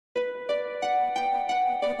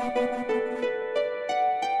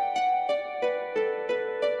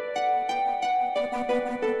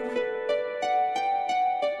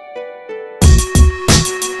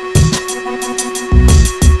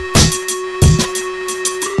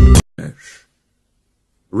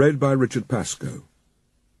Read by Richard Pascoe.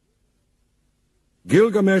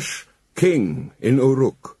 Gilgamesh, king in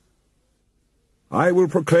Uruk. I will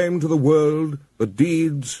proclaim to the world the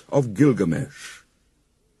deeds of Gilgamesh.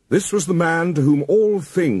 This was the man to whom all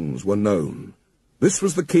things were known. This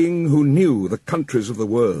was the king who knew the countries of the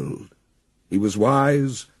world. He was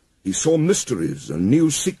wise, he saw mysteries and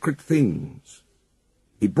knew secret things.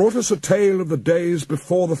 He brought us a tale of the days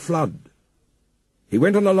before the flood. He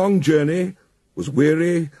went on a long journey, was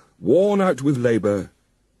weary, worn out with labor,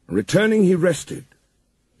 and returning he rested.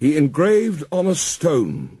 He engraved on a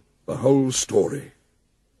stone the whole story.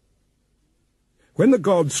 When the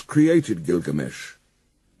gods created Gilgamesh,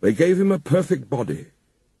 they gave him a perfect body.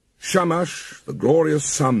 Shamash, the glorious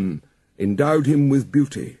sun, endowed him with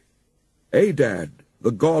beauty. Adad, the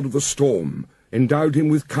god of the storm, endowed him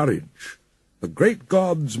with courage. The great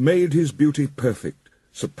gods made his beauty perfect,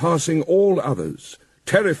 surpassing all others,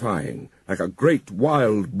 terrifying like a great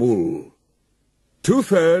wild bull.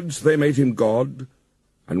 2/3 they made him god,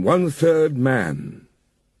 and 1/3 man.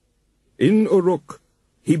 In Uruk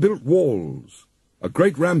he built walls, a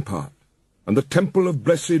great rampart, and the temple of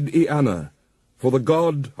blessed Eanna, for the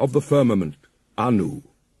god of the firmament, Anu,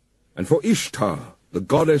 and for Ishtar, the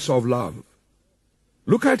goddess of love.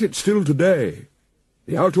 Look at it still today.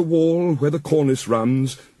 The outer wall where the cornice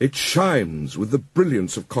runs, it shines with the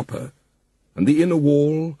brilliance of copper, and the inner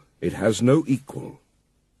wall, it has no equal.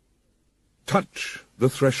 Touch the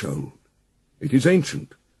threshold. It is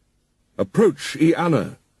ancient. Approach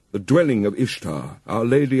Eanna, the dwelling of Ishtar, our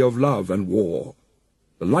lady of love and war,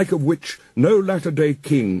 the like of which no latter-day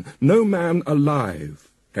king, no man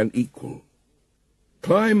alive, can equal.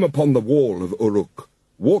 Climb upon the wall of Uruk,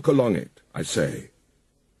 walk along it, I say.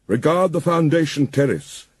 Regard the foundation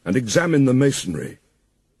terrace, and examine the masonry.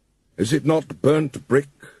 Is it not burnt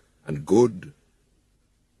brick and good?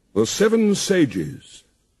 The 7 sages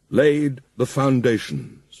laid the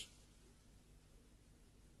foundations.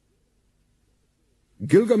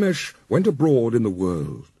 Gilgamesh went abroad in the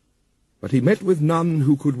world, but he met with none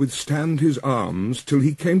who could withstand his arms till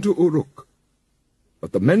he came to Uruk.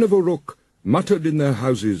 But the men of Uruk muttered in their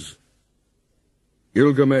houses,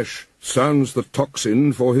 Gilgamesh sounds the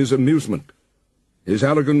tocsin for his amusement. His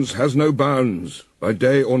arrogance has no bounds, by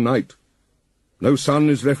day or night. No son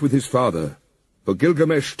is left with his father, for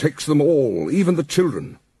Gilgamesh takes them all, even the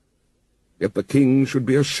children. Yet the king should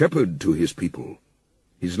be a shepherd to his people.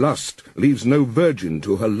 His lust leaves no virgin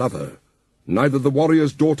to her lover, neither the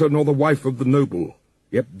warrior's daughter nor the wife of the noble.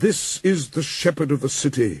 Yet this is the shepherd of the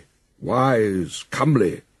city, wise,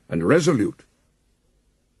 comely, and resolute.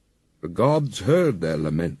 The gods heard their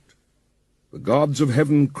lament. The gods of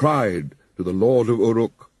heaven cried to the lord of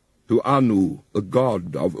Uruk, to Anu, the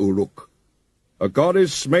god of Uruk. A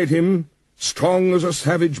goddess made him strong as a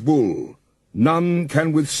savage bull. None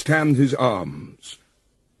can withstand his arms.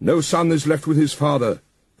 No son is left with his father,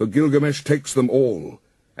 for Gilgamesh takes them all.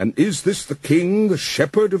 And is this the king, the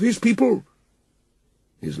shepherd of his people?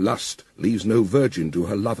 His lust leaves no virgin to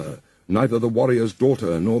her lover, neither the warrior's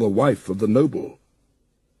daughter nor the wife of the noble.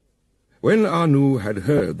 When Anu had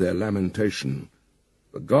heard their lamentation,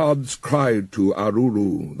 the gods cried to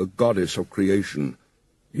Aruru, the goddess of creation,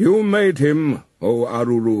 You made him, O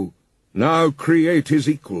Aruru, now create his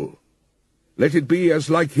equal. Let it be as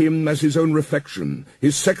like him as his own reflection,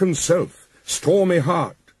 his second self, stormy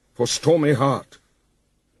heart for stormy heart.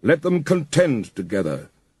 Let them contend together,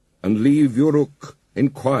 and leave Uruk in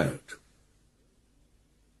quiet.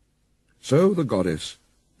 So the goddess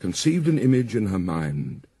conceived an image in her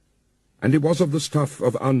mind, and it was of the stuff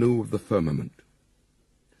of Anu of the firmament.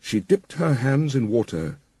 She dipped her hands in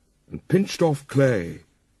water, and pinched off clay.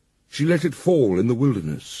 She let it fall in the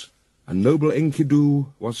wilderness, and noble Enkidu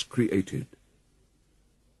was created.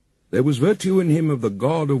 There was virtue in him of the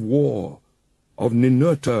god of war, of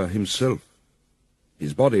Ninurta himself.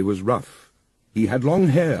 His body was rough. He had long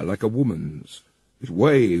hair like a woman's. It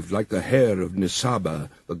waved like the hair of Nisaba,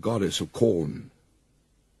 the goddess of corn.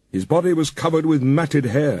 His body was covered with matted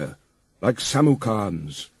hair, like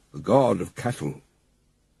Samukan's, the god of cattle.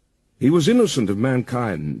 He was innocent of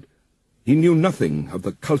mankind. He knew nothing of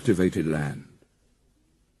the cultivated land.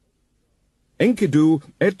 Enkidu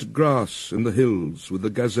ate grass in the hills with the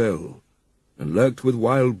gazelle, and lurked with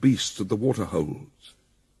wild beasts at the water-holes.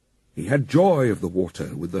 He had joy of the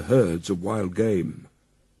water with the herds of wild game.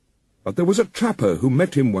 But there was a trapper who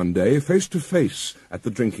met him one day face to face at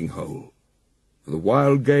the drinking-hole. for the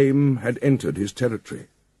wild game had entered his territory.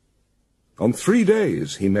 On 3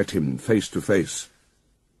 days he met him face to face,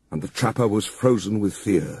 and the trapper was frozen with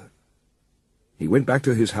fear. He went back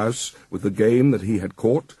to his house with the game that he had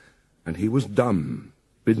caught, and he was dumb,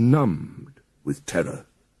 benumbed with terror.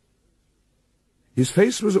 His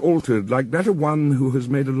face was altered like that of one who has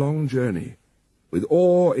made a long journey. With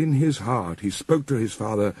awe in his heart he spoke to his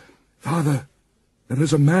father, "Father, there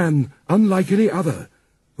is a man unlike any other,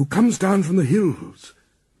 who comes down from the hills.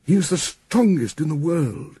 He is the strongest in the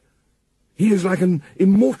world. He is like an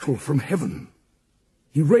immortal from heaven.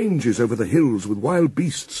 He ranges over the hills with wild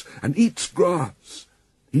beasts and eats grass.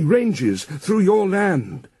 He ranges through your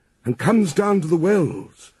land and comes down to the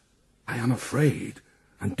wells. I am afraid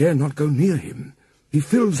and dare not go near him. He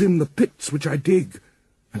fills in the pits which I dig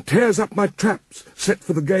and tears up my traps set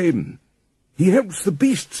for the game. He helps the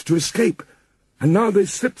beasts to escape, and now they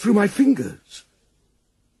slip through my fingers."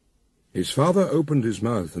 His father opened his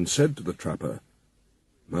mouth and said to the trapper,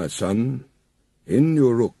 "My son, in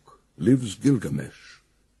Uruk lives Gilgamesh.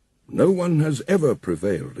 No one has ever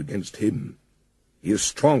prevailed against him. He is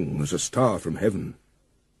strong as a star from heaven.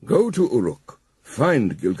 Go to Uruk,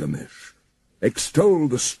 find Gilgamesh, extol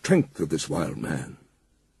the strength of this wild man.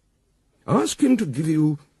 Ask him to give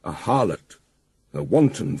you a harlot, a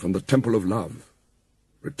wanton from the temple of love.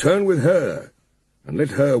 Return with her, and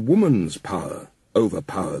let her woman's power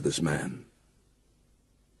overpower this man.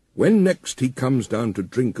 When next he comes down to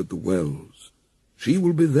drink at the wells, she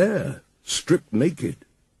will be there, stripped naked,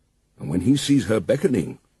 and when he sees her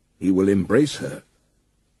beckoning, he will embrace her,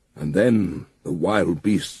 and then the wild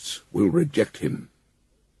beasts will reject him."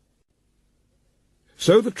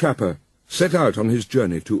 So the trapper set out on his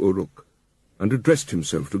journey to Uruk, and addressed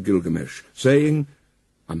himself to Gilgamesh, saying,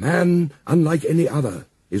 "A man unlike any other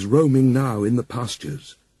is roaming now in the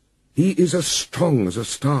pastures. He is as strong as a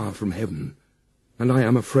star from heaven, and I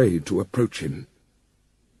am afraid to approach him.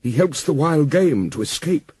 He helps the wild game to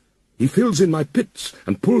escape. He fills in my pits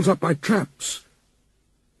and pulls up my traps."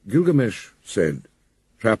 Gilgamesh said,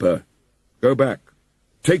 "Trapper, go back.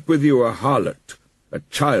 Take with you a harlot, a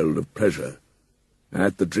child of pleasure.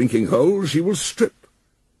 At the drinking hole she will strip,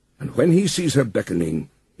 and when he sees her beckoning,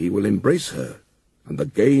 he will embrace her, and the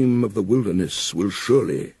game of the wilderness will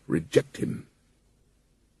surely reject him."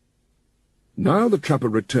 Now the trapper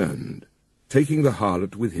returned, taking the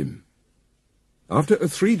harlot with him. After a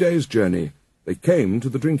 3 days' journey, they came to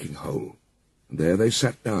the drinking hole, and there they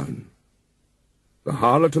sat down. The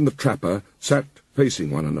harlot and the trapper sat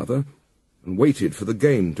facing one another, and waited for the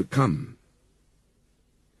game to come.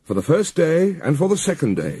 For the first day and for the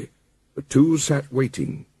second day, the two sat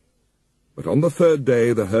waiting. But on the third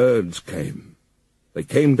day the herds came. They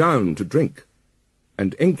came down to drink,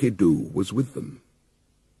 and Enkidu was with them.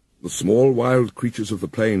 The small wild creatures of the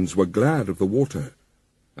plains were glad of the water,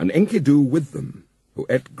 and Enkidu with them, who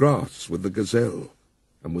ate grass with the gazelle,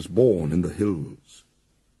 and was born in the hills.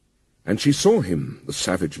 And she saw him, the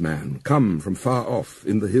savage man, come from far off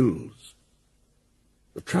in the hills.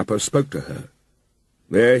 The trapper spoke to her.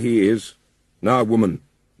 "There he is. Now, woman,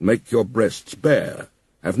 make your breasts bare.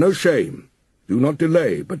 Have no shame. Do not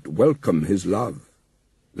delay, but welcome his love.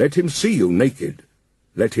 Let him see you naked.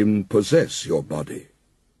 Let him possess your body.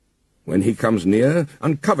 When he comes near,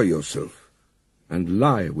 uncover yourself, and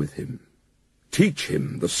lie with him. Teach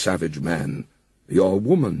him, the savage man, your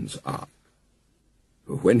woman's art.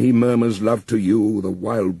 For when he murmurs love to you, the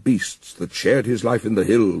wild beasts that shared his life in the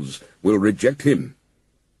hills will reject him."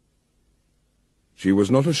 She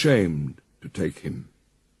was not ashamed to take him.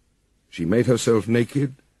 She made herself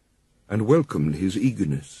naked and welcomed his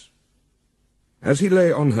eagerness. As he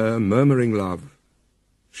lay on her, murmuring love,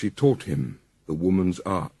 she taught him the woman's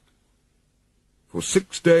art. For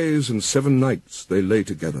 6 days and 7 nights they lay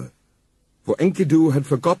together, for Enkidu had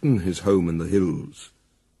forgotten his home in the hills.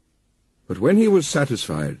 But when he was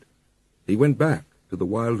satisfied, he went back to the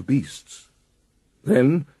wild beasts.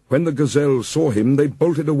 Then, when the gazelles saw him, they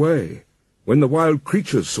bolted away. When the wild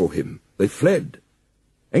creatures saw him, they fled.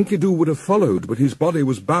 Enkidu would have followed, but his body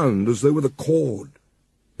was bound as though with a cord.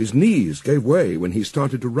 His knees gave way when he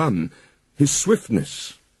started to run. His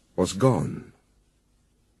swiftness was gone.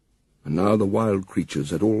 And now the wild creatures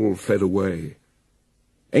had all fled away.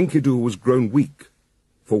 Enkidu was grown weak,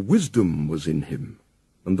 for wisdom was in him,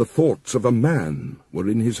 and the thoughts of a man were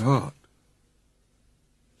in his heart.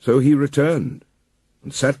 So he returned,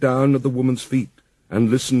 and sat down at the woman's feet, and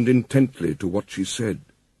listened intently to what she said.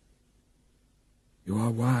 "You are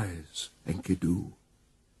wise, Enkidu,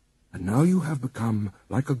 and now you have become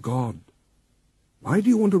like a god. Why do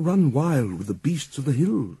you want to run wild with the beasts of the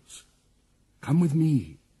hills? Come with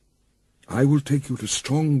me. I will take you to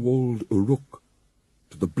strong-walled Uruk,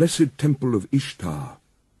 to the blessed temple of Ishtar,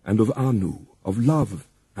 and of Anu, of love,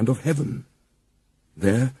 and of heaven.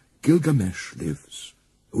 There Gilgamesh lives,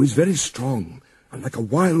 who is very strong, and like a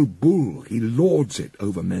wild bull he lords it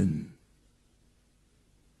over men."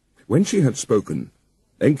 When she had spoken,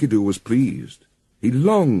 Enkidu was pleased. He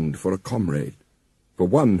longed for a comrade, for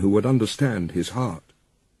one who would understand his heart.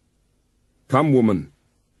 "Come, woman,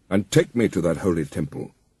 and take me to that holy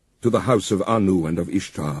temple, to the house of Anu and of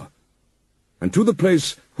Ishtar, and to the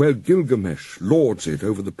place where Gilgamesh lords it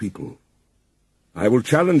over the people. I will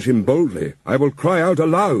challenge him boldly. I will cry out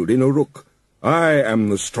aloud in Uruk, 'I am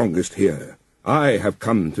the strongest here. I have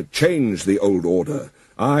come to change the old order.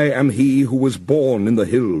 I am he who was born in the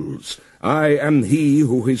hills. I am he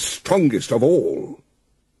who is strongest of all.'"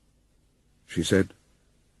 She said,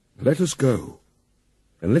 "Let us go,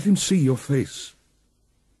 and let him see your face.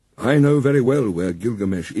 I know very well where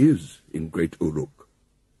Gilgamesh is in great Uruk."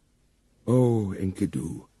 "Oh,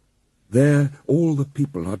 Enkidu, there all the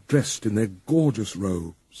people are dressed in their gorgeous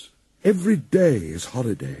robes. Every day is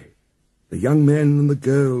holiday. The young men and the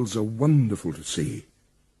girls are wonderful to see.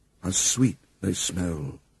 How sweet they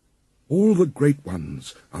smell. All the great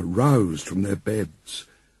ones are roused from their beds.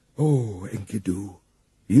 Oh, Enkidu,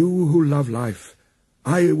 you who love life,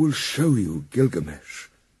 I will show you Gilgamesh,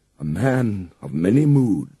 a man of many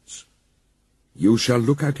moods. You shall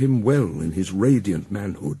look at him well in his radiant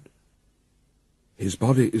manhood. His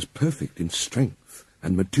body is perfect in strength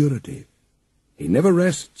and maturity. He never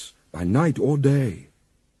rests by night or day.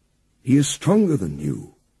 He is stronger than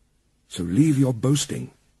you, so leave your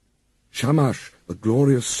boasting. Shamash, the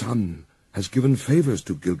glorious sun, has given favors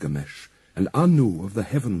to Gilgamesh, and Anu of the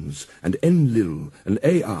heavens, and Enlil, and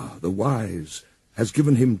Ea, the wise, has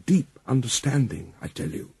given him deep understanding, I tell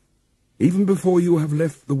you. Even before you have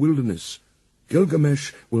left the wilderness,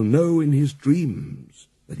 Gilgamesh will know in his dreams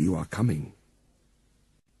that you are coming."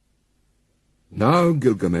 Now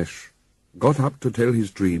Gilgamesh got up to tell his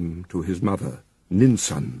dream to his mother,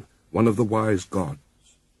 Ninsun, one of the wise gods.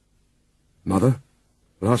 "Mother,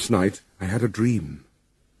 last night I had a dream.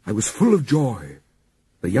 I was full of joy.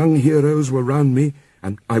 The young heroes were round me,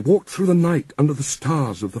 and I walked through the night under the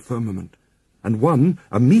stars of the firmament, and one,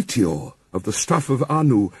 a meteor of the stuff of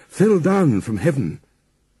Anu, fell down from heaven.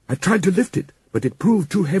 I tried to lift it, but it proved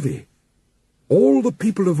too heavy. All the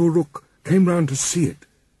people of Uruk came round to see it.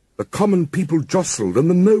 The common people jostled, and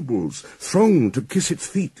the nobles thronged to kiss its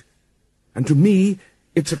feet. And to me,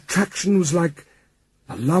 its attraction was like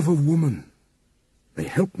the love of woman. They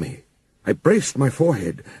helped me. I braced my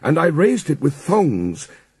forehead, and I raised it with thongs,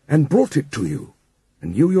 and brought it to you,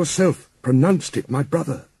 and you yourself pronounced it my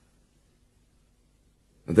brother."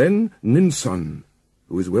 And then Ninsun,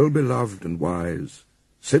 who is well beloved and wise,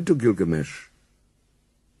 said to Gilgamesh,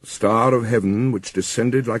 "The star of heaven which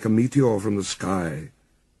descended like a meteor from the sky,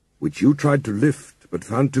 which you tried to lift but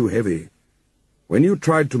found too heavy, when you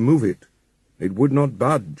tried to move it, it would not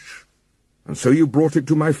budge, and so you brought it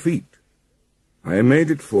to my feet. I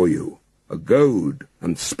made it for you, a goad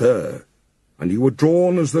and spur, and you were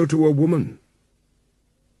drawn as though to a woman.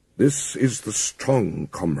 This is the strong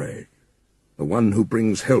comrade, the one who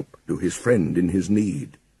brings help to his friend in his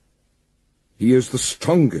need. He is the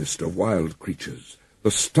strongest of wild creatures,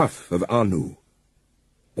 the stuff of Anu.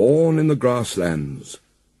 Born in the grasslands,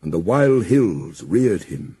 and the wild hills reared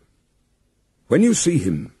him. When you see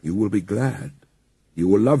him, you will be glad. You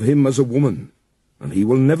will love him as a woman, and he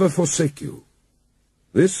will never forsake you.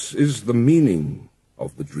 This is the meaning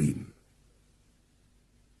of the dream."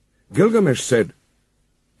 Gilgamesh said,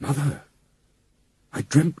 "Mother, I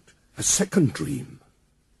dreamt a second dream.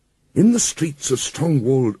 In the streets of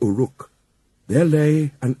strong-walled Uruk, there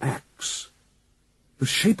lay an axe. The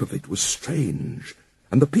shape of it was strange,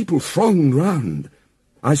 and the people thronged round.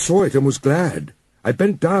 I saw it and was glad. I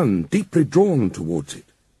bent down, deeply drawn towards it.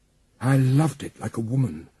 I loved it like a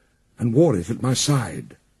woman, and wore it at my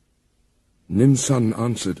side." Ninsun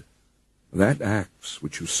answered, "That axe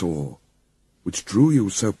which you saw, which drew you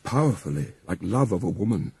so powerfully like love of a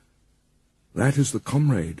woman, that is the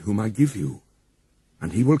comrade whom I give you,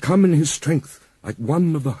 and he will come in his strength like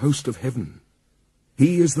one of the host of heaven.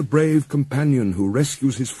 He is the brave companion who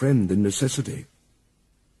rescues his friend in necessity."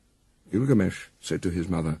 Gilgamesh said to his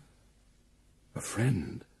mother, "A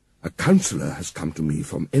friend, a counselor has come to me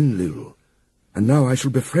from Enlil, and now I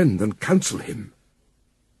shall befriend and counsel him."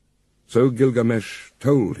 So Gilgamesh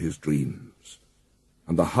told his dreams,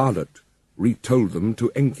 and the harlot retold them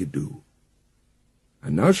to Enkidu.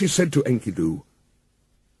 And now she said to Enkidu,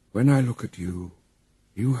 "When I look at you,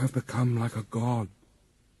 you have become like a god.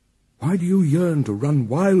 Why do you yearn to run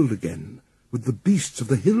wild again with the beasts of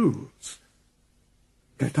the hills?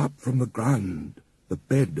 Get up from the ground, the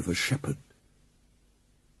bed of a shepherd.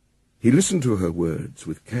 He listened to her words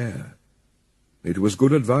with care. It was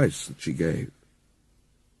good advice that she gave.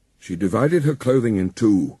 She divided her clothing in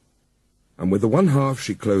two, and with the one half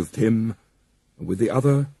she clothed him, and with the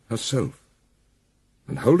other herself.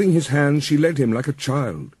 And holding his hand she led him like a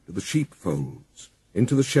child to the sheepfolds,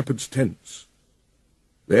 into the shepherds' tents.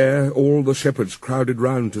 There all the shepherds crowded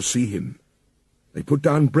round to see him. They put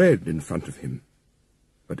down bread in front of him.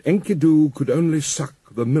 But Enkidu could only suck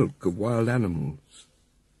the milk of wild animals.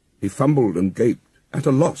 He fumbled and gaped, at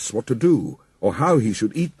a loss what to do, or how he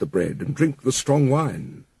should eat the bread and drink the strong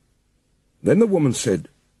wine. Then the woman said,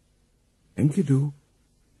 "Enkidu,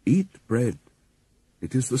 eat bread.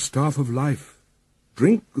 It is the staff of life.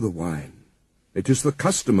 Drink the wine. It is the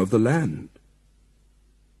custom of the land."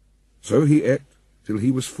 So he ate till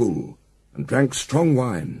he was full, and drank strong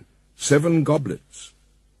wine, 7 goblets.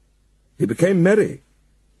 He became merry.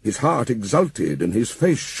 His heart exulted, and his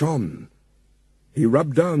face shone. He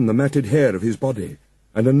rubbed down the matted hair of his body,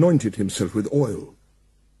 and anointed himself with oil.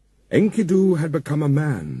 Enkidu had become a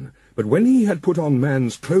man, but when he had put on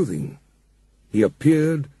man's clothing, he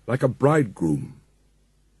appeared like a bridegroom.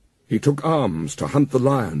 He took arms to hunt the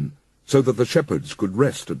lion, so that the shepherds could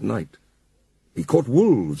rest at night. He caught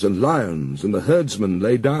wolves and lions, and the herdsmen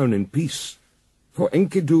lay down in peace, for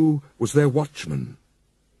Enkidu was their watchman,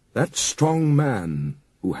 that strong man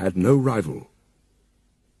who had no rival.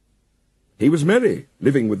 He was merry,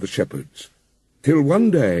 living with the shepherds, till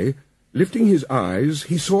one day, lifting his eyes,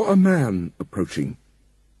 he saw a man approaching.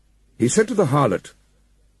 He said to the harlot,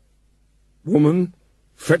 "Woman,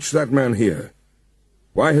 fetch that man here.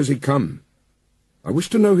 Why has he come? I wish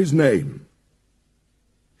to know his name."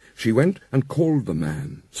 She went and called the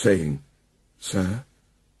man, saying, "Sir,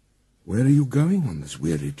 where are you going on this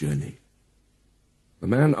weary journey?"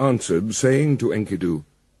 The man answered, saying to Enkidu,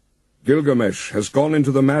 "Gilgamesh has gone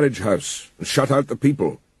into the marriage house and shut out the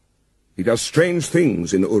people. He does strange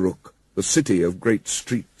things in Uruk, the city of great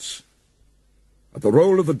streets. At the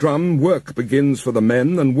roll of the drum, work begins for the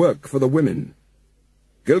men and work for the women.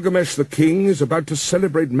 Gilgamesh the king is about to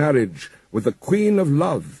celebrate marriage with the queen of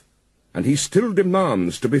love, and he still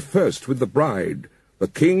demands to be first with the bride, the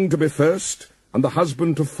king to be first, and the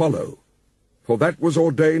husband to follow, for that was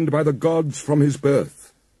ordained by the gods from his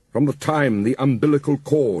birth, from the time the umbilical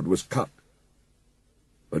cord was cut.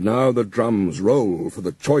 But now the drums roll for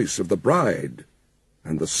the choice of the bride,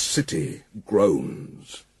 and the city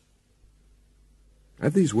groans."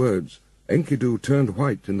 At these words, Enkidu turned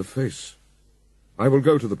white in the face. "I will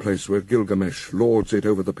go to the place where Gilgamesh lords it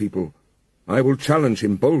over the people. I will challenge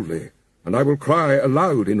him boldly, and I will cry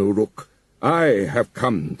aloud in Uruk, 'I have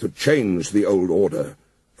come to change the old order,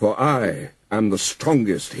 for I am the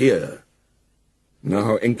strongest here.'"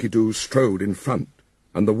 Now Enkidu strode in front,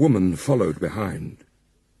 and the woman followed behind.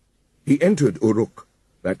 He entered Uruk,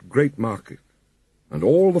 that great market, and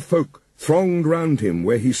all the folk thronged round him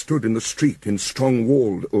where he stood in the street in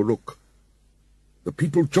strong-walled Uruk. The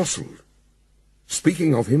people jostled.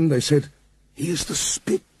 Speaking of him, they said, "He is the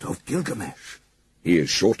spit of Gilgamesh. He is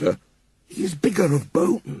shorter. He is bigger of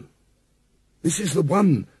bone. This is the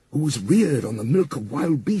one who was reared on the milk of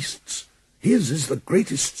wild beasts. His is the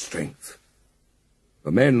greatest strength."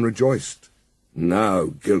 The men rejoiced. "Now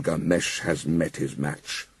Gilgamesh has met his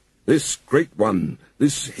match. This great one,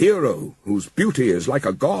 this hero whose beauty is like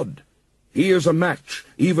a god. He is a match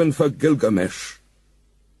even for Gilgamesh."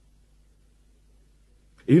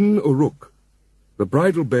 In Uruk, the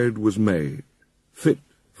bridal bed was made, fit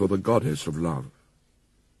for the goddess of love.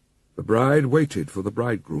 The bride waited for the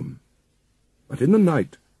bridegroom, but in the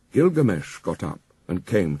night Gilgamesh got up and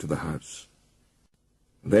came to the house.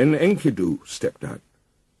 Then Enkidu stepped out.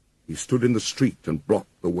 He stood in the street and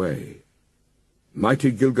blocked the way.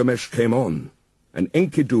 Mighty Gilgamesh came on, and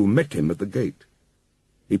Enkidu met him at the gate.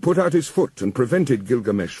 He put out his foot and prevented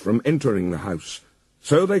Gilgamesh from entering the house.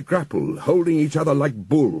 So they grappled, holding each other like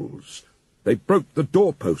bulls. They broke the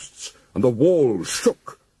doorposts, and the walls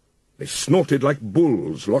shook. They snorted like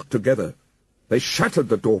bulls locked together. They shattered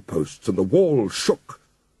the doorposts, and the walls shook.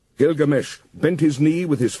 Gilgamesh bent his knee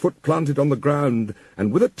with his foot planted on the ground,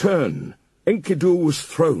 and with a turn, Enkidu was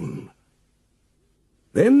thrown.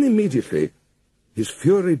 Then immediately his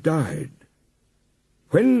fury died.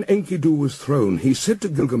 When Enkidu was thrown, he said to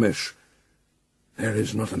Gilgamesh, "There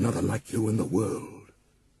is not another like you in the world.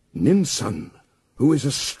 Ninsun, who is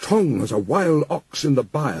as strong as a wild ox in the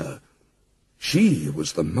byre, she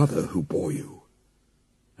was the mother who bore you.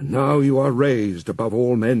 And now you are raised above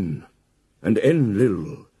all men, and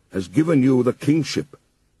Enlil has given you the kingship,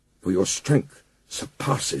 for your strength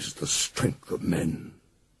surpasses the strength of men."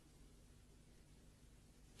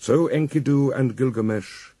 So Enkidu and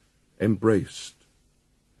Gilgamesh embraced,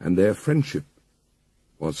 and their friendship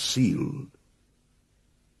was sealed.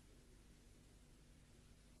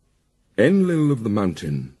 Enlil of the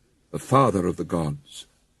mountain, the father of the gods,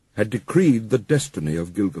 had decreed the destiny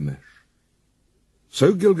of Gilgamesh.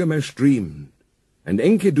 So Gilgamesh dreamed, and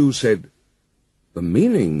Enkidu said, "The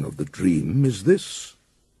meaning of the dream is this.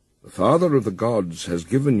 The father of the gods has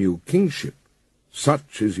given you kingship.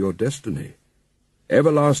 Such is your destiny.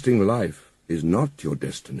 Everlasting life is not your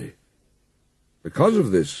destiny. Because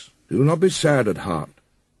of this, do not be sad at heart.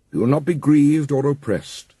 Do not be grieved or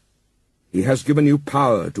oppressed. He has given you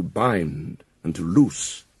power to bind and to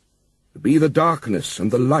loose, to be the darkness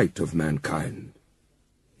and the light of mankind.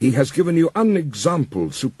 He has given you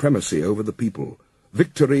unexampled supremacy over the people,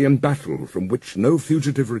 victory in battle from which no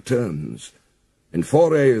fugitive returns, in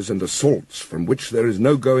forays and assaults from which there is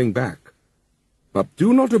no going back. But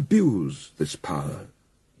do not abuse this power.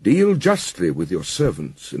 Deal justly with your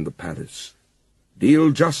servants in the palace.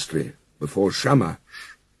 Deal justly before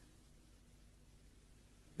Shamash."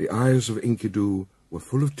 The eyes of Enkidu were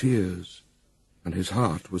full of tears, and his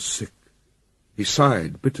heart was sick. He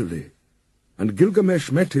sighed bitterly, and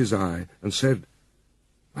Gilgamesh met his eye and said,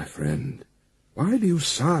 "My friend, why do you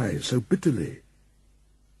sigh so bitterly?"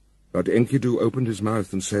 But Enkidu opened his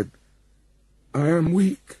mouth and said, "I am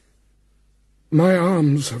weak. My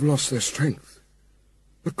arms have lost their strength.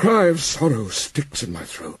 The cry of sorrow sticks in my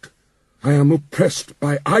throat. I am oppressed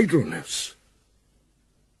by idleness."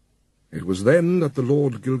 It was then that the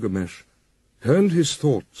Lord Gilgamesh turned his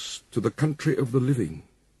thoughts to the country of the living.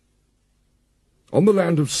 On the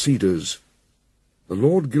land of cedars, the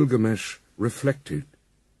Lord Gilgamesh reflected.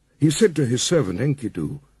 He said to his servant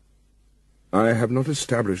Enkidu, "I have not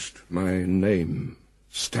established my name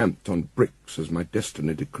stamped on bricks as my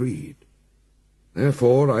destiny decreed.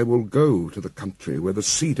 Therefore I will go to the country where the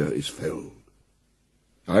cedar is felled.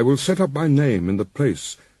 I will set up my name in the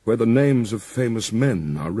place where the names of famous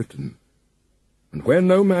men are written. And where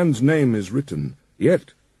no man's name is written,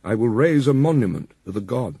 yet I will raise a monument to the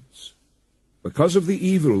gods. Because of the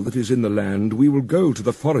evil that is in the land, we will go to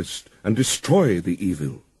the forest and destroy the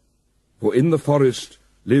evil. For in the forest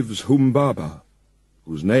lives Humbaba,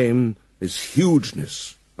 whose name is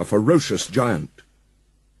Hugeness, a ferocious giant."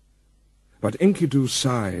 But Enkidu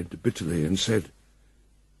sighed bitterly and said,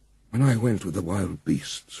 "When I went with the wild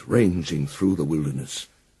beasts, ranging through the wilderness,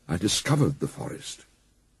 I discovered the forest.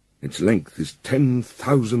 Its length is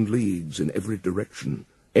 10,000 leagues in every direction.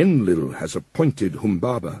 Enlil has appointed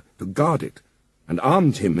Humbaba to guard it, and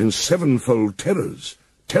armed him in 7-fold terrors.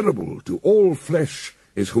 Terrible to all flesh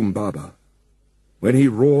is Humbaba. When he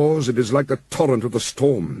roars, it is like the torrent of the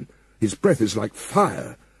storm. His breath is like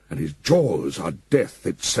fire, and his jaws are death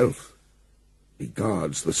itself. He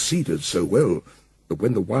guards the cedars so well that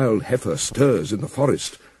when the wild heifer stirs in the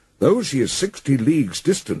forest, though she is 60 leagues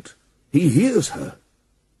distant, he hears her.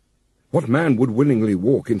 What man would willingly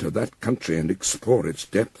walk into that country and explore its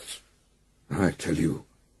depths? I tell you,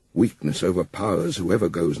 weakness overpowers whoever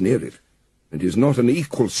goes near it. It is not an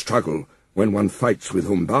equal struggle when one fights with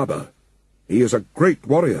Humbaba. He is a great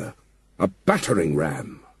warrior, a battering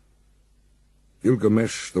ram."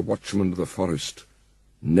 Gilgamesh, the watchman of the forest,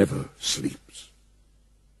 never sleeps.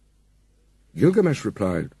 Gilgamesh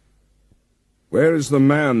replied, "Where is the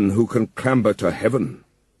man who can clamber to heaven?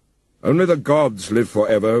 Only the gods live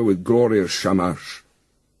forever with glorious Shamash.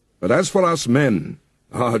 But as for us men,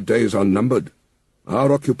 our days are numbered.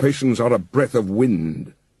 Our occupations are a breath of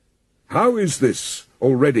wind. How is this?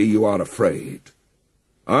 Already you are afraid.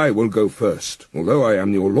 I will go first, although I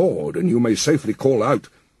am your lord, and you may safely call out,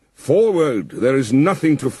 'Forward, there is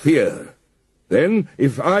nothing to fear.' Then,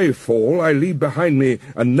 if I fall, I leave behind me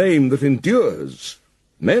a name that endures.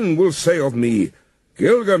 Men will say of me,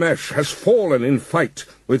 'Gilgamesh has fallen in fight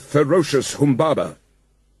with ferocious Humbaba.'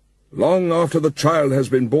 Long after the child has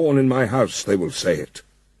been born in my house, they will say it.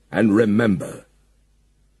 And remember."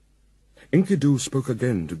 Enkidu spoke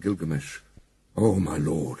again to Gilgamesh, "O my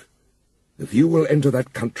lord, if you will enter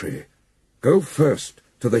that country, go first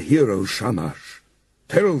to the hero Shamash.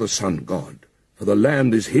 Tell the sun god, for the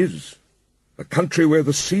land is his. The country where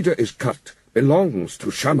the cedar is cut belongs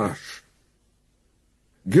to Shamash."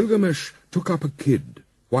 Gilgamesh took up a kid,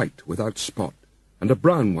 white without spot, and a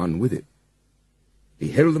brown one with it. He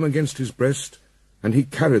held them against his breast, and he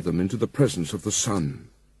carried them into the presence of the sun.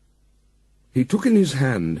 He took in his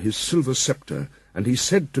hand his silver scepter, and he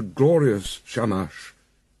said to glorious Shamash,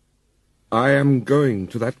 "I am going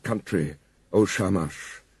to that country, O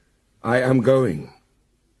Shamash. I am going.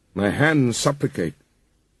 My hands supplicate,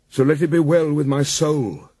 so let it be well with my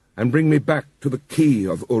soul, and bring me back to the key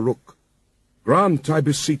of Uruk. Grant, I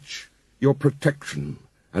beseech, your protection,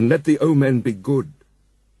 and let the omen be good."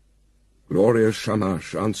 Glorious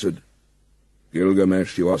Shamash answered,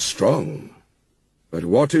 "Gilgamesh, you are strong, but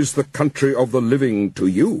what is the country of the living to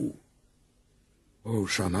you?" "O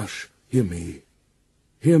Shamash, hear me.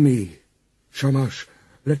 Hear me. Shamash,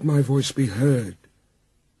 let my voice be heard.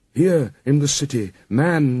 Here in the city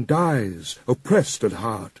man dies, oppressed at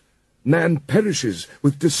heart. Man perishes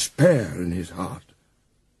with despair in his heart.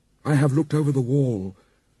 I have looked over the wall,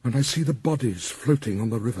 and I see the bodies floating on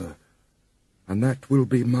the river, and that will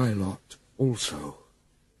be my lot also.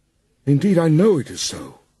 Indeed, I know it is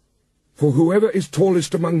so, for whoever is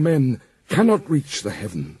tallest among men cannot reach the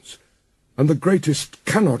heavens, and the greatest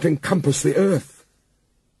cannot encompass the earth.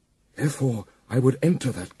 Therefore I would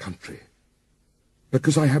enter that country,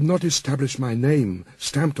 because I have not established my name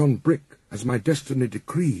stamped on brick as my destiny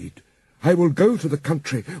decreed. I will go to the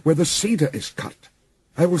country where the cedar is cut.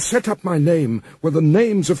 I will set up my name where the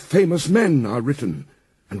names of famous men are written,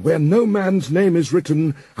 and where no man's name is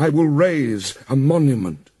written, I will raise a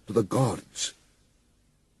monument to the gods."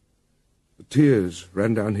 The tears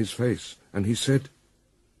ran down his face, and he said,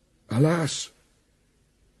 "Alas,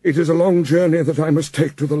 it is a long journey that I must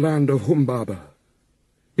take to the land of Humbaba.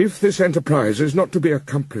 If this enterprise is not to be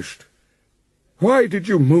accomplished, why did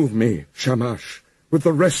you move me, Shamash, with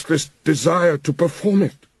the restless desire to perform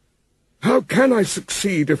it? How can I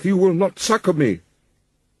succeed if you will not succor me?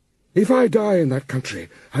 If I die in that country,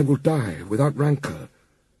 I will die without rancor.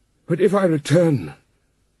 But if I return,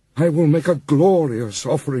 I will make a glorious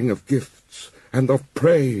offering of gifts and of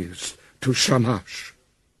praise to Shamash."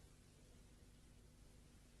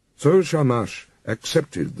 So Shamash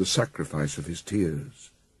accepted the sacrifice of his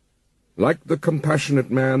tears. Like the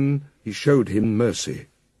compassionate man, he showed him mercy.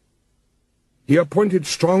 He appointed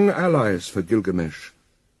strong allies for Gilgamesh,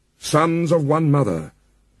 sons of one mother,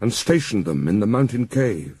 and stationed them in the mountain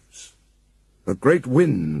caves. The great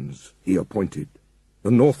winds he appointed,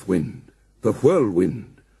 the north wind, the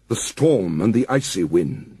whirlwind, the storm and the icy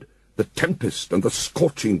wind, the tempest and the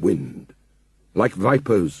scorching wind, like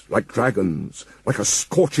vipers, like dragons, like a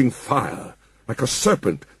scorching fire, like a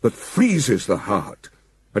serpent that freezes the heart,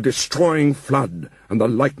 a destroying flood and the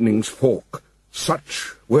lightning's fork,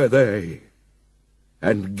 such were they.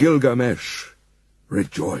 And Gilgamesh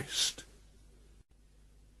rejoiced.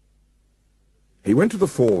 He went to the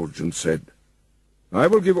forge and said, "I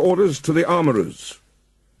will give orders to the armorers.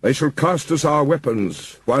 They shall cast us our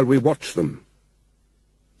weapons while we watch them."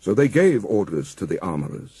 So they gave orders to the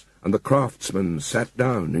armorers, and the craftsmen sat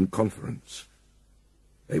down in conference.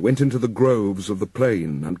 They went into the groves of the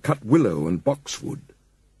plain and cut willow and boxwood.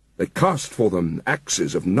 They cast for them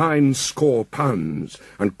axes of 90 pounds,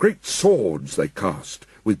 and great swords they cast,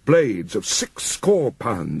 with blades of 60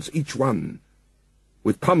 pounds each one,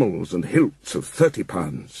 with pommels and hilts of 30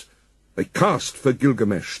 pounds. They cast for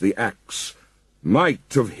Gilgamesh the axe,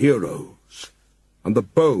 might of heroes, and the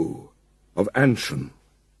bow of Anshan.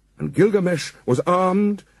 And Gilgamesh was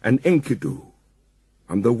armed and Enkidu,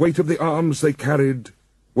 and the weight of the arms they carried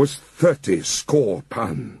was 30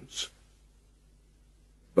 pounds.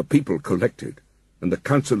 The people collected, and the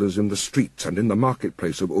councillors in the streets and in the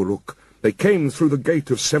marketplace of Uruk. They came through the gate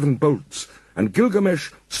of 7 bolts, and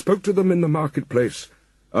Gilgamesh spoke to them in the marketplace.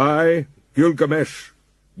 "I, Gilgamesh,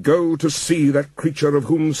 go to see that creature of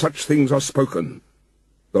whom such things are spoken,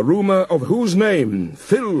 the rumour of whose name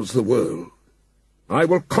fills the world. I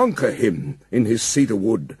will conquer him in his cedar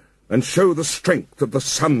wood, and show the strength of the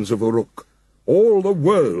sons of Uruk. All the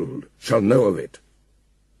world shall know of it.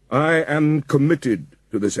 I am committed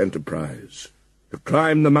to this enterprise, to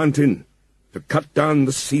climb the mountain, to cut down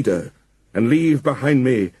the cedar, and leave behind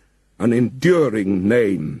me an enduring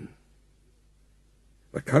name."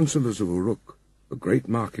 The councillors of Uruk, the great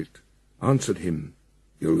market, answered him,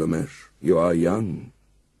 "Gilgamesh, you are young.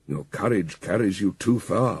 Your courage carries you too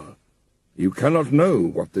far. You cannot know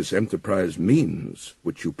what this enterprise means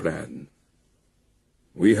which you plan.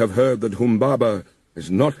 We have heard that Humbaba is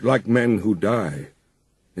not like men who die.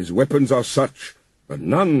 His weapons are such that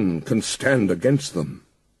none can stand against them.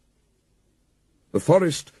 The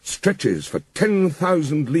forest stretches for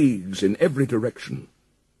 10,000 leagues in every direction.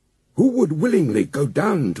 Who would willingly go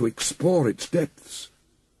down to explore its depths?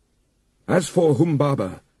 As for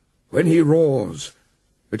Humbaba, when he roars,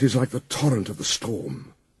 it is like the torrent of the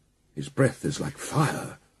storm. His breath is like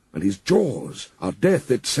fire, and his jaws are death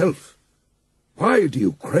itself. Why do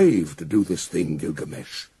you crave to do this thing,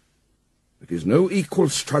 Gilgamesh? It is no equal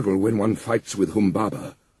struggle when one fights with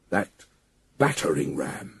Humbaba, that battering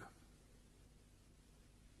ram."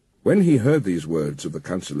 When he heard these words of the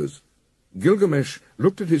councillors, Gilgamesh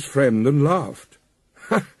looked at his friend and laughed.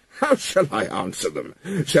 How shall I answer them?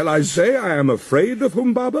 Shall I say I am afraid of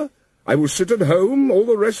Humbaba? I will sit at home all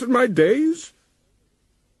the rest of my days?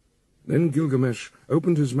 Then Gilgamesh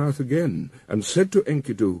opened his mouth again and said to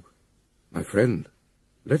Enkidu, My friend,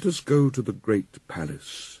 let us go to the great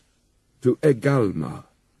palace, to Egalma,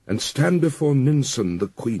 and stand before Ninsun the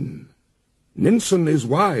queen. Ninsun is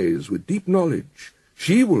wise with deep knowledge.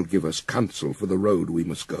 She will give us counsel for the road we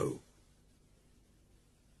must go.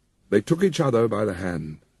 They took each other by the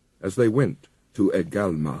hand as they went to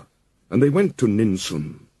Egalma, and they went to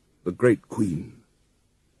Ninsun, the great queen.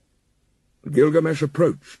 Gilgamesh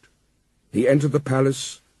approached. He entered the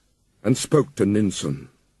palace and spoke to Ninsun.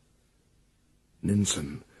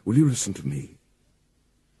 Ninsun, will you listen to me?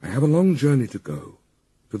 I have a long journey to go,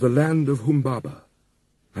 to the land of Humbaba.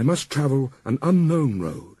 I must travel an unknown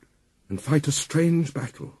road and fight a strange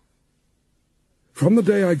battle. From the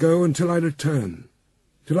day I go until I return,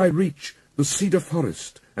 till I reach the cedar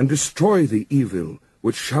forest and destroy the evil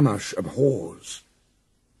which Shamash abhors,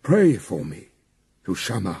 pray for me to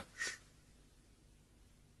Shamash.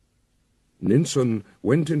 Ninsun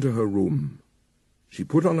went into her room. She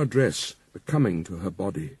put on a dress becoming to her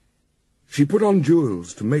body. She put on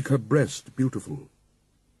jewels to make her breast beautiful.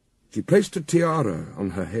 She placed a tiara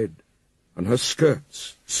on her head, and her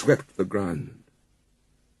skirts swept the ground.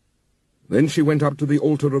 Then she went up to the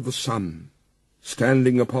altar of the sun,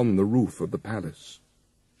 standing upon the roof of the palace.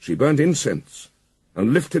 She burnt incense,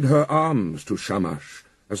 and lifted her arms to Shamash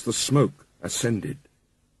as the smoke ascended.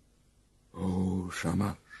 "O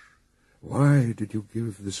Shamash, why did you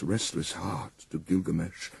give this restless heart to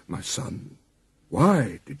Gilgamesh, my son?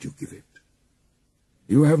 Why did you give it?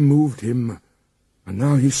 You have moved him, and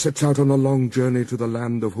now he sets out on a long journey to the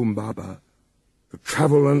land of Humbaba, to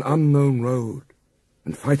travel an unknown road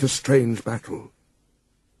and fight a strange battle.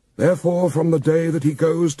 Therefore, from the day that he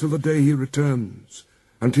goes till the day he returns,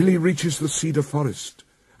 until he reaches the cedar forest,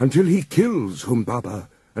 until he kills Humbaba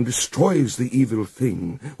and destroys the evil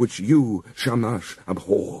thing which you, Shamash,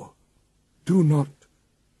 abhor, do not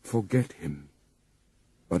forget him,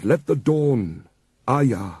 but let the dawn,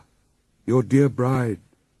 Aya, your dear bride,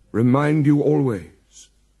 remind you always.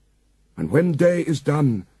 And when day is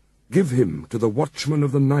done, give him to the watchman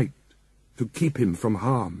of the night to keep him from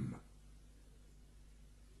harm."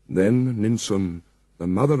 Then Ninsun, the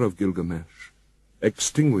mother of Gilgamesh,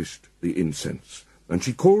 extinguished the incense, and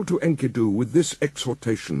she called to Enkidu with this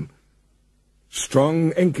exhortation,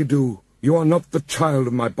 "Strong Enkidu, you are not the child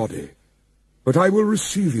of my body, but I will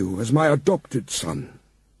receive you as my adopted son.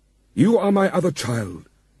 You are my other child,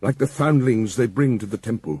 like the foundlings they bring to the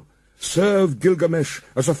temple. Serve Gilgamesh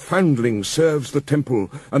as a foundling serves the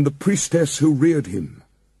temple and the priestess who reared him.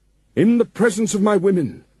 In the presence of my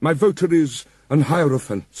women, my votaries and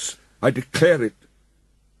hierophants, I declare it."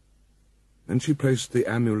 Then she placed the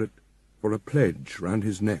amulet for a pledge round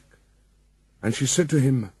his neck, and she said to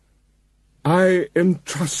him, "I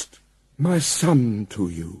entrust my son to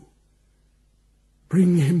you.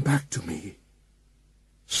 Bring him back to me,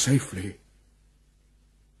 safely."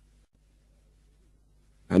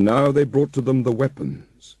 And now they brought to them the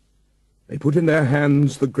weapons. They put in their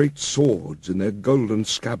hands the great swords in their golden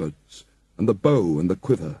scabbards, and the bow and the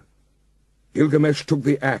quiver. Gilgamesh took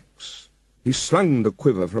the axe. He slung the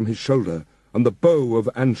quiver from his shoulder, and the bow of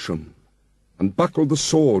Anshun, and buckled the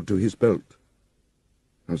sword to his belt.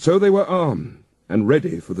 And so they were armed and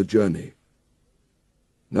ready for the journey.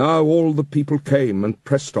 Now all the people came and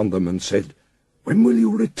pressed on them and said, "When will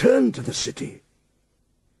you return to the city?"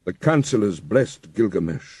 The councillors blessed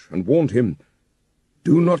Gilgamesh and warned him,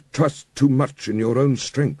 "Do not trust too much in your own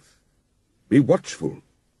strength. Be watchful.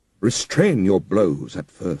 Restrain your blows at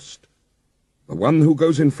first. The one who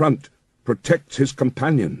goes in front protects his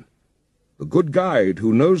companion. The good guide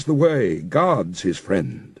who knows the way guards his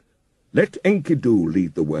friend. Let Enkidu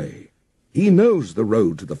lead the way. He knows the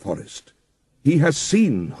road to the forest. He has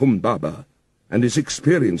seen Humbaba and is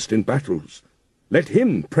experienced in battles. Let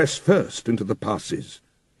him press first into the passes.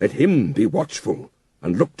 Let him be watchful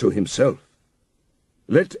and look to himself.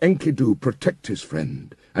 Let Enkidu protect his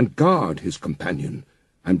friend and guard his companion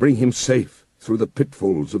and bring him safe through the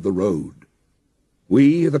pitfalls of the road.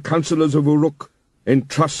 We, the councillors of Uruk,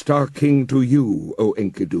 entrust our king to you, O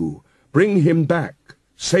Enkidu. Bring him back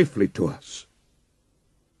safely to us."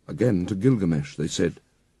 Again to Gilgamesh they said,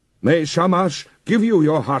 "May Shamash give you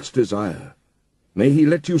your heart's desire. May he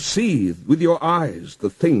let you see with your eyes the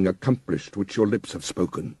thing accomplished which your lips have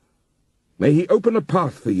spoken. May he open a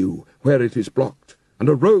path for you where it is blocked, and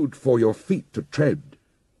a road for your feet to tread.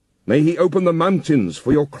 May he open the mountains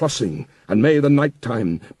for your crossing, and may the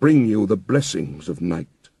night-time bring you the blessings of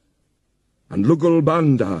night. And Lugal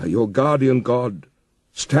Banda, your guardian god,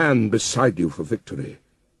 stand beside you for victory.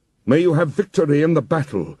 May you have victory in the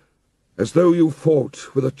battle, as though you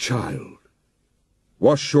fought with a child.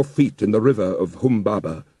 Wash your feet in the river of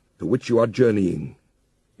Humbaba, to which you are journeying.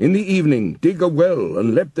 In the evening dig a well,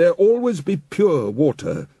 and let there always be pure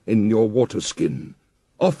water in your water-skin.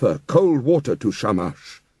 Offer cold water to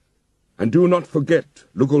Shamash, and do not forget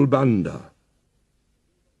Lugulbanda."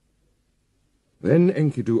 Then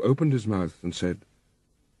Enkidu opened his mouth and said,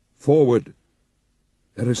 "Forward!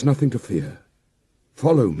 There is nothing to fear.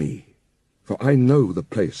 Follow me, for I know the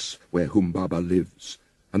place where Humbaba lives,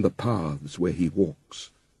 and the paths where he walks.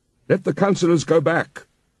 Let the counsellors go back.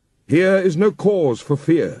 Here is no cause for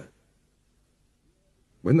fear."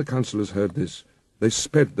 When the counsellors heard this, they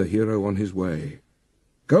sped the hero on his way.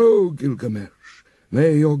 "Go, Gilgamesh!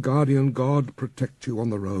 May your guardian god protect you on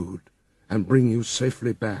the road, and bring you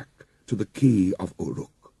safely back to the key of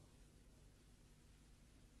Uruk."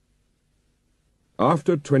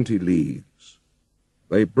 After 20 leagues,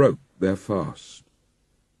 they broke their fast.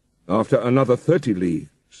 After another 30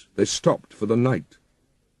 leagues, they stopped for the night.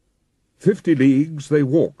 50 leagues they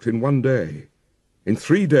walked in one day. In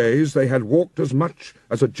 3 days they had walked as much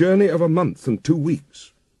as a journey of a month and 2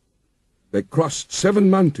 weeks. They crossed 7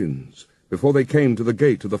 mountains before they came to the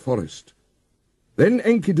gate of the forest. Then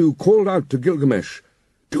Enkidu called out to Gilgamesh,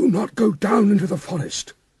 "Do not go down into the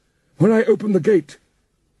forest. When I opened the gate,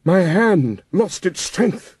 my hand lost its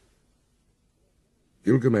strength."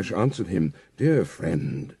 Gilgamesh answered him, "Dear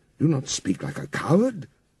friend, do not speak like a coward.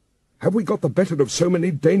 Have we got the better of so many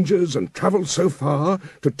dangers and travelled so far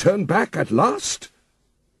to turn back at last?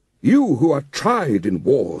 You who are tried in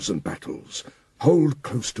wars and battles, hold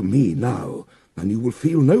close to me now, and you will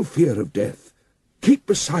feel no fear of death. Keep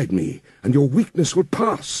beside me, and your weakness will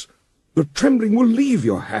pass. The trembling will leave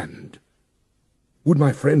your hand. Would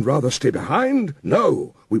my friend rather stay behind?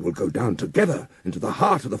 No, we will go down together into the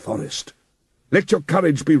heart of the forest. Let your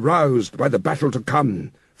courage be roused by the battle to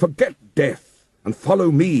come. Forget death, and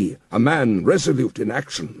follow me, a man resolute in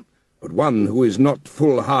action, but one who is not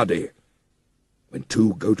foolhardy. When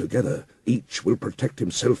 2 go together, each will protect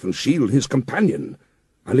himself and shield his companion,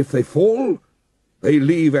 and if they fall, they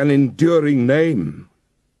leave an enduring name."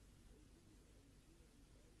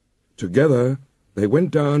 Together they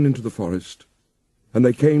went down into the forest, and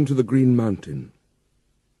they came to the green mountain.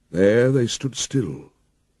 There they stood still.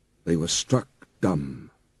 They were struck dumb.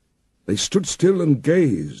 They stood still and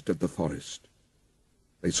gazed at the forest.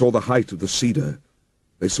 They saw the height of the cedar.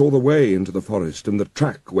 They saw the way into the forest and the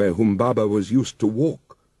track where Humbaba was used to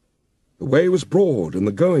walk. The way was broad and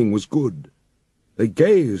the going was good. They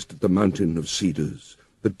gazed at the mountain of cedars,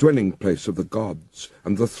 the dwelling place of the gods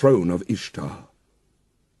and the throne of Ishtar.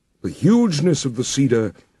 The hugeness of the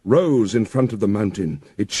cedar rose in front of the mountain.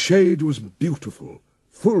 Its shade was beautiful,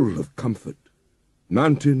 full of comfort.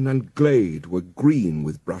 Mountain and glade were green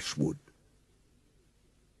with brushwood.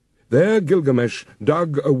 There Gilgamesh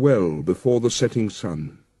dug a well before the setting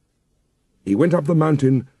sun. He went up the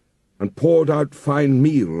mountain and poured out fine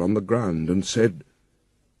meal on the ground and said,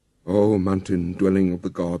 "O mountain dwelling of the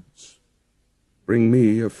gods, bring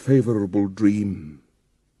me a favourable dream."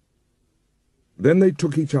 Then they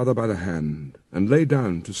took each other by the hand and lay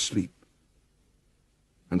down to sleep.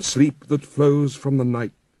 And sleep that flows from the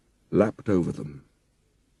night lapped over them.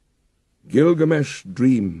 Gilgamesh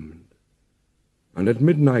dreamed, and at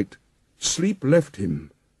midnight sleep left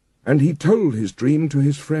him, and he told his dream to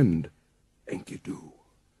his friend, "Enkidu,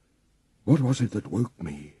 what was it that woke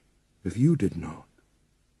me, if you did not?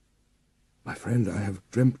 My friend, I have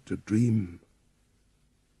dreamt a dream.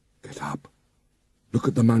 Get up, look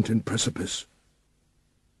at the mountain precipice.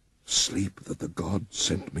 Sleep that the god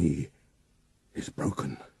sent me is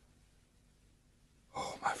broken.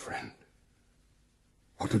 Oh, my friend,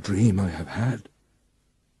 what a dream I have had!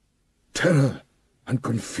 Terror and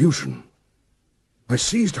confusion. I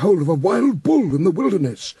seized hold of a wild bull in the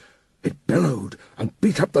wilderness. It bellowed and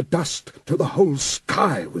beat up the dust till the whole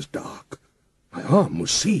sky was dark. My arm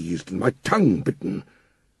was seized and my tongue bitten.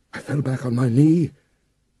 I fell back on my knee,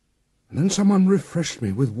 and then someone refreshed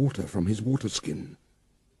me with water from his water-skin.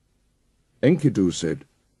 Enkidu said,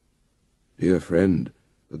 "Dear friend,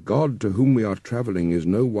 the god to whom we are travelling is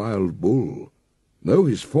no wild bull, though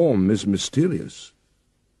his form is mysterious.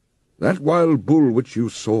 That wild bull which you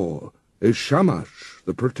saw is Shamash,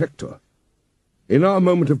 the protector. In our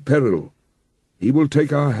moment of peril, he will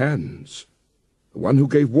take our hands. The one who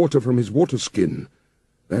gave water from his water-skin,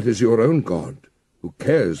 that is your own god, who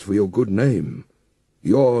cares for your good name,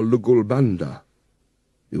 your Lugulbanda.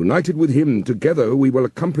 United with him, together we will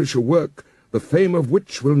accomplish a work, the fame of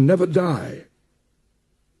which will never die."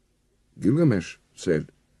 Gilgamesh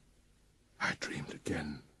said, I dreamed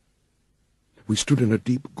again. We stood in a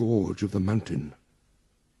deep gorge of the mountain,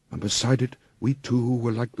 and beside it we two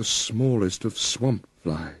were like the smallest of swamp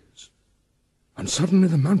flies. And suddenly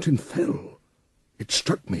the mountain fell. It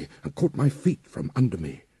struck me and caught my feet from under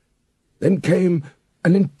me. Then came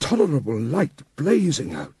an intolerable light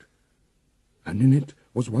blazing out, and in it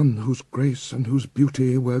was one whose grace and whose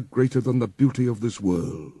beauty were greater than the beauty of this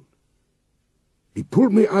world. He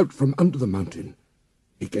pulled me out from under the mountain.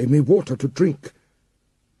 He gave me water to drink,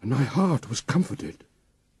 and my heart was comforted,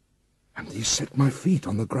 and he set my feet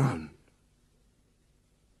on the ground.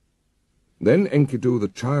 Then Enkidu, the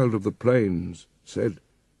child of the plains, said,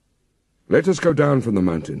 "Let us go down from the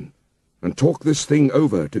mountain, and talk this thing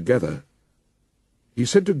over together." He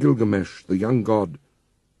said to Gilgamesh, the young god,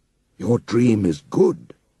 "Your dream is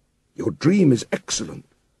good. Your dream is excellent.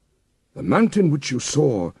 The mountain which you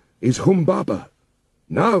saw is Humbaba.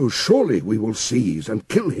 Now surely we will seize and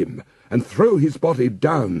kill him, and throw his body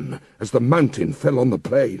down as the mountain fell on the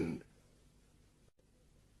plain."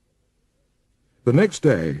 The next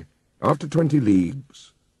day, after 20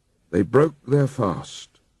 leagues, they broke their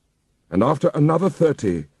fast, and after another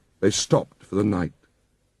 30 they stopped for the night.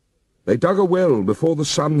 They dug a well before the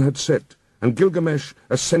sun had set, and Gilgamesh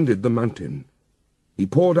ascended the mountain. He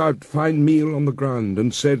poured out fine meal on the ground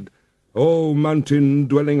and said, "O mountain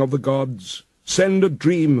dwelling of the gods, send a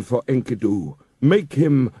dream for Enkidu. Make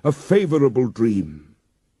him a favorable dream."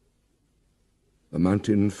 The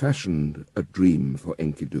mountain fashioned a dream for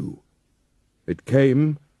Enkidu. It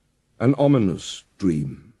came an ominous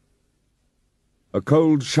dream. A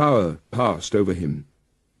cold shower passed over him.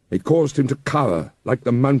 It caused him to cower like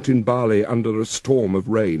the mountain barley under a storm of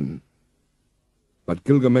rain. But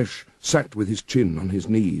Gilgamesh sat with his chin on his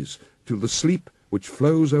knees, till the sleep which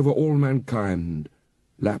flows over all mankind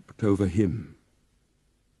lapped over him.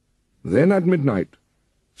 Then at midnight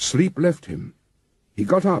sleep left him. He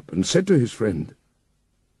got up and said to his friend,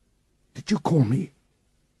 "Did you call me?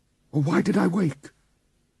 Or why did I wake?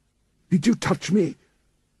 Did you touch me?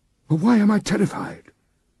 Or why am I terrified?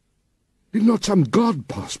 Did not some god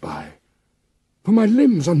pass by? For my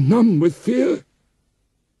limbs are numb with fear."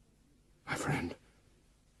 "My friend,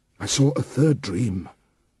 I saw a third dream,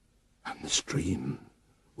 and this dream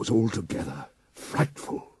was altogether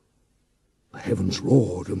frightful. The heavens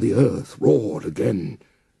roared, and the earth roared again.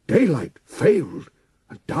 Daylight failed,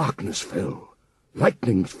 and darkness fell.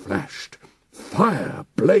 Lightnings flashed, fire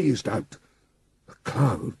blazed out. The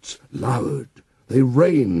clouds lowered, they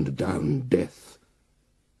rained down death.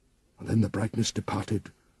 And then the brightness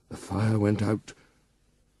departed, the fire went out,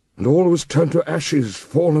 and all was turned to ashes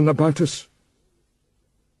fallen about us.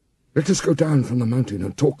 Let us go down from the mountain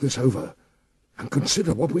and talk this over, and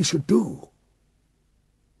consider what we should do."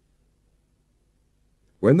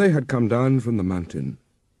 When they had come down from the mountain,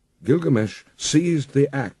 Gilgamesh seized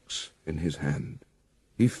the axe in his hand.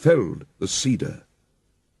 He felled the cedar.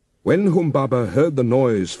 When Humbaba heard the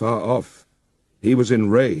noise far off, he was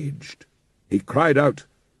enraged. He cried out,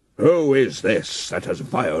 "Who is this that has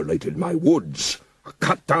violated my woods,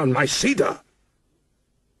 cut down my cedar?"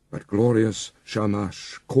 But glorious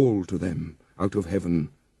Shamash called to them out of heaven,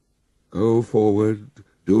 "Go forward,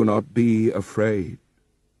 do not be afraid."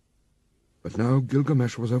 But now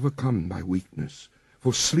Gilgamesh was overcome by weakness,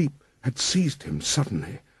 for sleep had seized him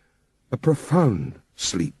suddenly. A profound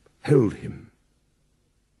sleep held him.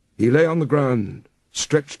 He lay on the ground,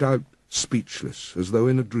 stretched out, speechless, as though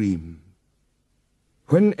in a dream.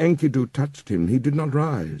 When Enkidu touched him, he did not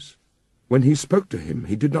rise. When he spoke to him,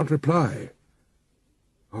 he did not reply.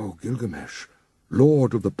 "O Gilgamesh,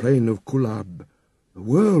 lord of the plain of Kulab, the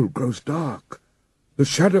world grows dark. The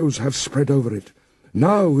shadows have spread over it.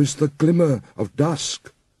 Now is the glimmer of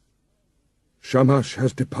dusk. Shamash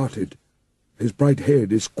has departed. His bright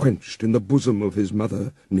head is quenched in the bosom of his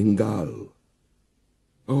mother, Ningal.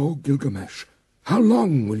 O Gilgamesh, how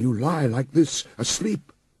long will you lie like this,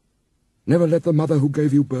 asleep? Never let the mother who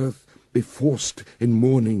gave you birth be forced in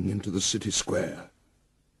mourning into the city square."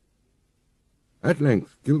 At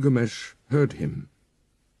length Gilgamesh heard him.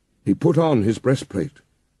 He put on his breastplate.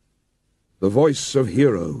 The voice of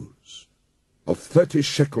heroes, of 30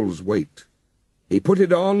 shekels weight. He put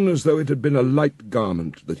it on as though it had been a light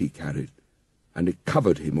garment that he carried, and it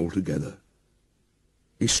covered him altogether.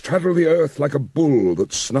 He straddled the earth like a bull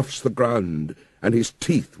that snuffs the ground, and his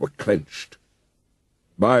teeth were clenched.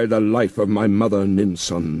 "By the life of my mother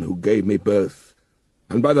Ninsun, who gave me birth,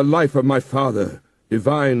 and by the life of my father,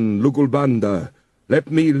 divine Lugulbanda,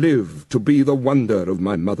 let me live to be the wonder of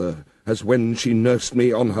my mother, as when she nursed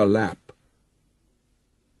me on her lap."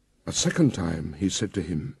 A second time he said to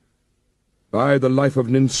him, "By the life of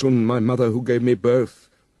Ninsun, my mother, who gave me birth,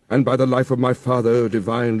 and by the life of my father,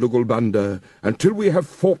 divine Lugalbanda, until we have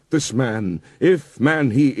fought this man, if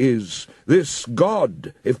man he is, this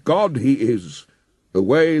God, if God he is, the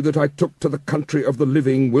way that I took to the country of the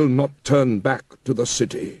living will not turn back to the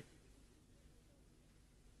city."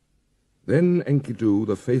 Then Enkidu,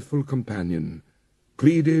 the faithful companion,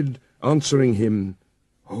 pleaded, answering him,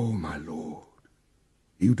 "O my lord,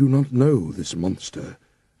 you do not know this monster,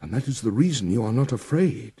 and that is the reason you are not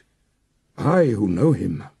afraid. I, who know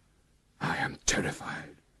him, I am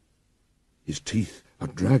terrified. His teeth are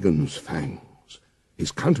dragon's fangs.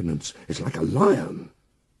 His countenance is like a lion.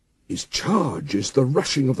 His charge is the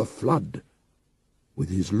rushing of the flood. With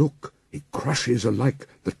his look he crushes alike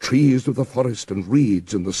the trees of the forest and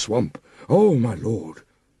reeds in the swamp. Oh, my lord,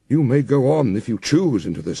 you may go on if you choose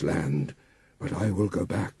into this land, but I will go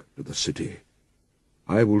back to the city.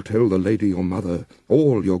 I will tell the lady your mother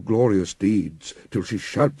all your glorious deeds till she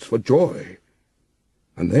shouts for joy.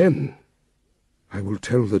 And then I will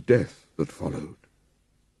tell the death that followed,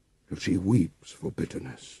 till she weeps for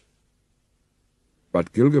bitterness."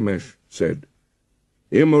 But Gilgamesh said,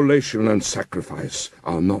 "Immolation and sacrifice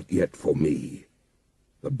are not yet for me.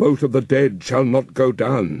 The boat of the dead shall not go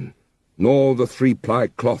down, nor the 3-ply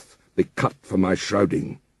cloth be cut for my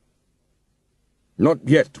shrouding. Not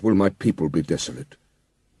yet will my people be desolate,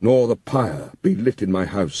 nor the pyre be lit in my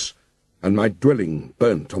house, and my dwelling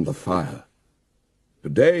burnt on the fire.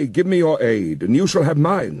 Today give me your aid, and you shall have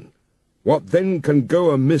mine. What then can go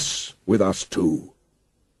amiss with us two?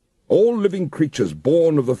 All living creatures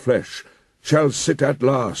born of the flesh shall sit at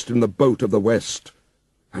last in the boat of the west,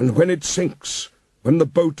 and when it sinks, when the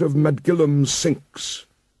boat of Madgillam sinks,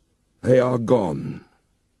 they are gone.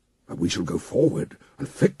 But we shall go forward and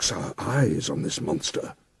fix our eyes on this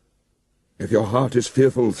monster. If your heart is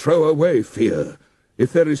fearful, throw away fear.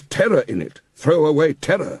 If there is terror in it, throw away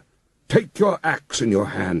terror. Take your axe in your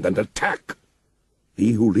hand and attack.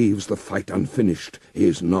 He who leaves the fight unfinished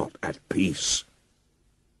is not at peace."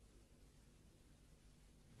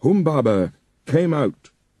 Humbaba came out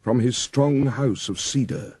from his strong house of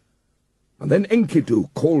cedar, and then Enkidu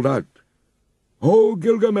called out, "O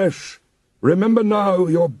Gilgamesh, remember now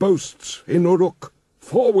your boasts in Uruk.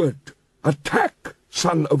 Forward! Attack,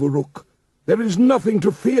 son of Uruk! There is nothing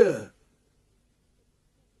to fear."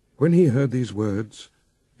 When he heard these words,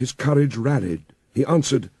 his courage rallied. He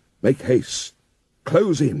answered, "Make haste.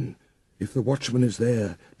 Close in. If the watchman is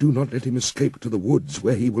there, do not let him escape to the woods,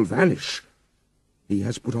 where he will vanish. He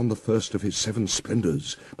has put on the first of his 7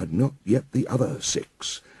 splendors, but not yet the other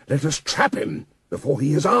 6. Let us trap him before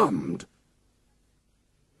he is armed."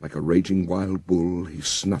 Like a raging wild bull, he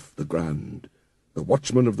snuffed the ground. The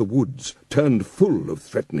watchman of the woods turned full of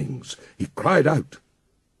threatenings. He cried out.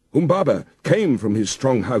 Humbaba came from his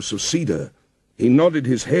strong house of cedar. He nodded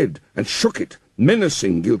his head and shook it,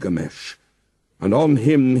 menacing Gilgamesh. And on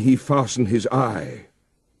him he fastened his eye,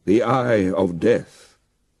 the eye of death.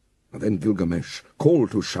 And then Gilgamesh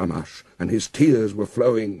called to Shamash, and his tears were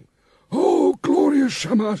flowing. "Oh, glorious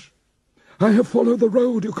Shamash! I have followed the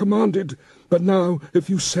road you commanded, but now, if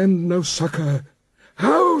you send no succor,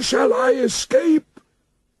 how shall I escape?"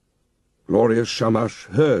 Glorious Shamash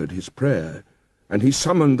heard his prayer, and he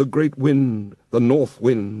summoned the great wind, the north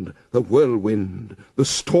wind, the whirlwind, the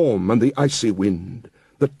storm and the icy wind,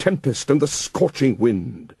 the tempest and the scorching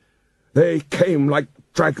wind. They came like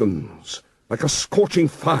dragons, like a scorching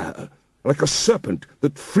fire, like a serpent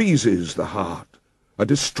that freezes the heart, a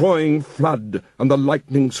destroying flood and the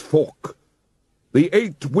lightning's fork. The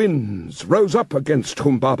 8 winds rose up against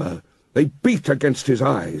Humbaba. They beat against his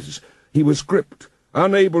eyes. He was gripped,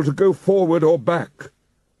 unable to go forward or back.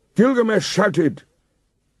 Gilgamesh shouted,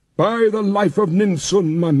 "By the life of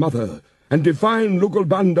Ninsun, my mother, and divine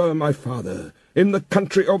Lugalbanda, my father, in the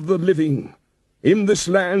country of the living, in this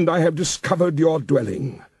land I have discovered your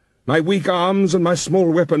dwelling. My weak arms and my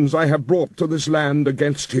small weapons I have brought to this land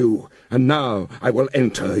against you, and now I will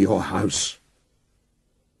enter your house."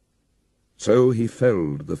 So he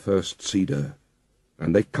felled the first cedar,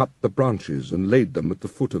 and they cut the branches and laid them at the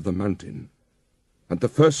foot of the mountain. At the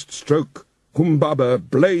first stroke Humbaba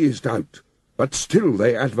blazed out, but still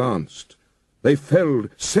they advanced. They felled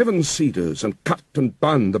 7 cedars and cut and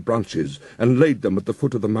bound the branches and laid them at the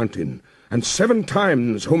foot of the mountain, and 7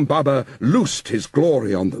 times Humbaba loosed his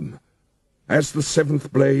glory on them. As the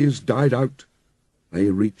 7th blaze died out, they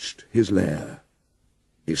reached his lair.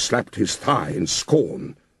 He slapped his thigh in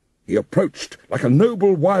scorn. He approached like a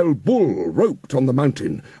noble wild bull roped on the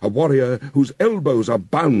mountain, a warrior whose elbows are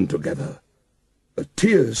bound together. The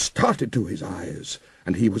tears started to his eyes,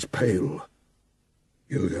 and he was pale.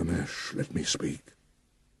 "Gilgamesh, let me speak.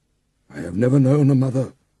 I have never known a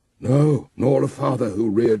mother, No, nor a father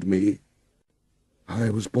who reared me.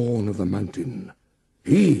 I was born of the mountain.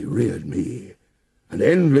 He reared me, and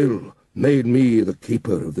Enlil made me the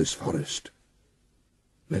keeper of this forest.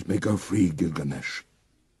 Let me go free, Gilgamesh,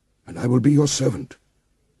 and I will be your servant.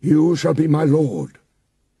 You shall be my lord.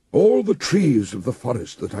 All the trees of the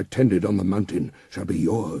forest that I tended on the mountain shall be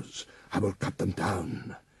yours. I will cut them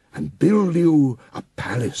down and build you a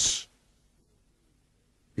palace."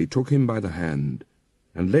 He took him by the hand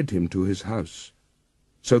and led him to his house,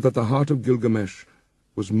 so that the heart of Gilgamesh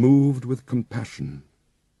was moved with compassion.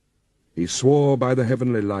 He swore by the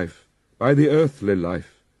heavenly life, by the earthly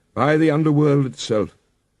life, by the underworld itself,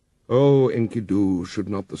 "O Enkidu, should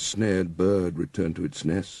not the snared bird return to its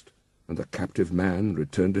nest, and the captive man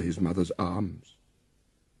return to his mother's arms?"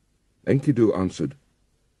 Enkidu answered,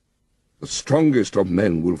 "The strongest of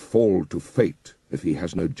men will fall to fate if he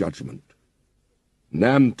has no judgment.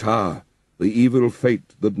 Namtar, the evil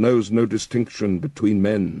fate that knows no distinction between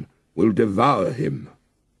men, will devour him.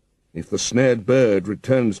 If the snared bird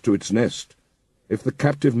returns to its nest, if the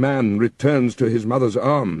captive man returns to his mother's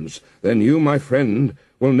arms, then you, my friend,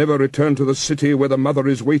 will never return to the city where the mother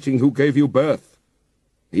is waiting who gave you birth.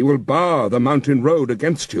 He will bar the mountain road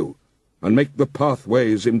against you, and make the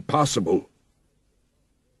pathways impassable."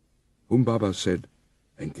 Humbaba said,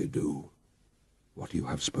 "Enkidu, what you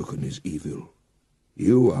have spoken is evil.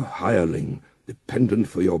 You, a hireling, dependent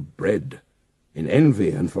for your bread. In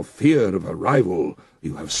envy and for fear of a rival,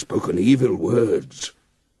 you have spoken evil words."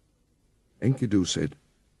 Enkidu said,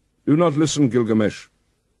 "Do not listen, Gilgamesh.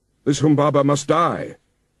 This Humbaba must die.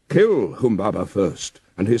 Kill Humbaba first,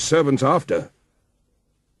 and his servants after."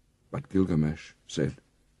 But Gilgamesh said,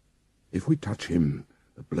 "If we touch him,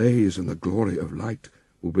 the blaze and the glory of light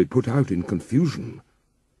will be put out in confusion.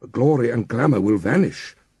 The glory and glamour will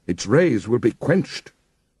vanish. Its rays will be quenched."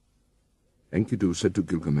 Enkidu said to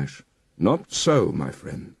Gilgamesh, "Not so, my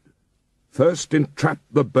friend. First entrap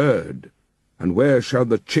the bird, and where shall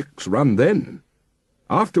the chicks run then?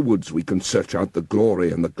 Afterwards we can search out the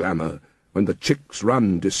glory and the glamour, when the chicks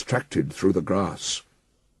run distracted through the grass."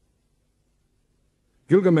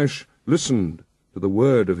 Gilgamesh listened to the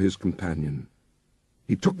word of his companion.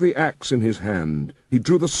 He took the axe in his hand, he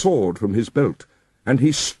drew the sword from his belt, and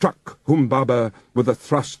he struck Humbaba with a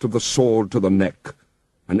thrust of the sword to the neck,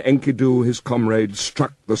 and Enkidu, his comrade,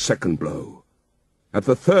 struck the second blow. At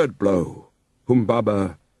the third blow,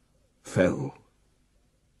 Humbaba fell.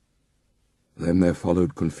 Then there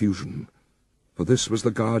followed confusion, for this was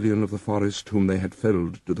the guardian of the forest whom they had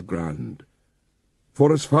felled to the ground.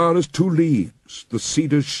 For as far as 2 leagues the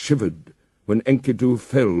cedars shivered when Enkidu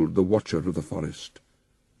felled the watcher of the forest,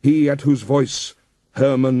 he at whose voice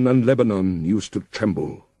Hermon and Lebanon used to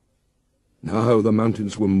tremble. Now the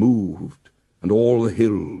mountains were moved, and all the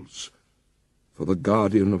hills, for the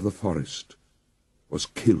guardian of the forest was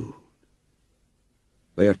killed.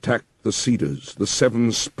 They attacked the cedars, the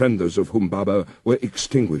 7 splendors of Humbaba were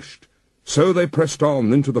extinguished. So they pressed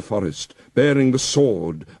on into the forest, bearing the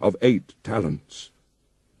sword of 8 talents.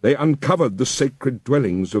 They uncovered the sacred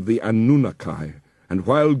dwellings of the Anunnaki, and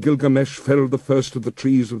while Gilgamesh felled the first of the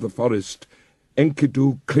trees of the forest,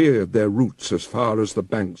 Enkidu cleared their roots as far as the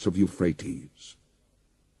banks of Euphrates.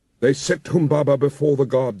 They set Humbaba before the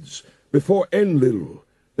gods, before Enlil.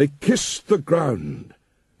 They kissed the ground,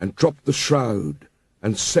 and dropped the shroud,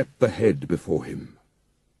 and set the head before him.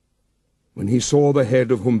 When he saw the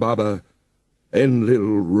head of Humbaba,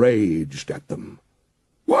 Enlil raged at them.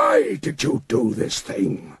 "Why did you do this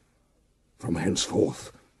thing? From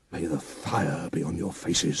henceforth may the fire be on your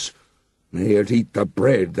faces. May it eat the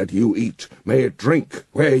bread that you eat. May it drink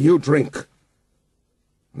where you drink."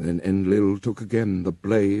 Then Enlil took again the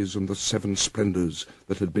blaze and the 7 splendors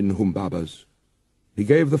that had been Humbaba's. He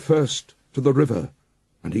gave the first to the river,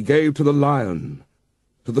 and he gave to the lion,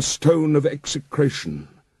 to the stone of execration,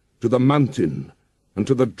 to the mountain, and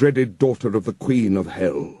to the dreaded daughter of the queen of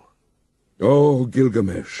hell. O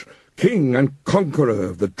Gilgamesh, king and conqueror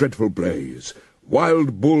of the dreadful blaze,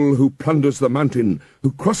 wild bull who plunders the mountain,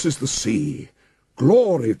 who crosses the sea,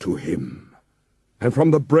 glory to him! And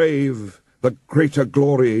from the brave the greater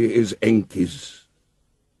glory is Enki's.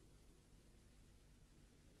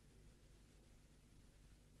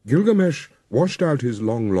 Gilgamesh washed out his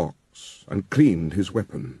long locks and cleaned his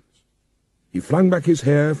weapons. He flung back his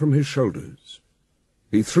hair from his shoulders.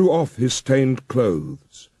 He threw off his stained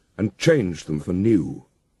clothes and changed them for new.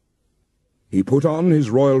 He put on his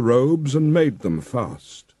royal robes and made them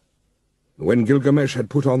fast. When Gilgamesh had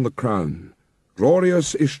put on the crown,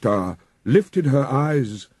 glorious Ishtar lifted her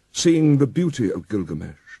eyes, seeing the beauty of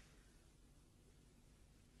Gilgamesh.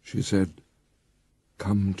 She said,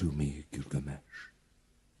 "Come to me, Gilgamesh,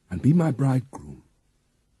 and be my bridegroom.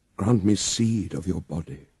 Grant me seed of your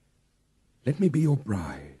body. Let me be your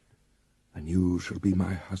bride, and you shall be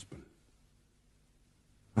my husband.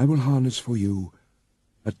 I will harness for you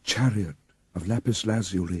a chariot of lapis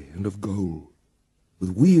lazuli and of gold,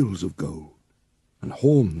 with wheels of gold and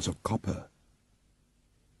horns of copper.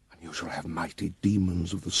 And you shall have mighty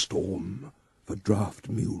demons of the storm for draught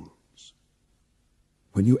mules.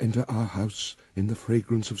 When you enter our house in the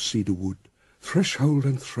fragrance of cedar wood, threshold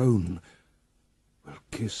and throne will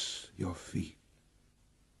kiss your feet.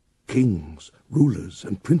 Kings, rulers,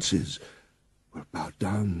 and princes will bow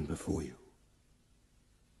down before you.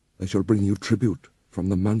 They shall bring you tribute from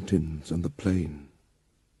the mountains and the plain.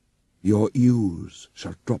 Your ewes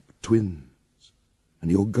shall drop twins,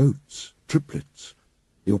 and your goats triplets.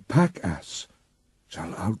 Your pack-ass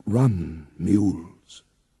shall outrun mules.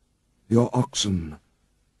 Your oxen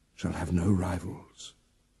shall have no rivals.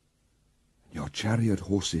 Your chariot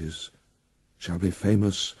horses shall be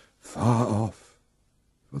famous far off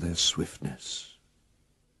for their swiftness.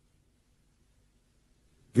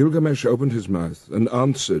 Gilgamesh opened his mouth and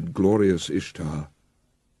answered glorious Ishtar,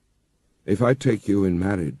 If I take you in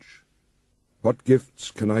marriage, what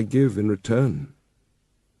gifts can I give in return?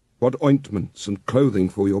 What ointments and clothing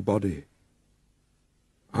for your body?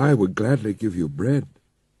 I would gladly give you bread,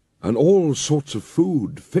 and all sorts of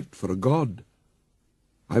food fit for a god.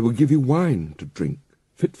 I would give you wine to drink,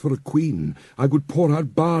 fit for a queen. I would pour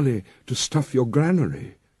out barley to stuff your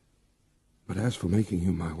granary. But as for making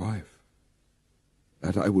you my wife,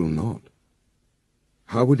 that I will not.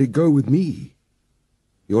 How would it go with me?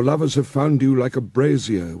 Your lovers have found you like a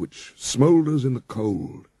brazier which smoulders in the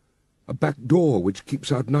cold, a back door which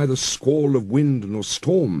keeps out neither squall of wind nor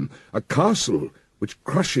storm, a castle which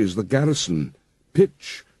crushes the garrison,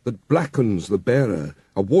 pitch that blackens the bearer,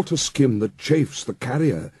 a water-skim that chafes the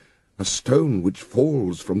carrier, a stone which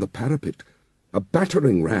falls from the parapet, a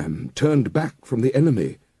battering ram turned back from the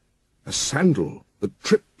enemy, a sandal that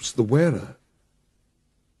trips the wearer.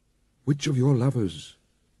 Which of your lovers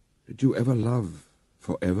did you ever love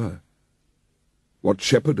forever? What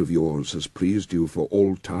shepherd of yours has pleased you for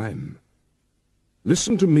all time?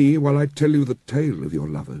 Listen to me while I tell you the tale of your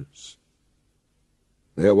lovers.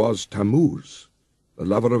 There was Tammuz, the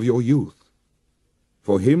lover of your youth.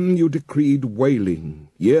 For him you decreed wailing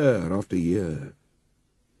year after year.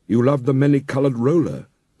 You loved the many-coloured roller,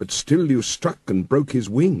 but still you struck and broke his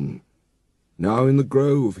wing. Now in the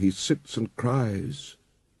grove he sits and cries,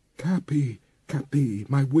 Kapi, Kapi,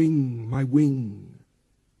 my wing, my wing.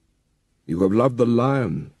 You have loved the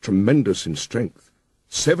lion, tremendous in strength.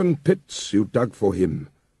 7 pits you dug for him,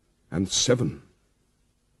 and 7.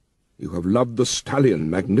 You have loved the stallion,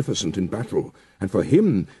 magnificent in battle, and for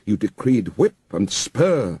him you decreed whip and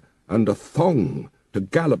spur and a thong, to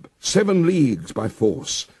gallop 7 leagues by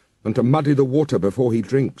force, and to muddy the water before he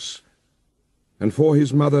drinks. And for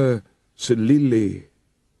his mother, Silili,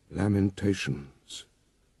 lamentations.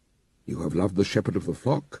 You have loved the shepherd of the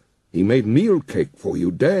flock. He made meal cake for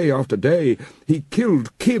you day after day. He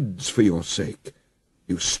killed kids for your sake.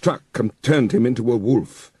 You struck and turned him into a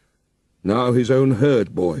wolf. Now his own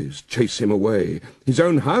herd boys chase him away. His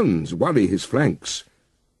own hounds worry his flanks.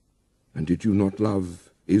 And did you not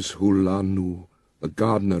love Ishulanu, the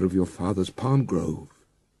gardener of your father's palm grove?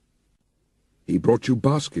 He brought you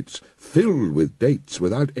baskets filled with dates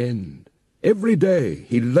without end. Every day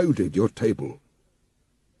he loaded your table.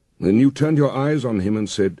 Then you turned your eyes on him and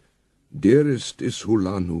said, Dearest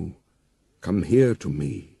Ishulanu, come here to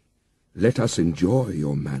me. Let us enjoy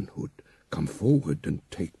your manhood. Come forward and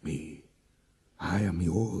take me. I am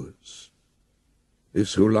yours.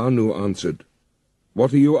 Ishulanu answered,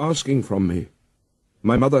 What are you asking from me?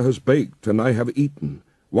 My mother has baked, and I have eaten.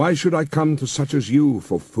 Why should I come to such as you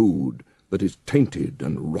for food that is tainted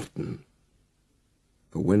and rotten?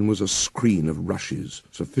 For when was a screen of rushes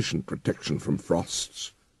sufficient protection from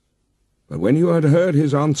frosts? But when you had heard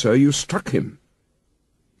his answer, you struck him.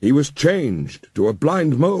 He was changed to a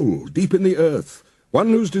blind mole deep in the earth,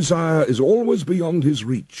 one whose desire is always beyond his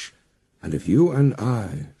reach. And if you and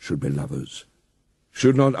I should be lovers,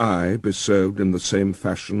 should not I be served in the same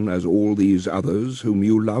fashion as all these others whom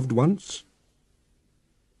you loved once?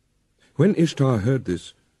 When Ishtar heard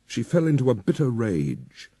this, she fell into a bitter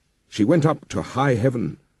rage. She went up to high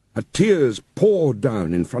heaven. Her tears poured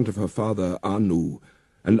down in front of her father Anu,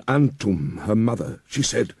 and Antum, her mother. She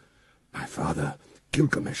said, My father,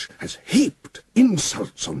 Gilgamesh, has heaped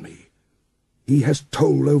insults on me. He has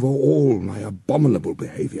told over all my abominable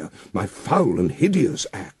behavior, my foul and hideous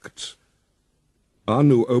acts.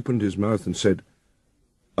 Anu opened his mouth and said,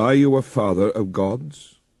 Are you a father of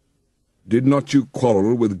gods? Did not you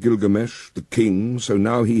quarrel with Gilgamesh, the king, so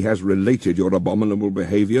now he has related your abominable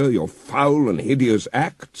behavior, your foul and hideous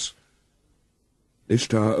acts?"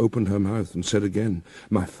 Ishtar opened her mouth and said again,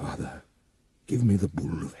 "My father, give me the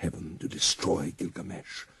bull of heaven to destroy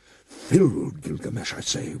Gilgamesh. Fill Gilgamesh, I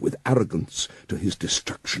say, with arrogance to his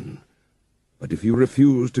destruction. But if you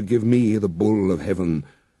refuse to give me the bull of heaven,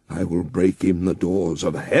 I will break in the doors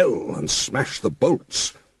of hell and smash the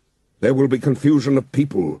bolts. There will be confusion of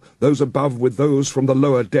people, those above with those from the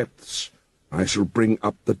lower depths. I shall bring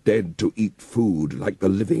up the dead to eat food like the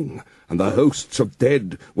living, and the hosts of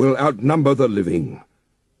dead will outnumber the living."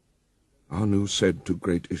 Anu said to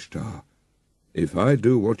great Ishtar, "If I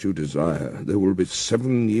do what you desire, there will be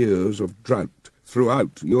 7 years of drought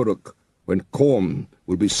throughout Uruk, when corn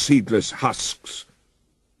will be seedless husks.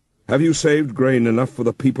 Have you saved grain enough for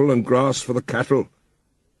the people and grass for the cattle?"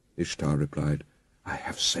 Ishtar replied, "I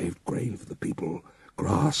have saved grain for the people,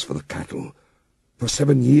 grass for the cattle. For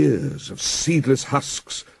 7 years of seedless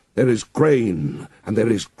husks there is grain and there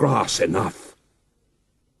is grass enough."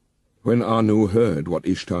 When Anu heard what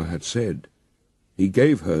Ishtar had said, he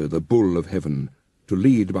gave her the bull of heaven to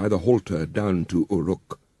lead by the halter down to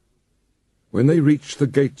Uruk. When they reached the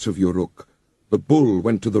gates of Uruk, the bull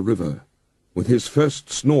went to the river. With his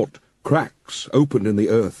first snort, cracks opened in the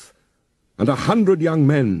earth, and 100 young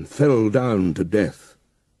men fell down to death.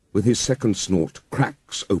 With his second snort,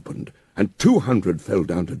 cracks opened, and 200 fell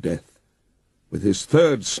down to death. With his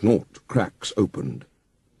third snort, cracks opened.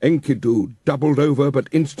 Enkidu doubled over but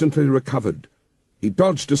instantly recovered. He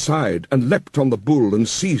dodged aside and leapt on the bull and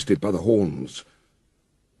seized it by the horns.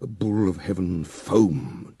 The bull of heaven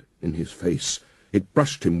foamed in his face. It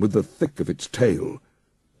brushed him with the thick of its tail.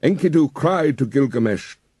 Enkidu cried to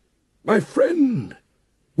Gilgamesh, "My friend,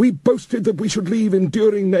 we boasted that we should leave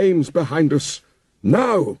enduring names behind us.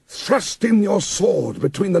 Now thrust in your sword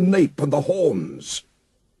between the nape and the horns."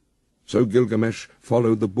 So Gilgamesh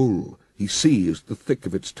followed the bull. He seized the thick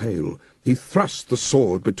of its tail. He thrust the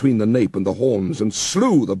sword between the nape and the horns and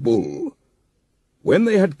slew the bull. When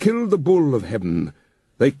they had killed the bull of heaven,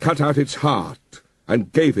 they cut out its heart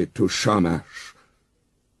and gave it to Shamash.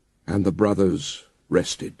 And the brothers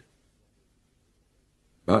rested.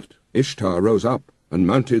 But Ishtar rose up and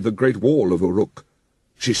mounted the great wall of Uruk.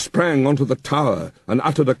 She sprang onto the tower and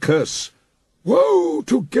uttered a curse. "Woe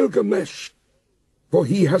to Gilgamesh, for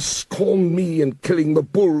he has scorned me in killing the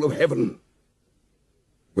bull of heaven."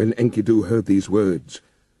 When Enkidu heard these words,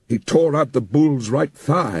 he tore out the bull's right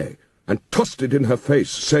thigh and tossed it in her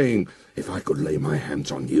face, saying, "If I could lay my hands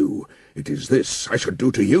on you, it is this I should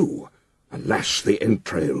do to you, and lash the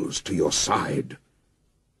entrails to your side."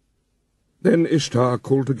 Then Ishtar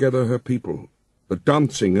called together her people, the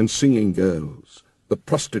dancing and singing girls, the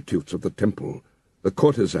prostitutes of the temple, the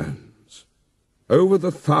courtesans. Over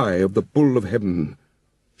the thigh of the bull of heaven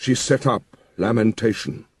she set up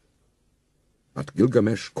lamentation. But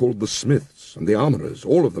Gilgamesh called the smiths and the armourers,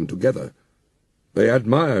 all of them together. They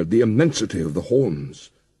admired the immensity of the horns.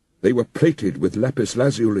 They were plated with lapis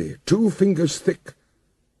lazuli, 2 fingers thick.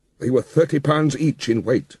 They were 30 pounds each in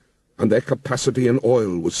weight, and their capacity in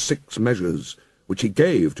oil was 6 measures, which he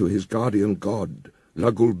gave to his guardian god,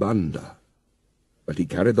 Lagulbanda. But he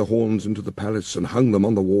carried the horns into the palace and hung them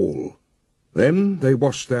on the wall. Then they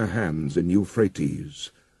washed their hands in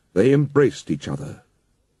Euphrates. They embraced each other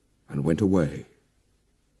and went away.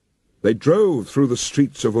 They drove through the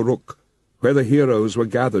streets of Uruk, where the heroes were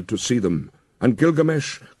gathered to see them, and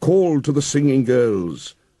Gilgamesh called to the singing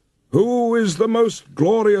girls, "Who is the most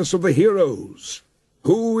glorious of the heroes?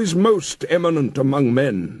 Who is most eminent among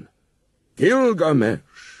men?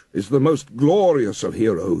 Gilgamesh is the most glorious of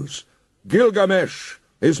heroes. Gilgamesh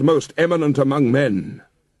is most eminent among men."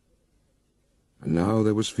 And now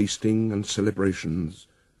there was feasting and celebrations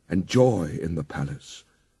and joy in the palace,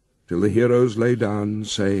 till the heroes lay down,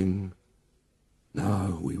 saying,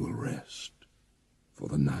 "Now we will rest for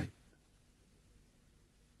the night."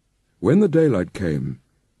 When the daylight came,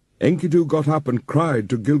 Enkidu got up and cried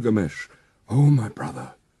to Gilgamesh, "Oh, my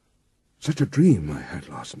brother, such a dream I had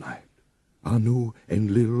last night. Anu,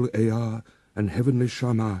 Enlil, Ea, and heavenly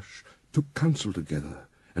Shamash took counsel together,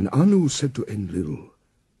 and Anu said to Enlil,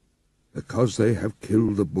 'Because they have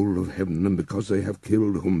killed the bull of heaven, and because they have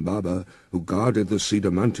killed Humbaba, who guarded the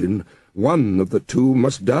cedar mountain, one of the 2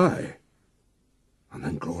 must die.' And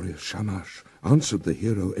then glorious Shamash answered the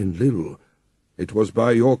hero Enlil, 'It was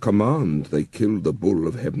by your command they killed the bull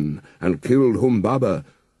of heaven, and killed Humbaba,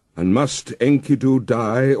 and must Enkidu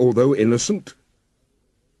die, although innocent?'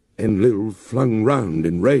 Enlil flung round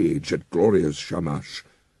in rage at glorious Shamash.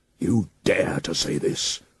 'You dare to say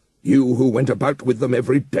this? You who went about with them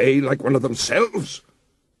every day like one of themselves?'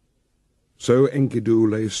 So Enkidu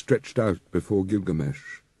lay stretched out before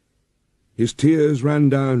Gilgamesh. His tears ran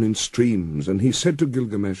down in streams, and he said to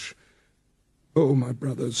Gilgamesh, "O my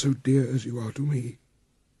brother, so dear as you are to me,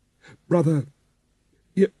 brother,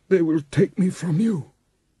 yet they will take me from you."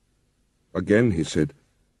 Again he said,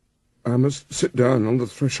 "I must sit down on the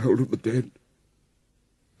threshold of the dead,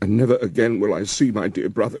 and never again will I see my dear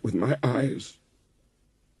brother with my eyes."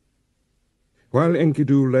 While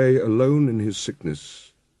Enkidu lay alone in his sickness,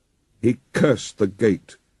 he cursed the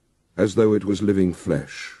gate as though it was living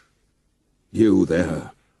flesh. "You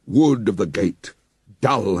there, wood of the gate,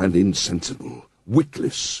 dull and insensible,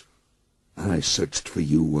 witless, I searched for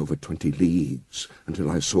you over 20 leagues until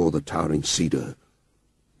I saw the towering cedar.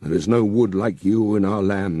 There is no wood like you in our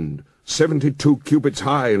land, 72 cubits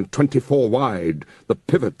high and 24 wide. The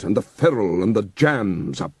pivot and the ferrule and the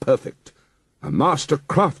jambs are perfect. A master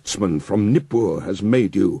craftsman from Nippur has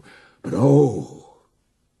made you. But oh,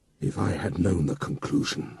 if I had known the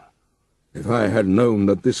conclusion, if I had known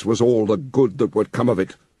that this was all the good that would come of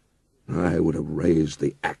it, I would have raised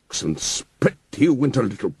the axe and split you into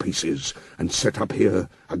little pieces, and set up here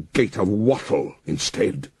a gate of wattle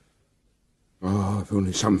instead. Ah, if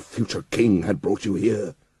only some future king had brought you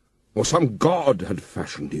here, or some god had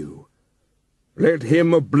fashioned you. Let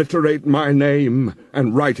him obliterate my name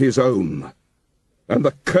and write his own, and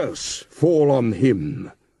the curse fall on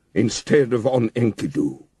him instead of on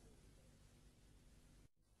Enkidu."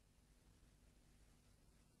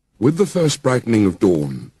 With the first brightening of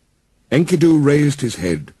dawn, Enkidu raised his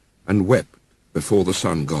head and wept before the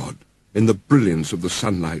sun god. In the brilliance of the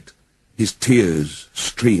sunlight, his tears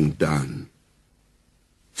streamed down.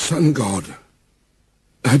 "Sun god,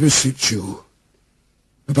 I beseech you,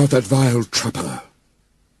 about that vile trapper,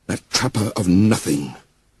 that trapper of nothing,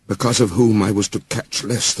 because of whom I was to catch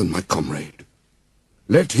less than my comrade.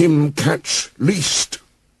 Let him catch least.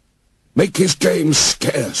 Make his game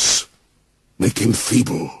scarce. Make him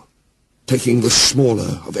feeble, taking the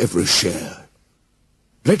smaller of every share.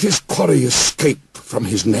 Let his quarry escape from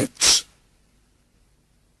his nets."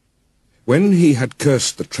 When he had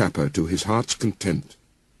cursed the trapper to his heart's content,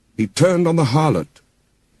 he turned on the harlot.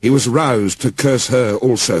 He was roused to curse her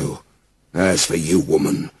also. "As for you,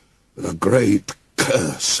 woman, with a great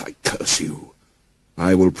curse I curse you.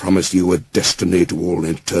 I will promise you a destiny to all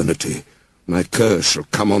eternity. My curse shall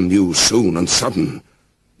come on you soon and sudden.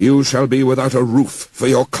 You shall be without a roof for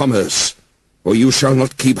your commerce, for you shall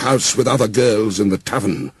not keep house with other girls in the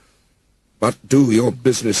tavern, but do your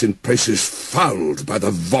business in places fouled by the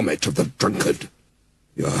vomit of the drunkard.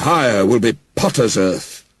 Your hire will be potter's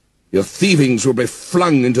earth. Your thievings will be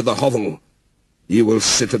flung into the hovel. You will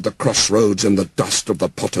sit at the crossroads in the dust of the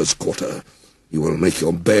potter's quarter. You will make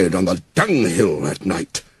your bed on the dunghill at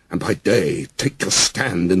night, and by day take your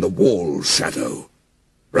stand in the wall shadow.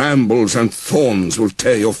 Brambles and thorns will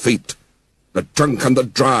tear your feet. The drunk and the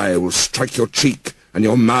dry will strike your cheek, and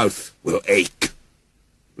your mouth will ache.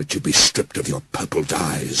 Let you be stripped of your purple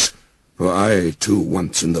dyes, for I, too,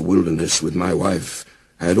 once in the wilderness with my wife,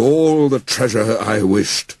 had all the treasure I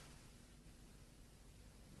wished."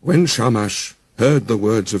 When Shamash heard the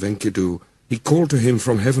words of Enkidu, he called to him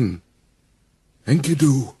from heaven,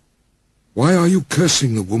 "Enkidu, why are you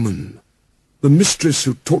cursing the woman, the mistress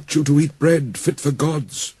who taught you to eat bread fit for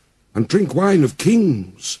gods, and drink wine of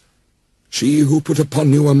kings? She who put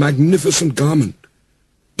upon you a magnificent garment,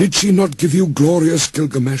 did she not give you glorious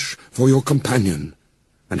Gilgamesh for your companion?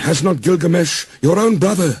 And has not Gilgamesh, your own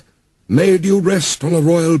brother, made you rest on a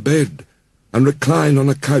royal bed, and recline on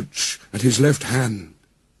a couch at his left hand?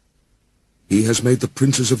 He has made the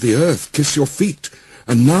princes of the earth kiss your feet,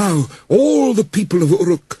 and now all the people of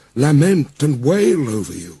Uruk lament and wail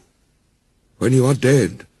over you. When you are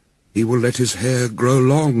dead, he will let his hair grow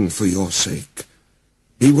long for your sake.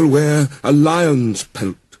 He will wear a lion's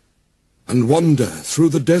pelt and wander through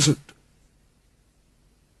the desert."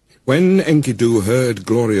 When Enkidu heard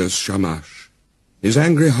glorious Shamash, his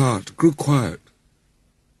angry heart grew quiet.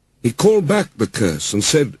 He called back the curse and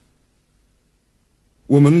said,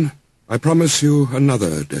 "Woman, I promise you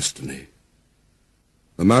another destiny.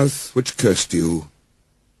 The mouth which cursed you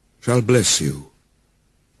shall bless you.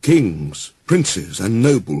 Kings, princes, and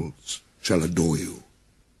nobles shall adore you.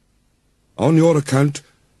 On your account,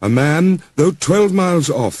 a man, though 12 miles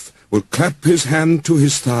off, will clap his hand to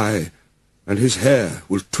his thigh, and his hair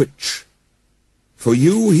will twitch. For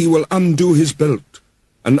you he will undo his belt,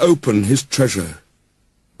 and open his treasure,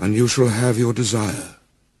 and you shall have your desire.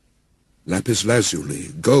 Lapis lazuli,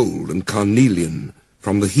 gold, and carnelian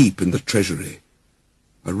from the heap in the treasury.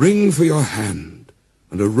 A ring for your hand,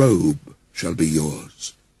 and a robe shall be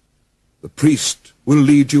yours. The priest will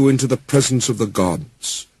lead you into the presence of the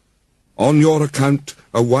gods. On your account,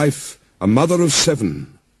 a wife, a mother of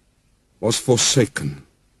 7, was forsaken.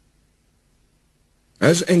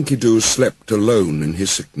 As Enkidu slept alone in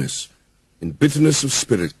his sickness, in bitterness of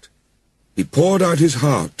spirit, he poured out his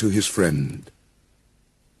heart to his friend.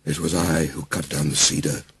 It was I who cut down the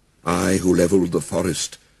cedar, I who levelled the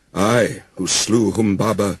forest, I who slew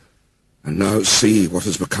Humbaba, and now see what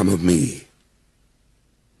has become of me.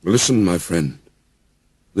 Listen, my friend.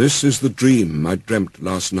 This is the dream I dreamt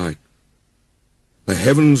last night. The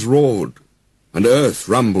heavens roared, and earth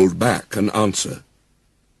rumbled back an answer.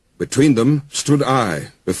 Between them stood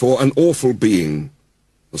I, before an awful being,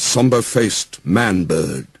 the sombre-faced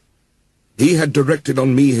man-bird. He had directed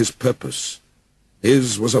on me his purpose.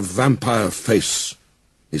 His was a vampire face.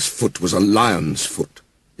 His foot was a lion's foot.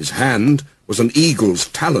 His hand was an eagle's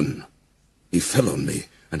talon. He fell on me,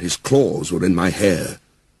 and his claws were in my hair.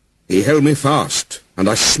 He held me fast, and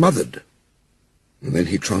I smothered. And then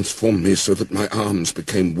he transformed me so that my arms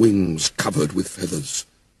became wings covered with feathers.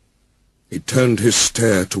 He turned his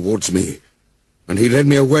stare towards me, and he led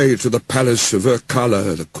me away to the palace of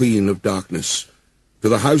Urkala, the Queen of Darkness, to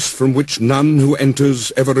the house from which none who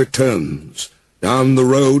enters ever returns, down the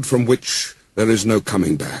road from which there is no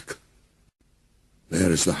coming back.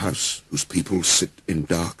 There is the house whose people sit in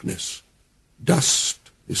darkness.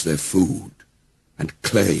 Dust is their food, and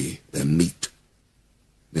clay their meat.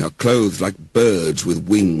 They are clothed like birds with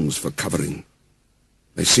wings for covering.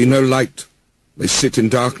 They see no light. They sit in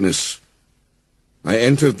darkness. I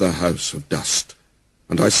entered the house of dust,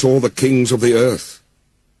 and I saw the kings of the earth,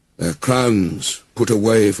 their crowns put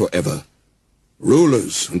away forever.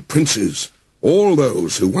 Rulers and princes, all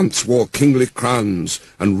those who once wore kingly crowns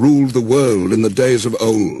and ruled the world in the days of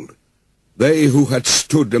old. They who had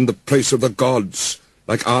stood in the place of the gods,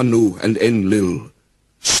 like Anu and Enlil,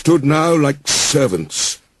 stood now like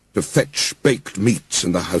servants to fetch baked meats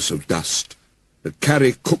in the house of dust, to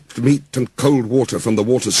carry cooked meat and cold water from the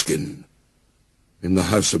waterskin. In the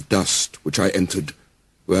house of dust which I entered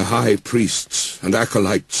were high priests and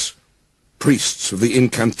acolytes, priests of the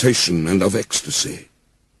incantation and of ecstasy.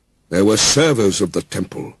 There were servers of the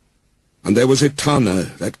temple, and there was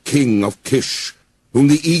Etana, that king of Kish, whom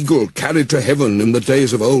the eagle carried to heaven in the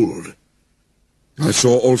days of old. I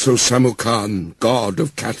saw also Samukan, god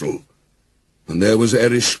of cattle, and there was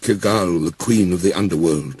Erish Kigal, the queen of the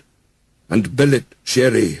underworld, and Belit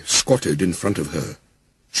Sheri squatted in front of her,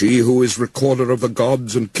 she who is recorder of the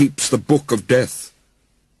gods and keeps the book of death.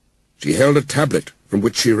 She held a tablet from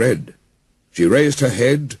which she read. She raised her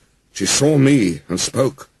head, she saw me, and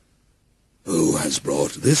spoke. "Who has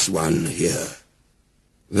brought this one here?"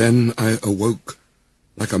 Then I awoke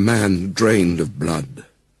like a man drained of blood,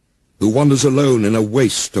 who wanders alone in a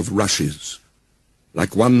waste of rushes,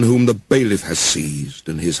 like one whom the bailiff has seized,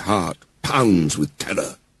 and his heart pounds with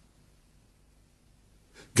terror.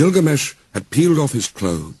 Gilgamesh had peeled off his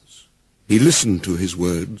clothes. He listened to his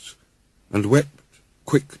words, and wept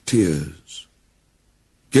quick tears.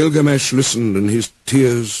 Gilgamesh listened, and his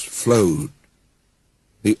tears flowed.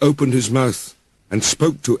 He opened his mouth and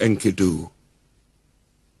spoke to Enkidu.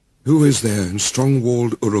 "Who is there in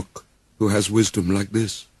strong-walled Uruk who has wisdom like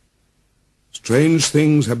this? Strange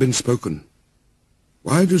things have been spoken.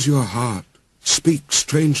 Why does your heart speak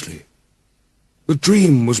strangely? The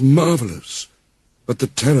dream was marvelous, but the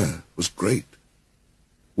terror was great.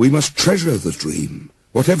 We must treasure the dream,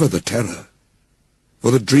 whatever the terror. For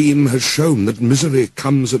the dream has shown that misery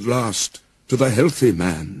comes at last to the healthy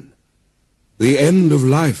man. The end of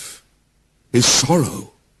life is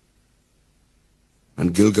sorrow."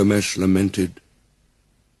 And Gilgamesh lamented,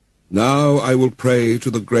 "Now I will pray to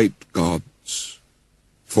the great gods,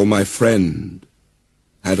 for my friend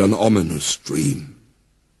had an ominous dream."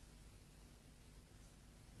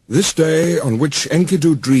 This day on which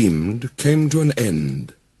Enkidu dreamed came to an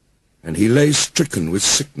end, and he lay stricken with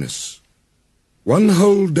sickness. One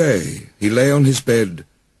whole day he lay on his bed,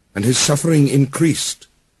 and his suffering increased.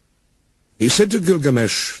 He said to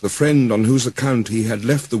Gilgamesh, the friend on whose account he had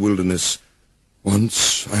left the wilderness,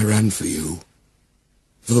 "Once I ran for you,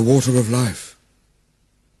 for the water of life,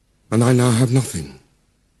 and I now have nothing."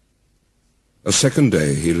 A second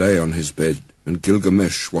day he lay on his bed, and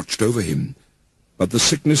Gilgamesh watched over him, but the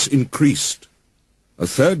sickness increased. A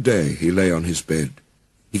third day he lay on his bed.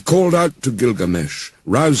 He called out to Gilgamesh,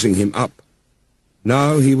 rousing him up.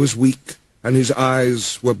 Now he was weak, and his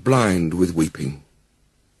eyes were blind with weeping.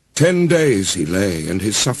 10 days he lay, and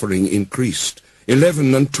his suffering increased.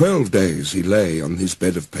 11 and 12 days he lay on his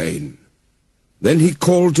bed of pain. Then he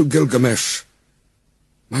called to Gilgamesh,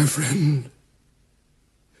 "My friend,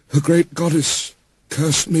 the great goddess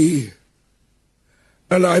cursed me,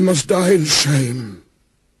 and I must die in shame.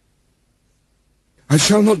 I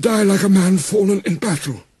shall not die like a man fallen in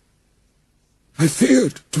battle. I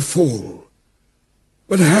feared to fall,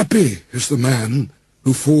 but happy is the man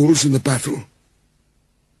who falls in the battle.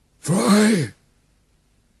 For I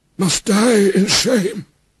must die in shame.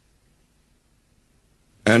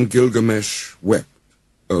 And Gilgamesh wept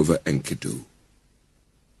over Enkidu.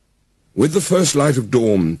 With the first light of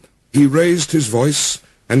dawn, he raised his voice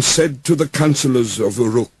and said to the councillors of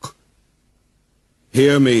Uruk,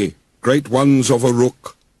 "Hear me, great ones of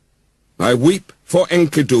Uruk. I weep for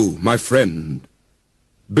Enkidu, my friend.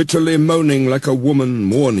 Bitterly moaning like a woman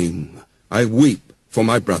mourning, I weep for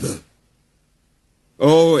my brother.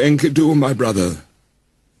 O Enkidu, my brother,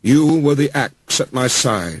 you were the axe at my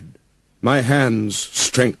side, my hand's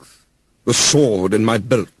strength, the sword in my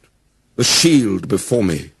belt, the shield before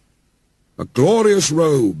me, a glorious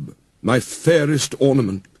robe, my fairest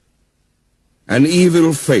ornament. An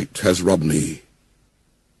evil fate has robbed me.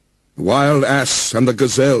 The wild ass and the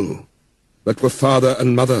gazelle that were father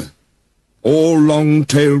and mother, all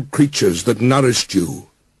long-tailed creatures that nourished you,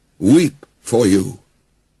 weep for you.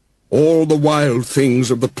 All the wild things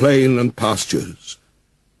of the plain and pastures,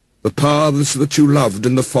 the paths that you loved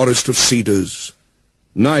in the forest of cedars,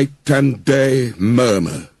 night and day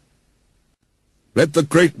murmur. Let the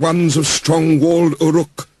great ones of strong-walled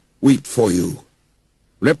Uruk weep for you.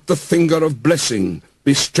 Let the finger of blessing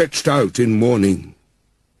be stretched out in mourning.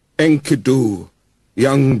 Enkidu,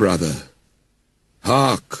 young brother,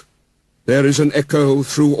 hark! There is an echo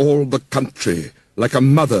through all the country, like a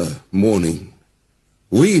mother mourning.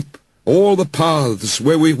 Weep all the paths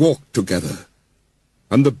where we walked together,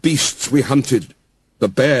 and the beasts we hunted, the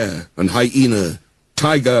bear and hyena,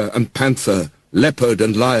 tiger and panther, leopard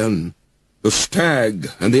and lion, the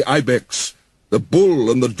stag and the ibex, the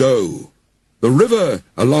bull and the doe, the river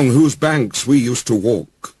along whose banks we used to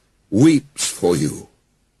walk, weeps for you.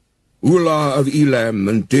 Ulla of Elam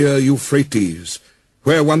and dear Euphrates,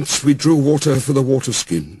 where once we drew water for the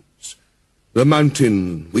waterskins, the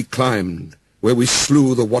mountain we climbed, where we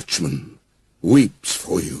slew the watchman, weeps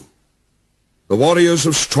for you. The warriors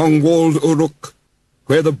of strong-walled Uruk,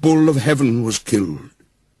 where the bull of heaven was killed,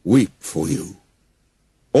 weep for you.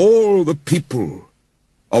 All the people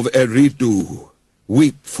of Eridu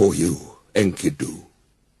weep for you, Enkidu.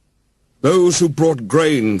 Those who brought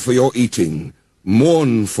grain for your eating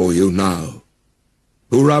mourn for you now.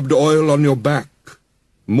 Who rubbed oil on your back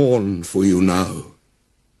mourn for you now.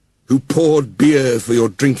 Who poured beer for your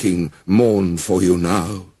drinking mourn for you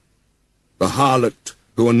now. The harlot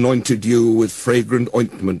who anointed you with fragrant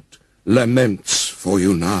ointment laments for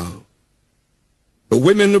you now. The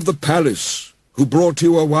women of the palace who brought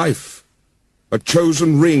you a wife, a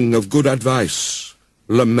chosen ring of good advice,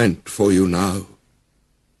 lament for you now.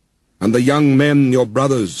 And the young men, your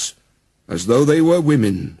brothers, as though they were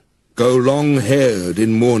women, go long-haired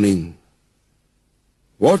in mourning.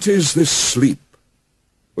 What is this sleep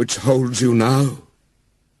which holds you now?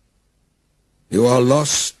 You are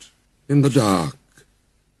lost in the dark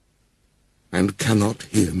and cannot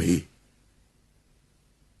hear me.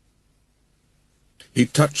 He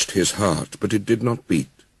touched his heart, but it did not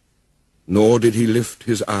beat, nor did he lift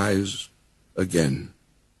his eyes again.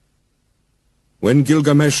 When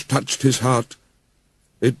Gilgamesh touched his heart,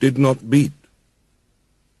 it did not beat.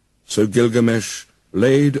 So Gilgamesh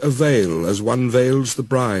laid a veil as one veils the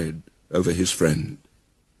bride over his friend.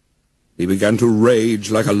 He began to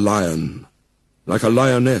rage like a lion, like a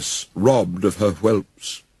lioness robbed of her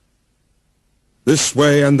whelps. This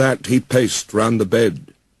way and that he paced round the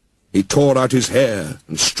bed. He tore out his hair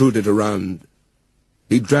and strewed it around.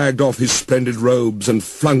 He dragged off his splendid robes and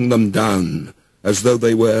flung them down as though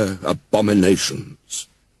they were abominations.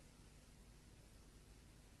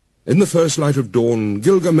 In the first light of dawn,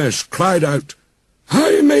 Gilgamesh cried out,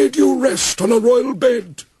 "I made you rest on a royal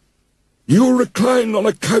bed. You reclined on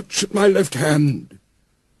a couch at my left hand.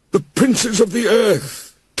 The princes of the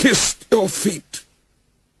earth kissed your feet.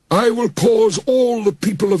 I will cause all the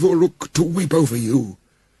people of Uruk to weep over you,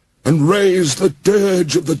 and raise the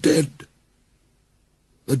dirge of the dead.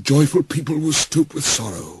 The joyful people will stoop with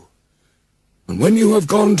sorrow, and when you have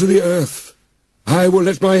gone to the earth, I will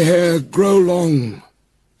let my hair grow long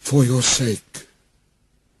for your sake.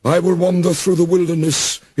 I will wander through the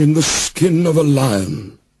wilderness in the skin of a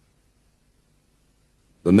lion."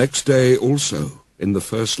 The next day also, in the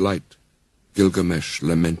first light, Gilgamesh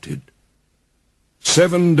lamented.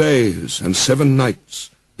 7 days and 7 nights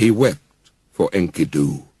he wept for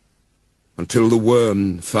Enkidu, until the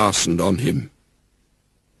worm fastened on him.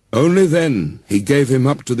 Only then he gave him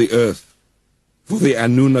up to the earth, for the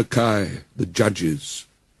Anunnaki, the judges,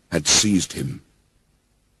 had seized him.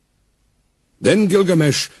 Then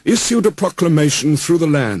Gilgamesh issued a proclamation through the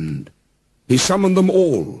land. He summoned them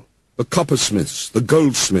all, the coppersmiths, the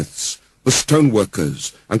goldsmiths, the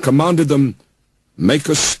stoneworkers, and commanded them, "Make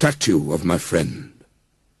a statue of my friend."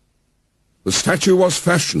 The statue was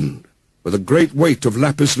fashioned with a great weight of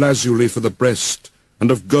lapis lazuli for the breast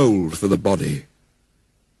and of gold for the body.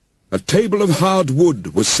 A table of hard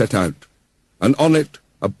wood was set out, and on it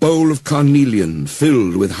a bowl of carnelian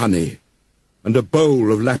filled with honey, and a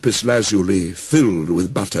bowl of lapis lazuli filled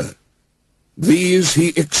with butter. These he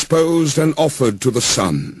exposed and offered to the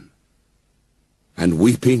sun. And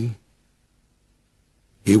weeping,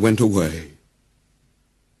 he went away.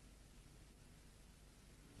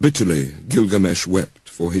 Bitterly Gilgamesh wept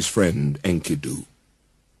for his friend Enkidu.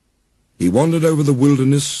 He wandered over the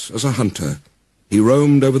wilderness as a hunter. He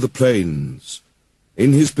roamed over the plains.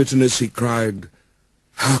 In his bitterness he cried,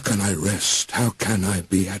 "How can I rest? How can I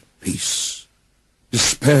be at peace?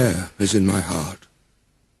 Despair is in my heart.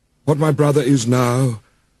 What my brother is now,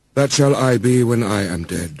 that shall I be when I am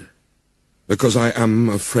dead. Because I am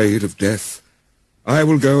afraid of death, I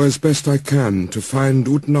will go as best I can to find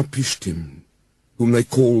Utnapishtim, whom they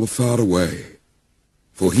call the Far Away,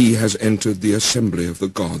 for he has entered the assembly of the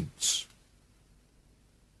gods."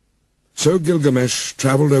 So Gilgamesh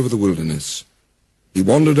travelled over the wilderness. He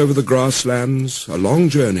wandered over the grasslands, a long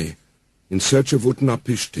journey, in search of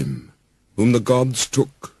Utnapishtim, whom the gods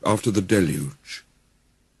took after the deluge.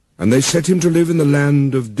 And they set him to live in the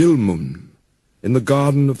land of Dilmun, in the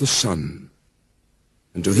garden of the sun.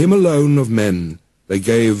 And to him alone of men they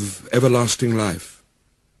gave everlasting life.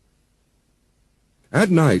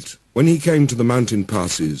 At night, when he came to the mountain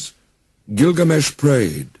passes, Gilgamesh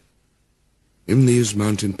prayed, "In these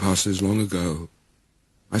mountain passes long ago,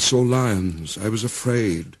 I saw lions, I was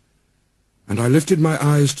afraid, and I lifted my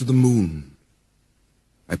eyes to the moon.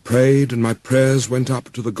 I prayed, and my prayers went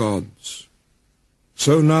up to the gods.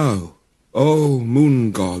 So now, O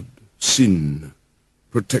moon god, Sin,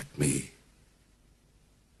 protect me."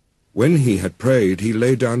 When he had prayed, he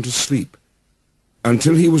lay down to sleep,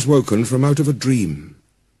 until he was woken from out of a dream.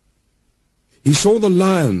 He saw the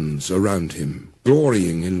lions around him,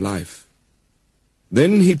 glorying in life.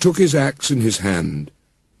 Then he took his axe in his hand,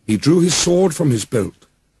 he drew his sword from his belt,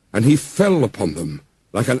 and he fell upon them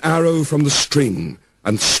like an arrow from the string,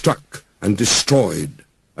 and struck and destroyed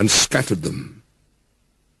and scattered them.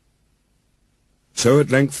 So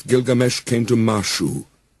at length Gilgamesh came to Marshu,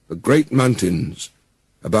 the great mountains,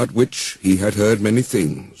 about which he had heard many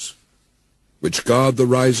things, which guard the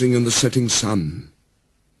rising and the setting sun.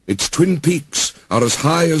 Its twin peaks are as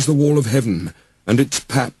high as the wall of heaven, and its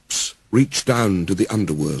paps reach down to the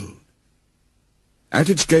underworld. At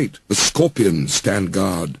its gate the scorpions stand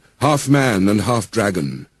guard, half man and half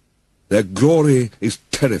dragon. Their glory is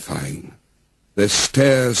terrifying. Their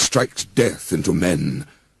stare strikes death into men.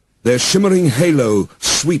 Their shimmering halo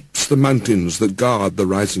sweeps the mountains that guard the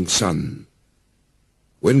rising sun.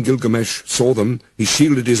 When Gilgamesh saw them, he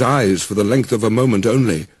shielded his eyes for the length of a moment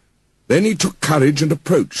only. Then he took courage and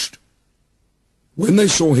approached. When they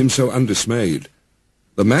saw him so undismayed,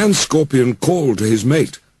 the man-scorpion called to his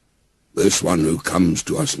mate, "This one who comes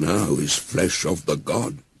to us now is flesh of the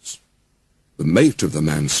gods." The mate of the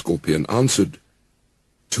man-scorpion answered,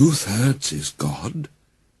 "2/3 is God,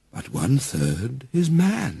 but 1/3 is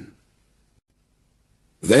man."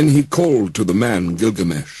 Then he called to the man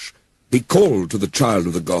Gilgamesh. He called to the child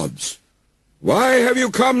of the gods, "Why have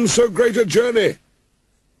you come so great a journey?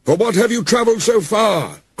 For what have you travelled so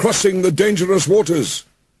far, crossing the dangerous waters?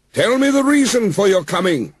 Tell me the reason for your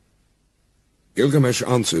coming." Gilgamesh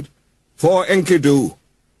answered, "For Enkidu.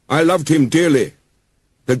 I loved him dearly.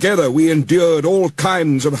 Together we endured all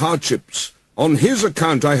kinds of hardships. On his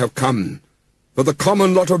account I have come, for the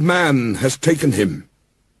common lot of man has taken him.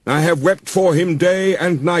 I have wept for him day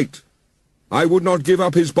and night. I would not give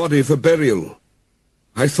up his body for burial.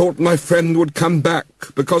 I thought my friend would come back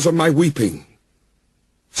because of my weeping.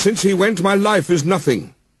 Since he went, my life is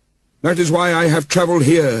nothing. That is why I have travelled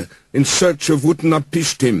here in search of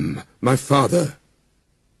Utnapishtim, my father.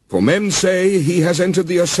 For men say he has entered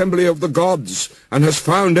the assembly of the gods and has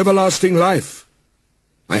found everlasting life.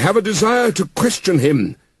 I have a desire to question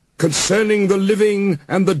him concerning the living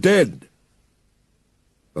and the dead."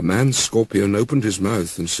 The man-scorpion opened his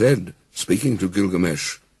mouth and said, speaking to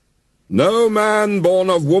Gilgamesh, "No man born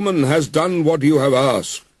of woman has done what you have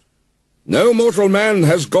asked. No mortal man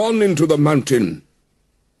has gone into the mountain.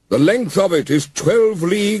 The length of it is 12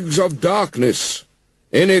 leagues of darkness.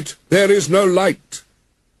 In it there is no light,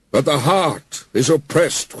 but the heart is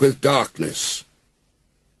oppressed with darkness.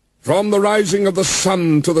 From the rising of the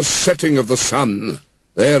sun to the setting of the sun,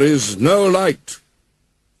 there is no light.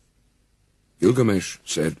 Gilgamesh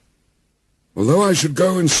said, "Although I should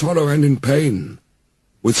go in sorrow and in pain,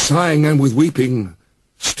 with sighing and with weeping,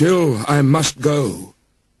 still I must go.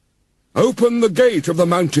 Open the gate of the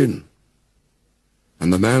mountain."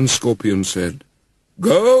 And the man-scorpion said,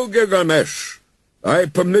 "Go, Gilgamesh. I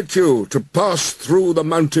permit you to pass through the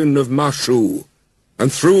mountain of Mashu,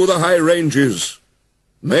 and through the high ranges.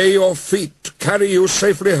 May your feet carry you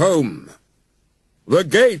safely home. The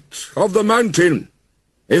gate of the mountain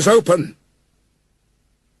is open."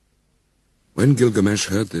 When Gilgamesh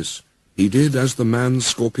heard this, he did as the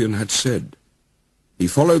man-scorpion had said. He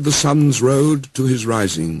followed the sun's road to his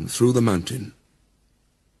rising through the mountain.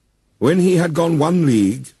 When he had gone 1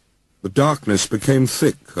 league, the darkness became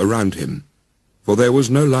thick around him, for there was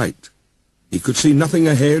no light. He could see nothing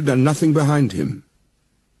ahead and nothing behind him.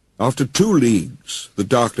 After 2 leagues, the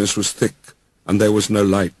darkness was thick, and there was no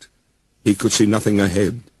light. He could see nothing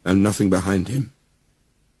ahead and nothing behind him.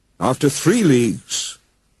 After 3 leagues,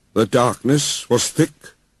 the darkness was thick,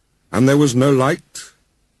 and there was no light.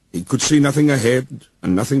 He could see nothing ahead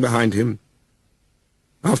and nothing behind him.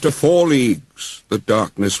 After 4 leagues, the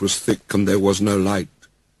darkness was thick, and there was no light.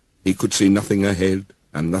 He could see nothing ahead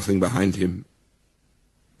and nothing behind him.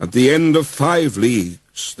 At the end of 5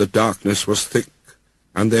 leagues, the darkness was thick,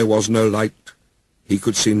 and there was no light. He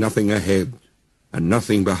could see nothing ahead and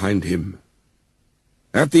nothing behind him.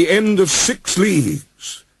 At the end of 6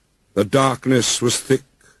 leagues, the darkness was thick,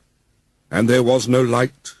 and there was no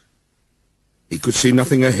light. He could see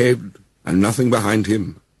nothing ahead and nothing behind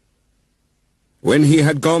him. When he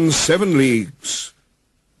had gone 7 leagues,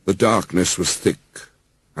 the darkness was thick,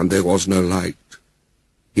 and there was no light.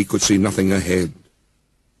 He could see nothing ahead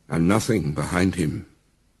and nothing behind him.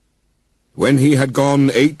 When he had gone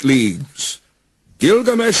 8 leagues,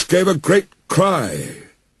 Gilgamesh gave a great cry,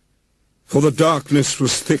 for the darkness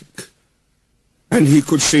was thick, and he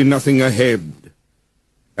could see nothing ahead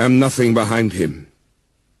and nothing behind him.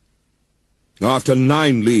 After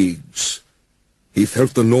 9 leagues, he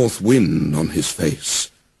felt the north wind on his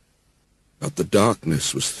face, but the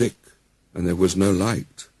darkness was thick, and there was no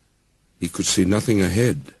light. He could see nothing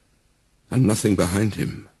ahead and nothing behind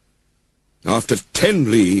him. After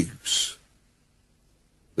 10 leagues,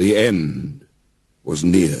 the end was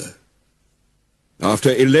near.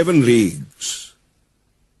 After 11 leagues,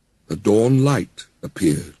 the dawn light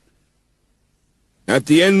appeared. At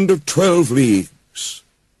the end of 12 leagues,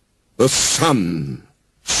 the sun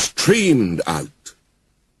streamed out.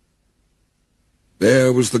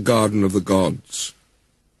 There was the garden of the gods.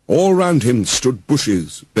 All round him stood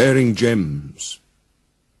bushes bearing gems.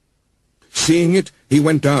 Seeing it, he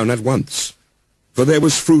went down at once, for there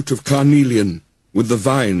was fruit of carnelian, with the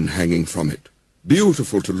vine hanging from it,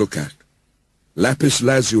 beautiful to look at. Lapis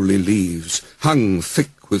lazuli leaves hung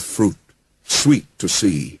thick with fruit, sweet to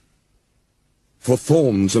see. For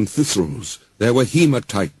thorns and thistles there were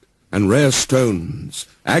hematite and rare stones,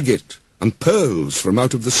 agate and pearls from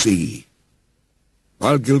out of the sea.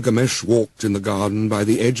 While Gilgamesh walked in the garden by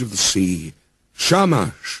the edge of the sea,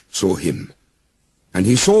 Shamash saw him, and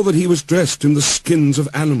he saw that he was dressed in the skins of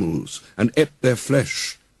animals and ate their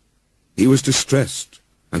flesh. He was distressed,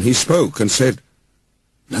 and he spoke and said,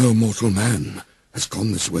 "No mortal man has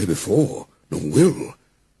gone this way before, nor will,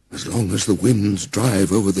 as long as the winds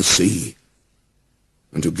drive over the sea."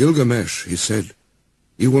 And to Gilgamesh he said,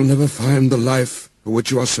 "You will never find the life for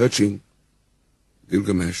which you are searching."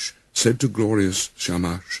 Gilgamesh said to glorious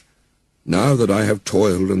Shamash, "Now that I have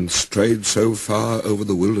toiled and strayed so far over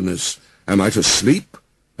the wilderness, am I to sleep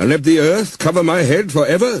and let the earth cover my head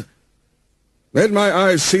forever? Let my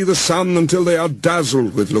eyes see the sun until they are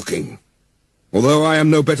dazzled with looking. Although I am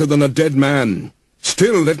no better than a dead man,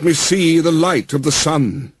 still let me see the light of the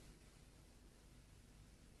sun."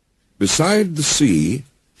 Beside the sea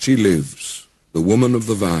she lives, the woman of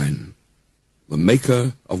the vine, the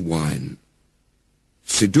maker of wine.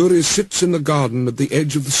 Siduri sits in the garden at the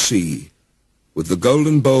edge of the sea, with the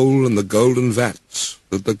golden bowl and the golden vats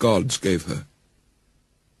that the gods gave her.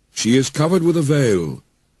 She is covered with a veil,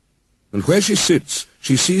 and where she sits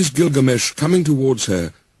she sees Gilgamesh coming towards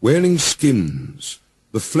her, wearing skins,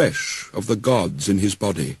 the flesh of the gods in his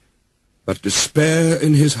body, but despair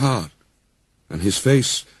in his heart, and his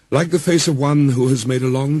face like the face of one who has made a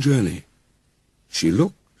long journey. She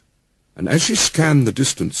looked, and as she scanned the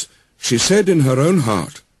distance, she said in her own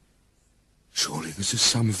heart, "Surely this is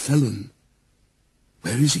some felon.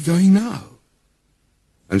 Where is he going now?"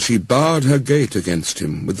 And she barred her gate against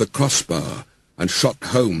him with the crossbar and shot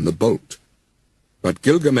home the bolt. But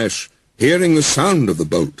Gilgamesh, hearing the sound of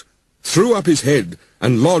the bolt, threw up his head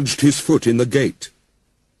and lodged his foot in the gate.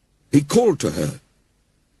 He called to her,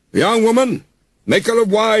 "Young woman, maker of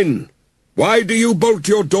wine, Why do you bolt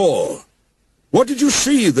your door? What did you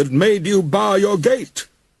see that made you bar your gate?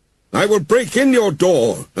 I will break in your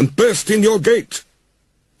door and burst in your gate.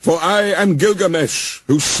 For I am Gilgamesh,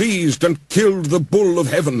 who seized and killed the bull of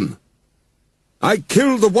heaven. I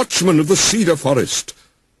killed the watchman of the cedar forest.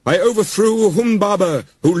 I overthrew Humbaba,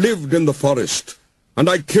 who lived in the forest, and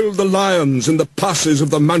I killed the lions in the passes of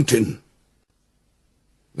the mountain.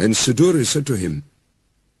 Then Siduri said to him,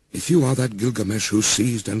 If you are that Gilgamesh who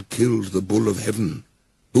seized and killed the bull of heaven,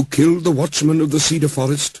 who killed the watchman of the cedar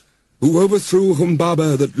forest, who overthrew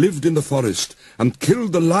Humbaba that lived in the forest, and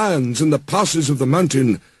killed the lions in the passes of the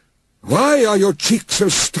mountain, why are your cheeks so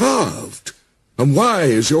starved? And why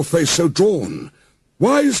is your face so drawn?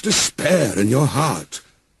 Why is despair in your heart,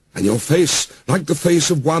 and your face like the face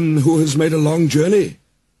of one who has made a long journey?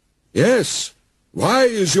 Yes, why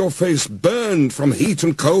is your face burned from heat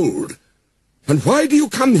and cold? And why do you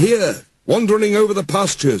come here, wandering over the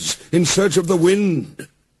pastures in search of the wind?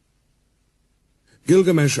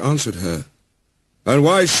 Gilgamesh answered her, And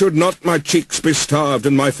why should not my cheeks be starved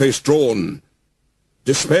and my face drawn?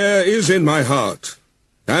 Despair is in my heart,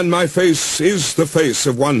 and my face is the face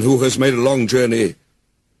of one who has made a long journey.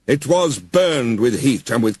 It was burned with heat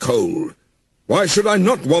and with cold. Why should I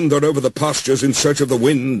not wander over the pastures in search of the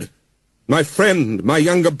wind? My friend, my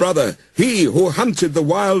younger brother, he who hunted the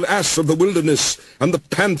wild ass of the wilderness and the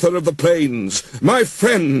panther of the plains, my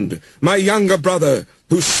friend, my younger brother,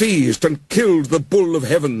 who seized and killed the bull of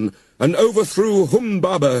heaven and overthrew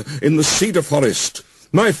Humbaba in the cedar forest,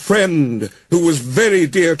 my friend, who was very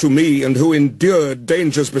dear to me and who endured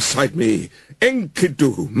dangers beside me,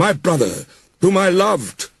 Enkidu, my brother, whom I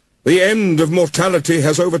loved. The end of mortality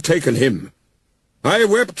has overtaken him. I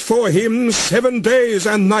wept for him 7 days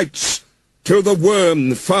and nights, till the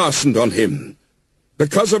worm fastened on him.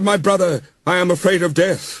 Because of my brother, I am afraid of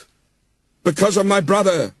death. Because of my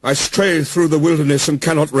brother, I stray through the wilderness and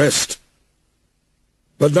cannot rest.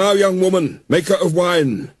 But now, young woman, maker of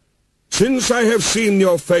wine, since I have seen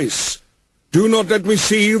your face, do not let me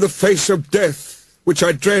see the face of death, which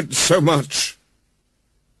I dread so much.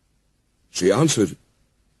 She answered,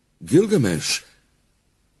 Gilgamesh,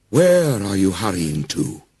 where are you hurrying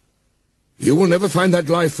to? You will never find that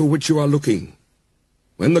life for which you are looking.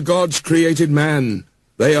 When the gods created man,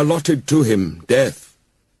 they allotted to him death,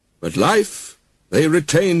 but life they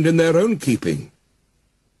retained in their own keeping.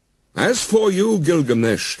 As for you,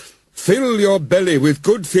 Gilgamesh, fill your belly with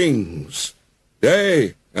good things,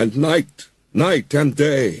 day and night, night and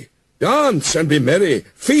day. Dance and be merry,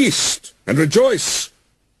 feast and rejoice.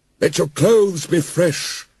 Let your clothes be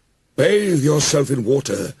fresh, bathe yourself in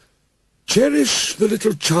water. Cherish the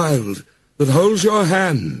little child that holds your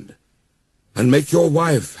hand, and make your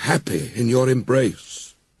wife happy in your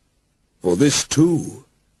embrace. For this, too,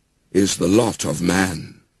 is the lot of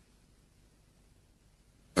man.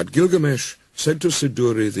 But Gilgamesh said to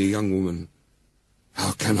Siduri, the young woman,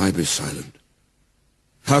 How can I be silent?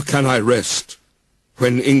 How can I rest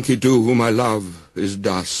when Enkidu, whom I love, is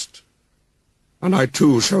dust? And I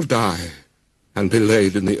too shall die and be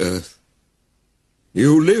laid in the earth.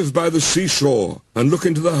 You live by the seashore and look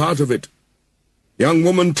into the heart of it. Young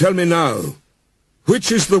woman, tell me now,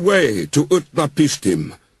 which is the way to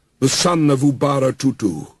Utnapishtim, the son of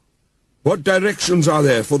Tutu? What directions are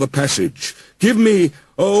there for the passage? Give me,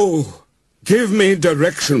 oh, give me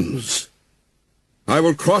directions. I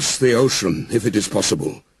will cross the ocean, if it is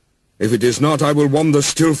possible. If it is not, I will wander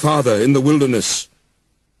still farther in the wilderness.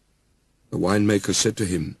 The winemaker said to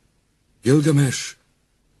him, Gilgamesh,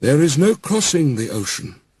 there is no crossing the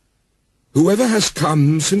ocean. Whoever has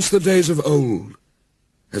come since the days of old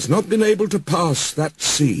has not been able to pass that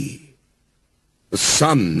sea. The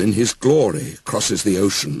sun in his glory crosses the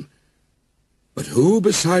ocean, but who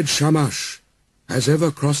besides Shamash has ever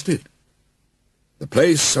crossed it? The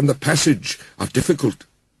place and the passage are difficult,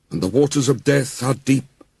 and the waters of death are deep,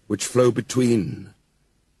 which flow between.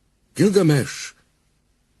 Gilgamesh,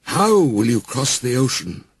 how will you cross the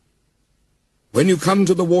ocean? When you come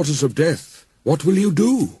to the waters of death, what will you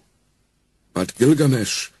do? But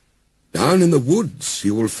Gilgamesh, down in the woods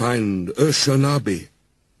you will find Urshanabi,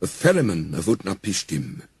 the ferryman of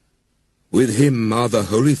Utnapishtim. With him are the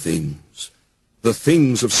holy things, the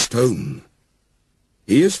things of stone.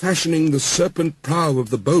 He is fashioning the serpent prow of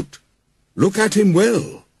the boat. Look at him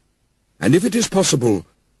well, and if it is possible,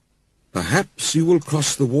 perhaps you will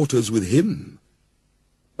cross the waters with him.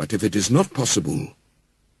 But if it is not possible,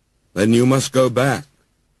 then you must go back.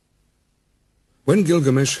 When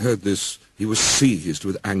Gilgamesh heard this, he was seized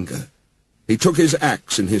with anger. He took his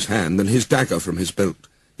axe in his hand and his dagger from his belt.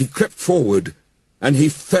 He crept forward, and he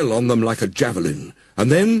fell on them like a javelin.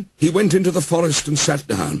 And then he went into the forest and sat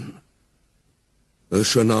down.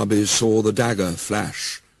 Urshanabi saw the dagger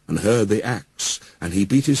flash, and heard the axe, and he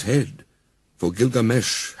beat his head, for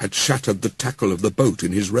Gilgamesh had shattered the tackle of the boat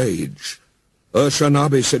in his rage.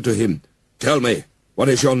 Urshanabi said to him, "Tell me, what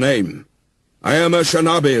is your name?" "I am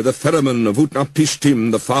Urshanabi, the ferryman of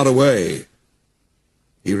Utnapishtim, the faraway."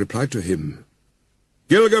 He replied to him,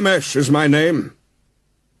 "Gilgamesh is my name.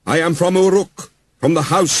 I am from Uruk, from the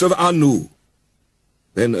house of Anu."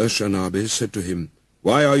 Then Urshanabi said to him,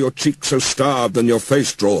 "Why are your cheeks so starved and your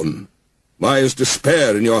face drawn? Why is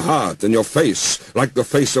despair in your heart and your face like the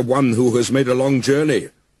face of one who has made a long journey?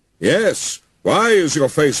 Yes, why is your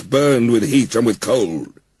face burned with heat and with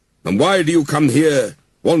cold? And why do you come here,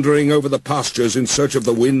 wandering over the pastures in search of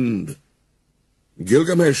the wind?"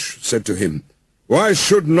 Gilgamesh said to him, "Why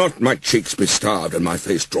should not my cheeks be starved and my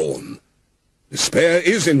face drawn? Despair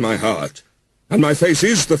is in my heart, and my face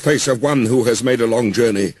is the face of one who has made a long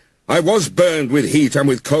journey. I was burned with heat and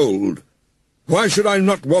with cold. Why should I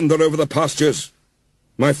not wander over the pastures?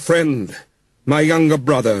 My friend, my younger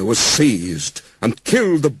brother, was seized and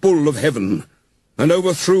killed the bull of heaven, and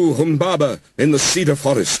overthrew Humbaba in the cedar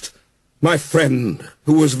forest, my friend,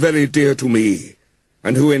 who was very dear to me,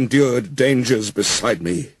 and who endured dangers beside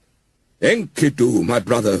me. Enkidu, my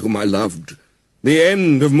brother, whom I loved, the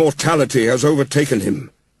end of mortality has overtaken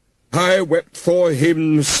him. I wept for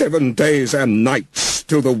him 7 days and nights,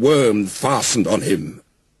 till the worm fastened on him.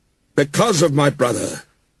 Because of my brother,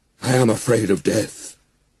 I am afraid of death.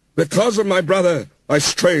 Because of my brother, I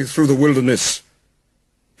stray through the wilderness.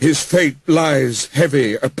 His fate lies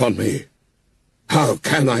heavy upon me. How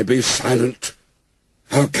can I be silent?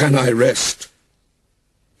 How can I rest?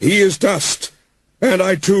 He is dust, and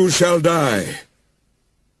I too shall die,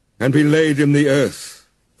 and be laid in the earth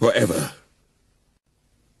forever.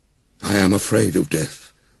 I am afraid of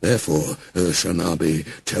death. Therefore, Urshanabi,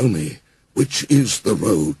 tell me, which is the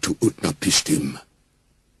road to Utnapishtim?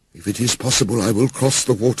 If it is possible, I will cross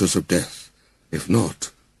the waters of death. If not,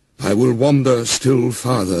 I will wander still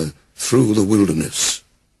farther through the wilderness."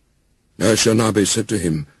 Urshanabi said to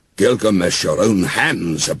him, "Gilgamesh, your own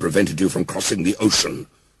hands have prevented you from crossing the ocean.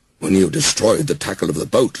 When you destroyed the tackle of the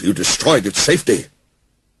boat, you destroyed its safety."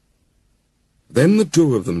 Then the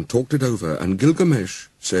two of them talked it over, and Gilgamesh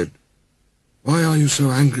said, "Why are you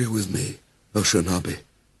so angry with me, Urshanabi?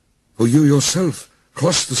 For you yourself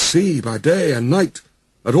cross the sea by day and night.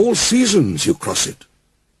 At all seasons you cross it."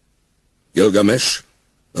 "Gilgamesh,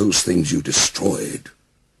 those things you destroyed,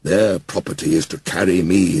 their property is to carry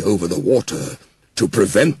me over the water, to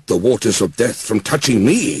prevent the waters of death from touching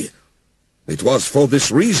me. It was for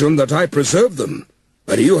this reason that I preserved them,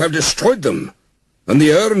 but you have destroyed them, and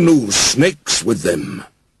the Ernu snakes with them.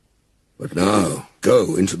 But now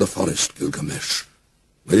go into the forest, Gilgamesh.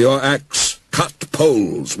 With your axe, cut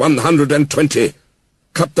poles 120.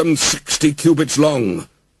 Cut them 60 cubits long.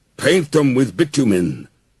 Paint them with bitumen.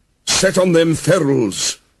 Set on them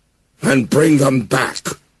ferrules, and bring them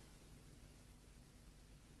back."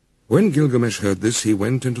 When Gilgamesh heard this, he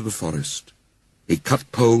went into the forest. He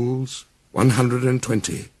cut poles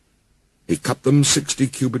 120. He cut them 60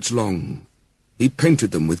 cubits long. He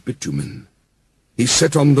painted them with bitumen. He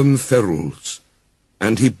set on them ferrules,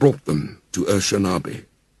 and he brought them to Urshanabi.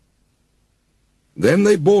 Then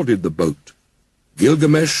they boarded the boat,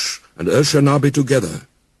 Gilgamesh and Urshanabi together,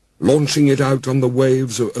 launching it out on the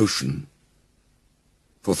waves of ocean.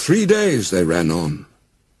 For 3 days they ran on,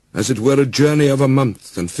 as it were a journey of a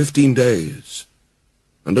month and 15 days.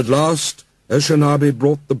 And at last Urshanabi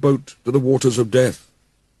brought the boat to the waters of death.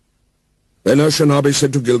 Then Urshanabi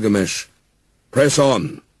said to Gilgamesh, "Press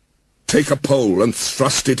on, take a pole and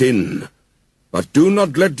thrust it in, but do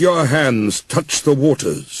not let your hands touch the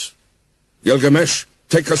waters. Gilgamesh,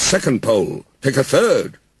 take a second pole, take a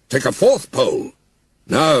third, take a fourth pole.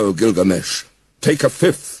 Now, Gilgamesh, take a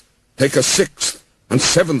fifth, take a sixth and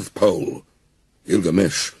seventh pole.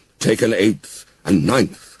 Gilgamesh, take an eighth and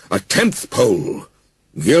ninth, a 10th pole.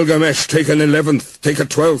 Gilgamesh, take an 11th, take a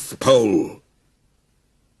 12th pole."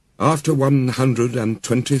 After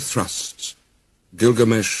 120 thrusts,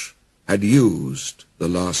 Gilgamesh had used the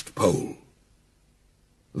last pole.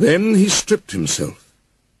 Then he stripped himself.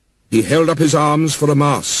 He held up his arms for a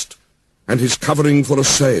mast, and his covering for a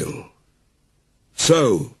sail.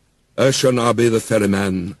 So Urshanabi the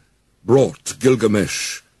ferryman brought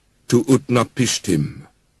Gilgamesh to Utnapishtim,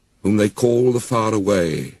 whom they call the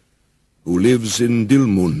Faraway, who lives in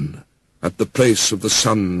Dilmun, at the place of the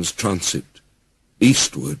sun's transit,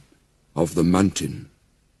 eastward of the mountain.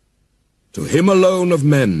 To him alone of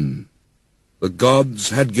men the gods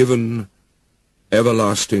had given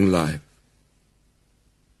everlasting life.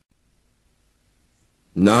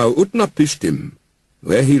 Now Utnapishtim,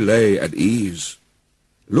 where he lay at ease,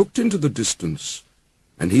 looked into the distance,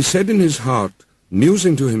 and he said in his heart,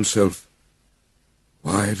 musing to himself,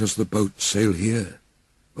 "Why does the boat sail here,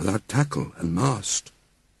 without tackle and mast?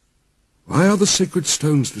 Why are the sacred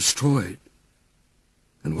stones destroyed?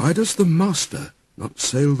 And why does the master not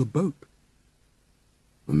sail the boat?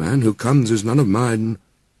 The man who comes is none of mine.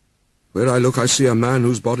 Where I look I see a man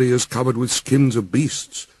whose body is covered with skins of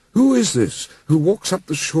beasts. Who is this who walks up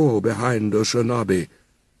the shore behind Oshanabi?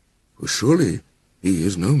 For surely he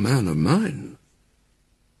is no man of mine."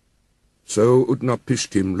 So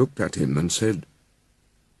Utnapishtim looked at him and said,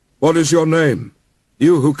 "What is your name,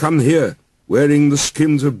 you who come here, wearing the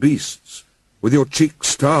skins of beasts, with your cheeks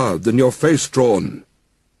starved and your face drawn?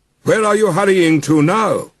 Where are you hurrying to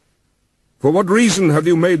now? For what reason have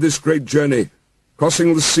you made this great journey,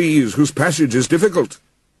 crossing the seas whose passage is difficult?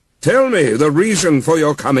 Tell me the reason for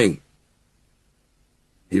your coming."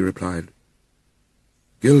 He replied,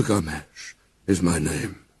 "Gilgamesh is my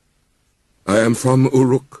name. I am from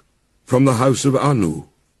Uruk, from the house of Anu."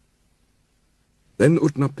 Then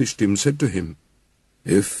Utnapishtim said to him,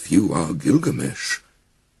 "If you are Gilgamesh,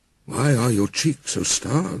 why are your cheeks so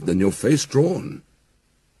starved and your face drawn?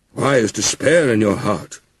 Why is despair in your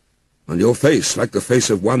heart, and your face like the face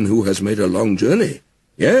of one who has made a long journey?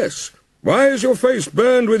 Yes, why is your face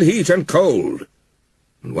burned with heat and cold?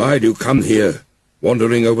 And why do you come here,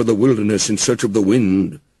 wandering over the wilderness in search of the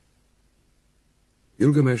wind?"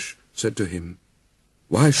 Gilgamesh said to him,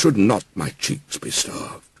 "Why should not my cheeks be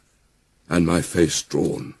starved, and my face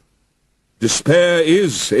drawn? Despair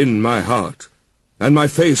is in my heart, and my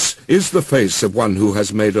face is the face of one who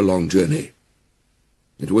has made a long journey.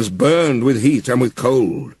 It was burned with heat and with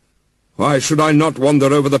cold. Why should I not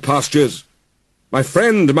wander over the pastures? My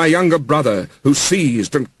friend, my younger brother, who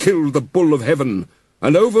seized and killed the bull of heaven,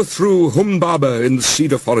 and overthrew Humbaba in the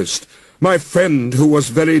cedar forest, my friend who was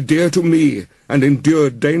very dear to me, and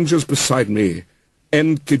endured dangers beside me,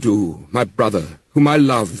 Enkidu, my brother, whom I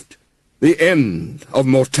loved, the end of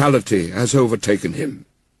mortality has overtaken him.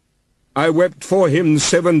 I wept for him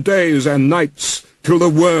 7 days and nights, till the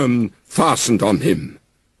worm fastened on him.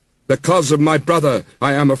 Because of my brother,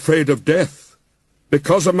 I am afraid of death.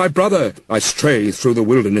 Because of my brother, I stray through the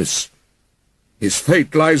wilderness. His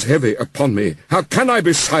fate lies heavy upon me. How can I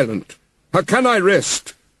be silent? How can I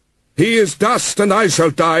rest? He is dust, and I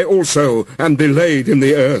shall die also, and be laid in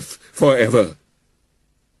the earth forever."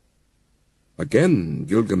 Again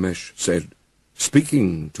Gilgamesh said,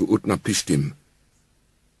 speaking to Utnapishtim,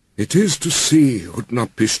 "It is to see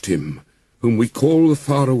Utnapishtim, whom we call the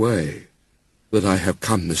Faraway, that I have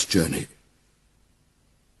come this journey.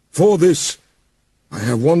 For this I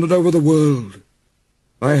have wandered over the world.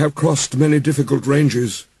 I have crossed many difficult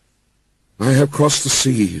ranges. I have crossed the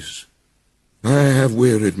seas. I have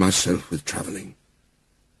wearied myself with travelling.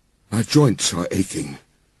 My joints are aching,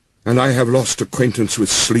 and I have lost acquaintance with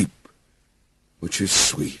sleep, which is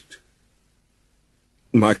sweet.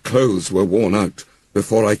 My clothes were worn out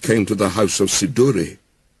before I came to the house of Siduri.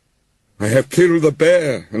 I have killed the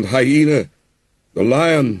bear and hyena, the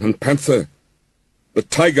lion and panther, the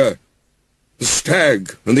tiger, the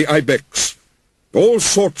stag and the ibex, all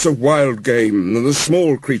sorts of wild game and the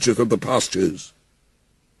small creatures of the pastures.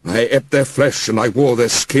 I ate their flesh and I wore their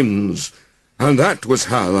skins, and that was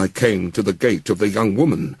how I came to the gate of the young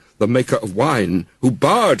woman, the maker of wine, who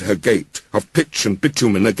barred her gate of pitch and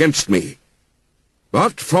bitumen against me.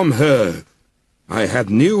 But from her I had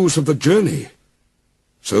news of the journey.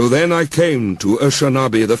 So then I came to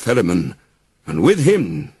Oshanabi the ferryman, and with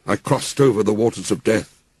him I crossed over the waters of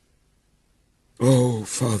death. O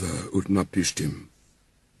Father Utnapishtim,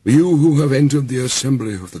 you who have entered the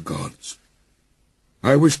assembly of the gods,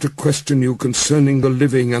 I wish to question you concerning the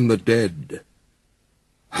living and the dead.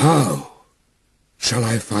 How shall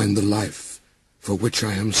I find the life for which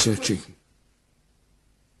I am searching?"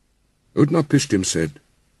 Utnapishtim said,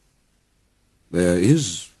 "There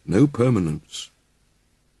is no permanence.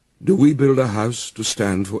 Do we build a house to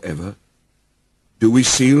stand forever? Do we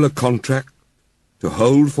seal a contract to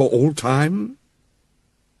hold for all time?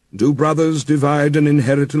 Do brothers divide an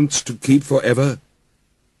inheritance to keep forever?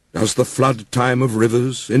 Does the flood time of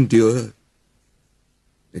rivers endure?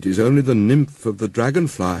 It is only the nymph of the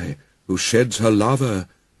dragonfly who sheds her lava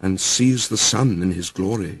and sees the sun in his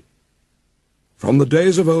glory. From the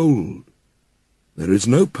days of old there is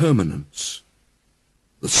no permanence.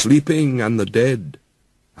 The sleeping and the dead,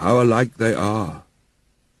 how alike they are.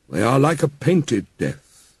 They are like a painted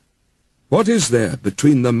death. What is there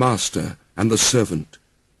between the master and the servant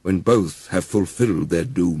when both have fulfilled their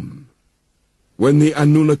doom? When the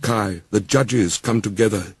Anunnaki, the judges, come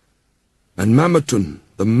together, and Mamatun,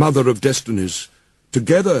 the mother of destinies,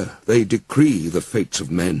 Together they decree the fates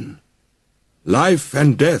of men. Life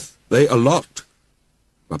and death they allot,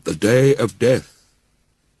 but the day of death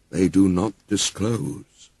they do not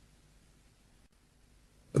disclose.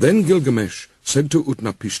 Then Gilgamesh said to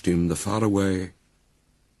Utnapishtim the faraway,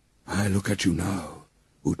 I look at you now,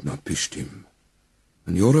 Utnapishtim,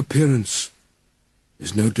 and your appearance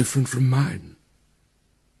is no different from mine.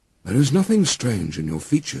 There is nothing strange in your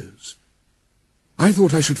features. I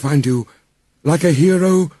thought I should find you like a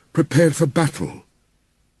hero prepared for battle.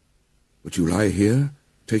 But you lie here,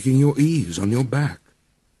 taking your ease on your back.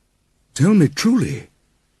 Tell me truly,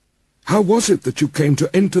 how was it that you came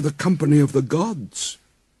to enter the company of the gods,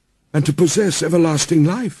 and to possess everlasting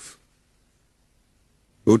life?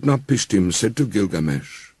 Utnapishtim said to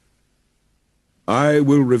Gilgamesh, I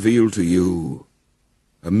will reveal to you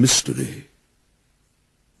a mystery.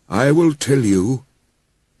 I will tell you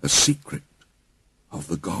a secret of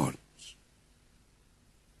the gods.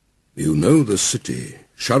 You know the city,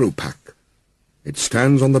 Sharupak. It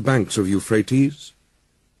stands on the banks of Euphrates.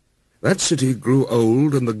 That city grew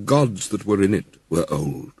old, and the gods that were in it were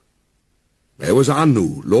old. There was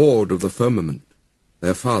Anu, lord of the firmament,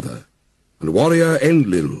 their father, and warrior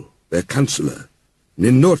Enlil, their counsellor,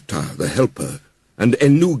 Ninurta, the helper, and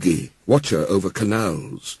Ennugi, watcher over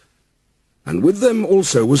canals. And with them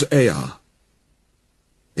also was Ea.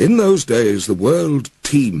 In those days the world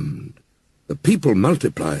teemed, the people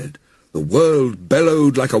multiplied, the world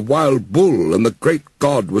bellowed like a wild bull, and the great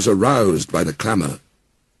god was aroused by the clamour.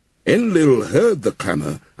 Enlil heard the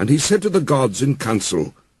clamour, and he said to the gods in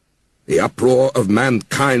council, The uproar of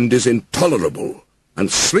mankind is intolerable,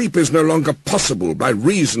 and sleep is no longer possible by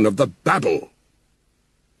reason of the babel.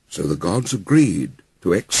 So the gods agreed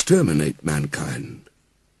to exterminate mankind.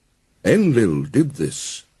 Enlil did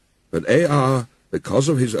this, but Ea, because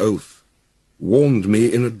of his oath, warned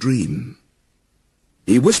me in a dream.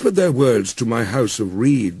 He whispered their words to my house of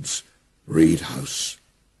reeds, Reed house,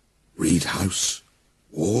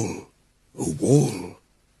 wall, O wall,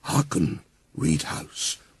 hearken, reed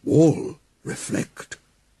house, wall, reflect.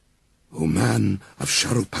 O man of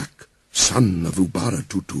Sharupak, son of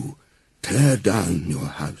Ubaratutu, tear down your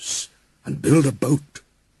house, and build a boat,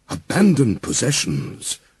 abandon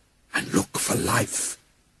possessions, and look for life.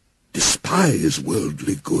 Despise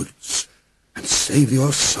worldly goods, and save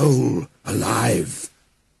your soul alive.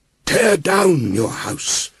 Tear down your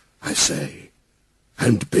house, I say,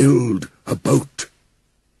 and build a boat.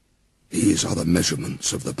 These are the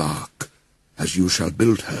measurements of the bark, as you shall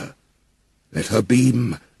build her. Let her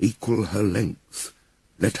beam equal her length.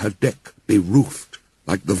 Let her deck be roofed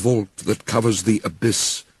like the vault that covers the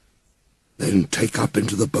abyss. Then take up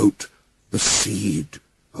into the boat the seed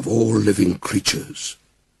of all living creatures.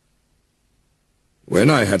 When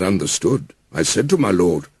I had understood, I said to my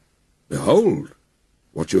lord, Behold,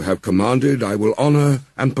 what you have commanded I will honour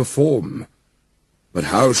and perform. But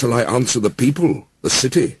how shall I answer the people, the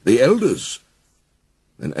city, the elders?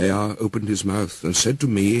 Then Ea opened his mouth and said to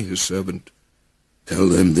me, his servant, Tell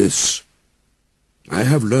them this. I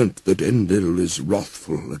have learnt that Enlil is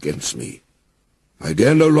wrathful against me. I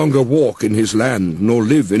dare no longer walk in his land, nor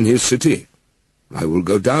live in his city. I will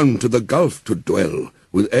go down to the gulf to dwell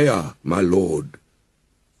with Ea, my lord.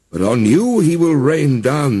 But on you he will rain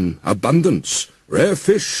down abundance, rare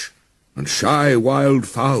fish, and shy wild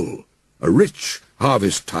fowl, a rich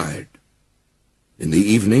harvest tide. In the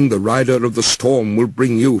evening the rider of the storm will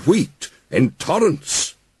bring you wheat in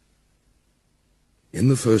torrents. In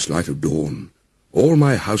the first light of dawn, all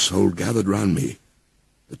my household gathered round me.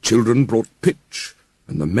 The children brought pitch,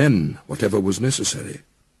 and the men whatever was necessary.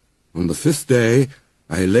 On the 5th day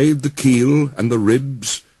I laid the keel and the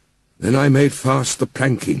ribs, then I made fast the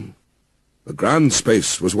planking. The ground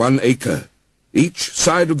space was 1 acre. Each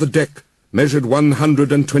side of the deck measured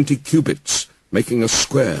 120 cubits, making a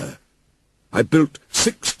square. I built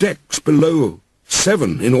 6 decks below,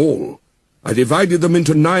 7 in all. I divided them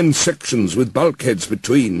into 9 sections with bulkheads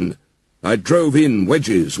between. I drove in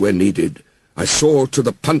wedges where needed. I saw to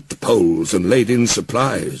the punt poles and laid in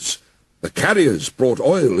supplies. The carriers brought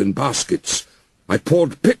oil in baskets. I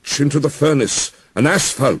poured pitch into the furnace, and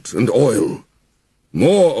asphalt and oil.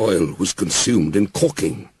 More oil was consumed in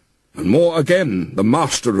caulking, and more again the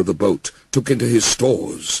master of the boat took into his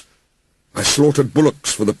stores. I slaughtered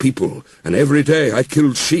bullocks for the people, and every day I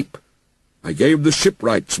killed sheep. I gave the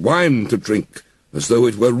shipwrights wine to drink, as though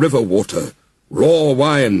it were river water, raw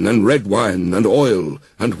wine and red wine and oil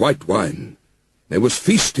and white wine. There was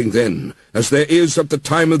feasting then, as there is at the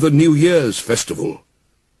time of the New Year's festival.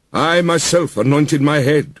 I myself anointed my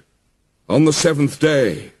head. On the 7th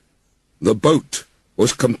day, the boat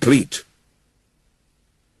was complete.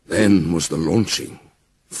 Then was the launching,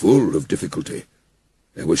 full of difficulty.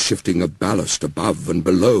 There was shifting of ballast above and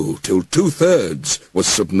below, till 2/3 was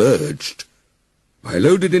submerged. I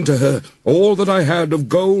loaded into her all that I had of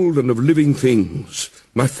gold and of living things,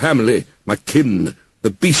 my family, my kin, the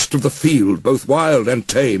beast of the field, both wild and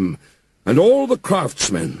tame, and all the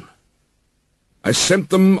craftsmen. I sent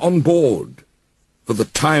them on board, for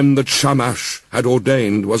the time that Shamash had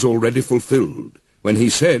ordained was already fulfilled, when he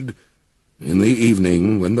said, "In the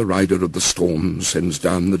evening, when the rider of the storm sends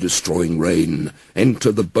down the destroying rain,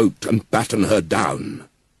 enter the boat and batten her down."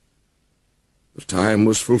 The time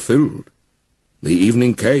was fulfilled. The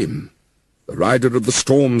evening came. The rider of the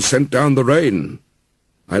storm sent down the rain.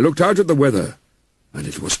 I looked out at the weather, and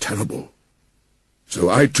it was terrible. So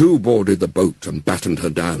I too boarded the boat and battened her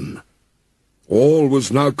down. All was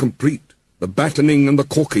now complete, the battening and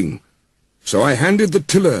the caulking. So I handed the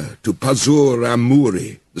tiller to Pazur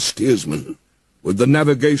Amuri, the steersman, with the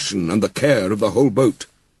navigation and the care of the whole boat.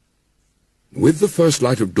 With the first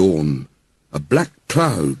light of dawn, a black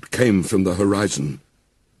cloud came from the horizon.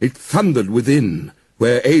 It thundered within,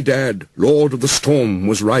 where Adad, lord of the storm,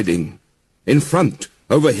 was riding. In front,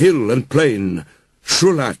 over hill and plain,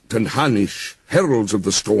 Shulat and Hanish, heralds of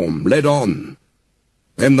the storm, led on.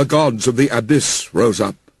 Then the gods of the abyss rose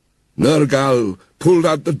up. Nergal pulled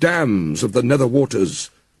out the dams of the nether waters.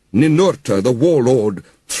 Ninurta, the warlord,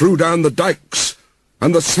 threw down the dikes,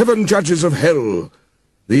 and the 7 judges of hell,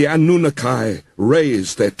 the Anunnaki,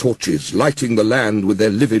 raised their torches, lighting the land with their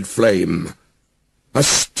livid flame. A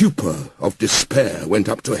stupor of despair went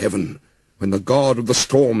up to heaven, when the god of the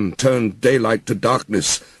storm turned daylight to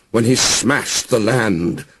darkness, when he smashed the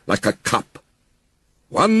land like a cup.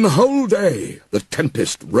 1 whole day the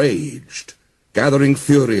tempest raged, gathering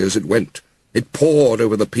fury as it went. It poured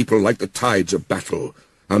over the people like the tides of battle.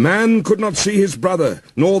 A man could not see his brother,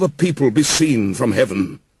 nor the people be seen from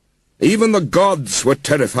heaven. Even the gods were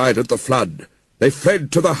terrified at the flood. They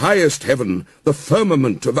fled to the highest heaven, the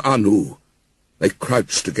firmament of Anu. They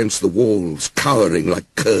crouched against the walls, cowering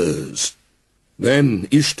like curs. Then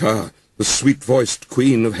Ishtar, the sweet-voiced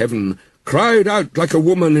queen of heaven, cried out like a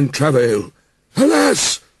woman in travail,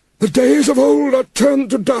 "Alas! The days of old are turned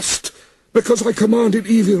to dust, because I commanded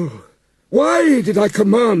evil. Why did I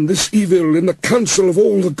command this evil in the council of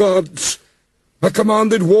all the gods? I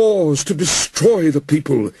commanded wars to destroy the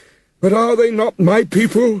people, but are they not my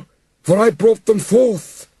people? For I brought them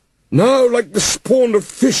forth. Now, like the spawn of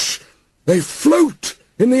fish, they float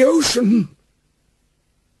in the ocean."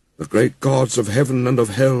 The great gods of heaven and of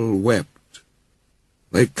hell wept.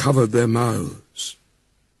 They covered their mouths.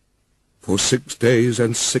 For 6 days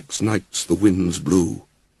and 6 nights the winds blew.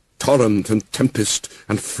 Torrent and tempest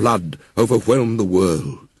and flood overwhelmed the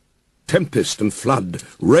world. Tempest and flood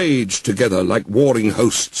raged together like warring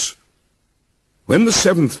hosts. When the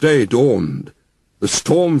 7th day dawned, the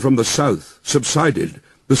storm from the south subsided.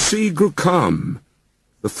 The sea grew calm.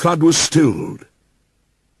 The flood was stilled.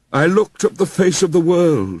 I looked up the face of the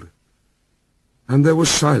world, and there was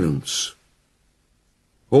silence.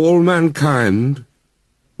 All mankind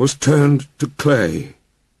was turned to clay.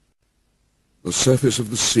 The surface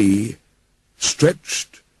of the sea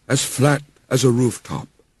stretched as flat as a rooftop.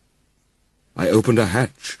 I opened a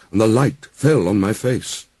hatch, and the light fell on my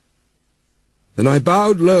face. Then I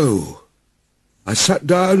bowed low. I sat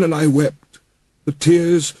down and I wept. The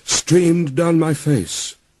tears streamed down my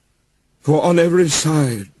face, for on every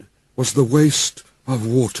side was the waste of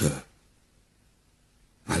water.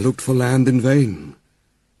 I looked for land in vain,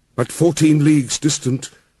 but 14 leagues distant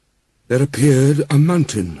there appeared a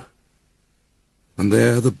mountain, and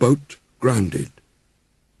there the boat grounded.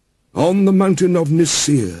 On the mountain of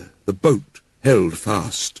Nisir the boat held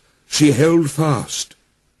fast. She held fast,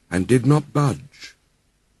 and did not budge.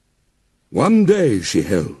 1 day she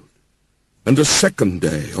held, and a 2nd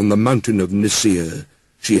day on the mountain of Nisir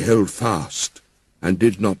she held fast, and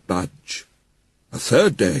did not budge. A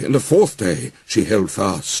 3rd day and a 4th day she held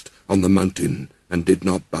fast on the mountain, and did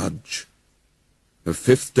not budge. A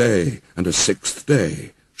 5th day and a 6th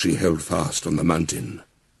day she held fast on the mountain.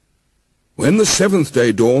 When the 7th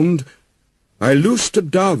day dawned, I loosed a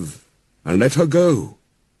dove, and let her go.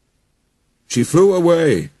 She flew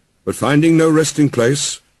away, but finding no resting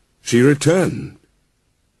place, she returned.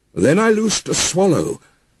 Then I loosed a swallow,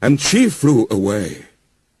 and she flew away,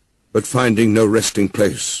 but finding no resting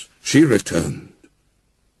place, she returned.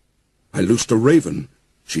 I loosed a raven.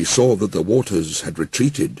 She saw that the waters had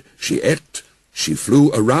retreated. She ate, she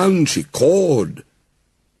flew around, she cawed,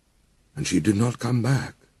 and she did not come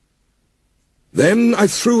back. Then I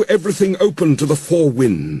threw everything open to the 4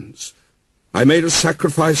 winds. I made a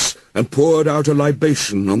sacrifice and poured out a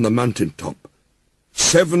libation on the mountain top.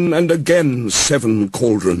 7 and again 7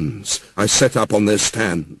 cauldrons I set up on their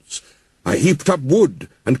stands. I heaped up wood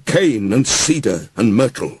and cane and cedar and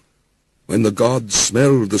myrtle. When the gods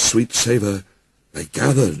smelled the sweet savour, they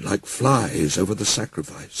gathered like flies over the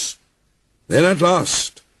sacrifice. Then at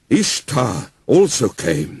last Ishtar also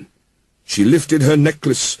came. She lifted her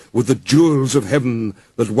necklace with the jewels of heaven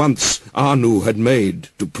that once Anu had made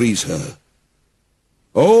to please her.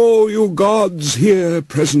 O you gods here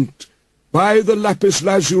present, by the lapis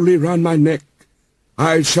lazuli round my neck,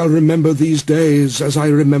 I shall remember these days as I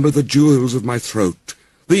remember the jewels of my throat.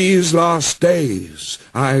 These last days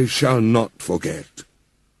I shall not forget.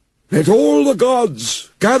 Let all the gods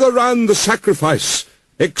gather round the sacrifice,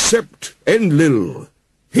 except Enlil.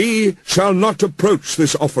 He shall not approach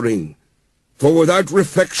this offering, for without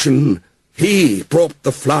reflection he brought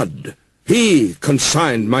the flood. He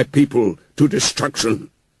consigned my people to destruction.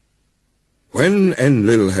 When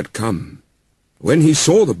Enlil had come, when he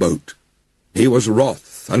saw the boat, he was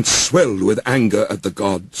wroth and swelled with anger at the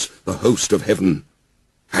gods, the host of heaven.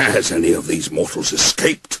 Has any of these mortals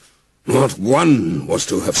escaped? Not one was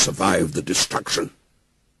to have survived the destruction.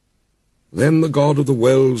 Then the god of the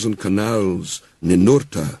wells and canals,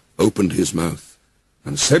 Ninurta, opened his mouth,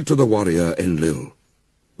 and said to the warrior Enlil,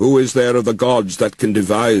 Who is there of the gods that can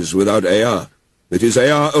devise without Ea? It is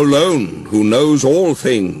Ea alone who knows all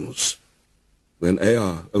things. Then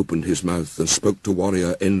Ea opened his mouth and spoke to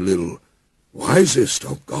warrior Enlil, Wisest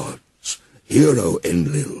of gods, hero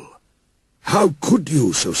Enlil, how could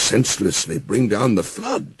you so senselessly bring down the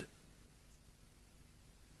flood?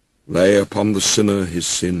 Lay upon the sinner his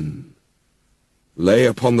sin. Lay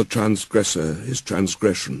upon the transgressor his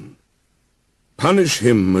transgression. Punish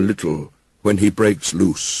him a little when he breaks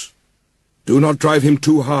loose. Do not drive him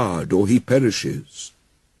too hard, or he perishes.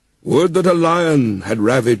 Would that a lion had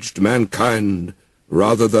ravaged mankind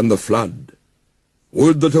rather than the flood.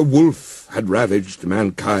 Would that a wolf had ravaged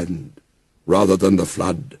mankind rather than the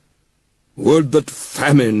flood. Would that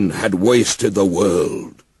famine had wasted the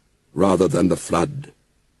world rather than the flood.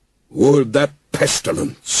 Would that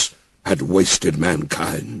pestilence had wasted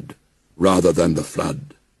mankind rather than the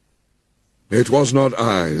flood. It was not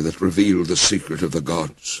I that revealed the secret of the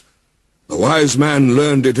gods. The wise man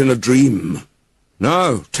learned it in a dream.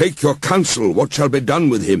 Now take your counsel what shall be done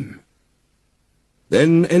with him.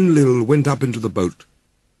 Then Enlil went up into the boat.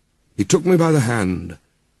 He took me by the hand,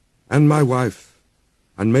 and my wife,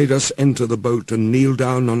 and made us enter the boat and kneel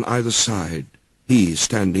down on either side, he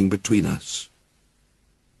standing between us.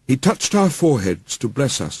 He touched our foreheads to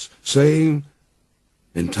bless us, saying,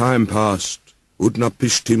 In time past,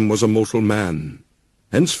 Utnapishtim was a mortal man.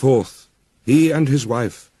 Henceforth, he and his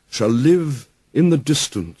wife shall live in the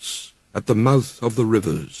distance at the mouth of the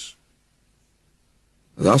rivers.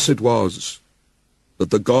 Thus it was that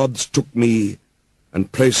the gods took me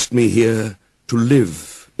and placed me here to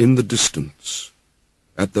live in the distance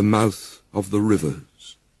at the mouth of the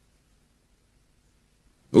rivers.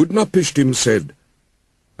 Utnapishtim said,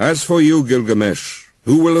 As for you, Gilgamesh,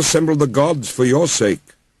 who will assemble the gods for your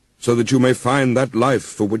sake, so that you may find that life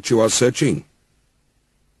for which you are searching?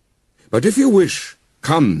 But if you wish,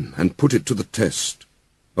 come and put it to the test.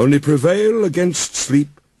 Only prevail against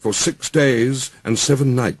sleep for 6 days and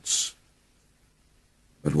 7 nights.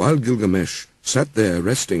 But while Gilgamesh sat there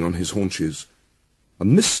resting on his haunches, a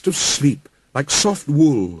mist of sleep, like soft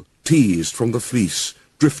wool teased from the fleece,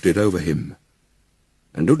 drifted over him.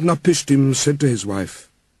 And Utnapishtim said to his wife,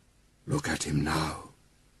 Look at him now,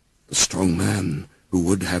 the strong man who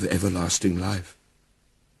would have everlasting life.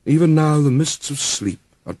 Even now the mists of sleep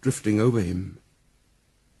are drifting over him.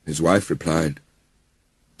 His wife replied,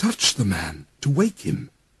 Touch the man to wake him,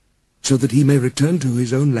 so that he may return to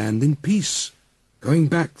his own land in peace, going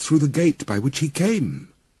back through the gate by which he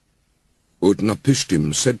came.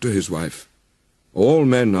 Utnapishtim said to his wife, All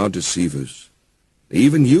men are deceivers.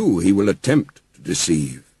 Even you he will attempt to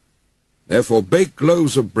deceive. Therefore bake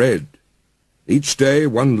loaves of bread, each day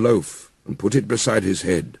 1 loaf, and put it beside his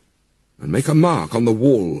head, and make a mark on the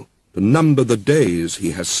wall to number the days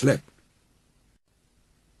he has slept.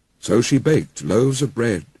 So she baked loaves of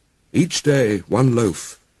bread, each day 1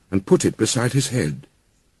 loaf, and put it beside his head,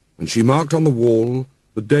 and she marked on the wall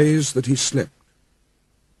the days that he slept.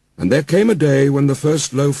 And there came a day when the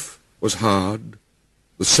first loaf was hard,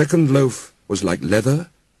 the second loaf was like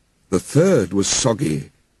leather, the third was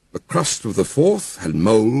soggy, the crust of the fourth had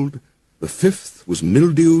mould, the fifth was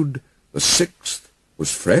mildewed, the 6th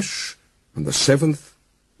was fresh, and the 7th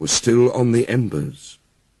was still on the embers.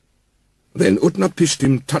 Then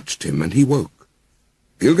Utnapishtim touched him, and he woke.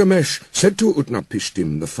 Gilgamesh said to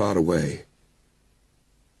Utnapishtim the far away,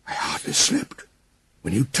 I hardly slept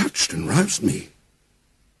when you touched and roused me.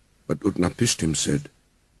 But Utnapishtim said,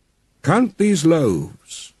 "Count these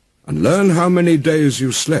loaves, and learn how many days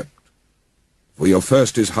you slept. For your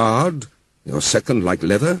first is hard, your second like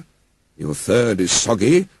leather, your third is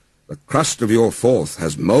soggy, the crust of your fourth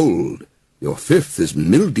has mould, your fifth is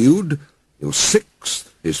mildewed, your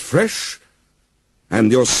sixth is fresh, and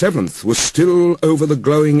your seventh was still over the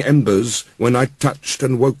glowing embers when I touched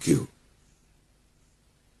and woke you."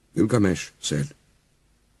 Gilgamesh said,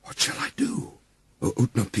 "What shall I do, O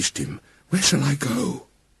Utnapishtim? Where shall I go?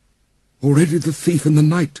 Already the thief in the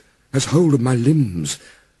night has hold of my limbs.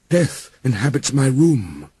 Death inhabits my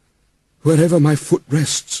room. Wherever my foot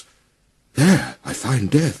rests, there I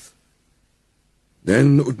find death."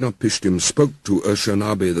 Then Utnapishtim spoke to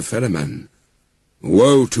Urshanabi the ferryman.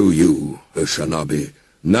 "Woe to you, Urshanabi!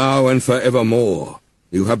 Now and for evermore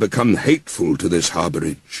you have become hateful to this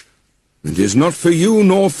harbourage. It is not for you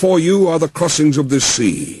nor for you are the crossings of this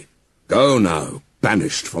sea. Go now,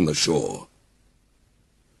 banished from the shore.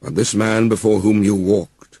 But this man before whom you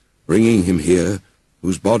walked, bringing him here,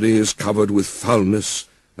 whose body is covered with foulness,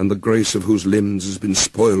 and the grace of whose limbs has been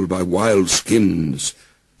spoiled by wild skins,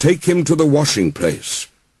 take him to the washing place.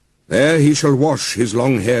 There he shall wash his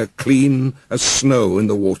long hair clean as snow in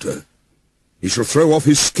the water. He shall throw off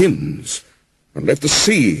his skins, and let the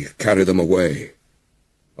sea carry them away.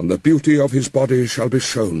 And the beauty of his body shall be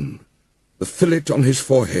shown. The fillet on his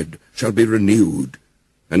forehead shall be renewed,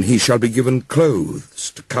 and he shall be given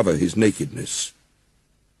clothes to cover his nakedness.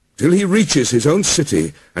 Till he reaches his own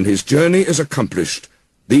city, and his journey is accomplished,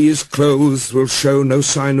 these clothes will show no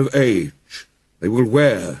sign of age. They will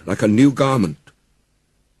wear like a new garment."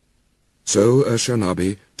 So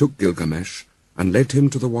Urshanabi took Gilgamesh and led him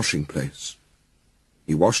to the washing place.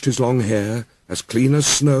 He washed his long hair as clean as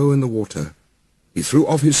snow in the water. He threw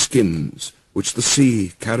off his skins, which the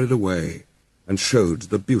sea carried away, and showed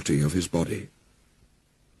the beauty of his body.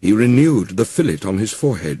 He renewed the fillet on his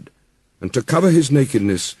forehead, and to cover his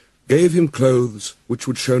nakedness gave him clothes which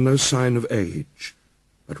would show no sign of age,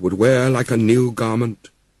 but would wear like a new garment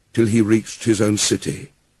till he reached his own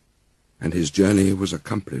city, and his journey was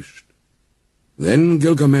accomplished. Then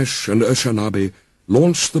Gilgamesh and Urshanabi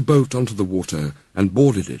launched the boat onto the water and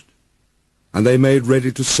boarded it, and they made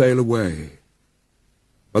ready to sail away.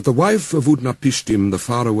 But the wife of Utnapishtim the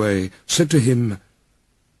faraway said to him,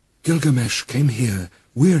 "Gilgamesh came here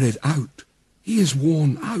wearied out. He is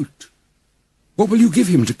worn out. What will you give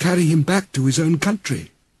him to carry him back to his own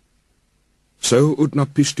country?" So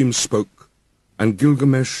Utnapishtim spoke, and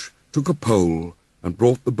Gilgamesh took a pole and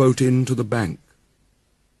brought the boat in to the bank.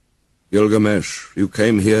 "Gilgamesh, you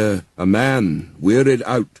came here a man, wearied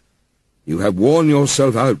out. You have worn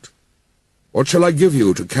yourself out. What shall I give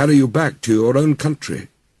you to carry you back to your own country?"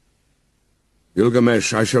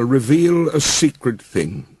 "Gilgamesh, I shall reveal a secret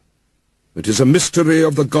thing. It is a mystery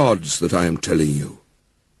of the gods that I am telling you.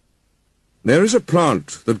 There is a plant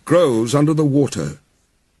that grows under the water.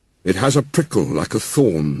 It has a prickle like a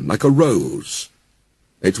thorn, like a rose.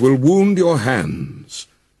 It will wound your hands,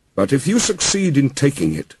 but if you succeed in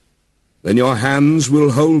taking it, then your hands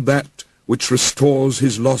will hold that which restores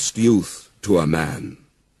his lost youth to a man."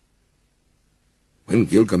 When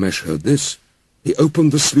Gilgamesh heard this, he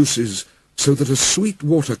opened the sluices so that a sweet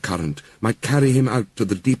water current might carry him out to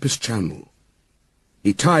the deepest channel.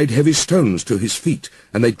 He tied heavy stones to his feet,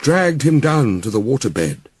 and they dragged him down to the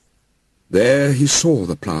waterbed. There he saw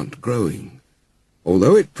the plant growing.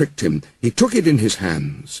 Although it pricked him, he took it in his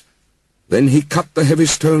hands. Then he cut the heavy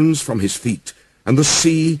stones from his feet, and the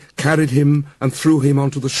sea carried him and threw him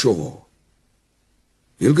onto the shore.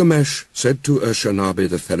 Gilgamesh said to Urshanabi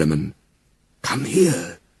the ferryman, "Come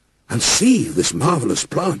here and see this marvelous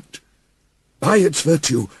plant. By its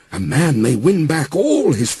virtue, a man may win back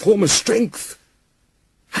all his former strength.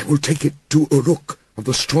 I will take it to Uruk of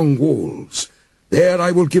the strong walls. There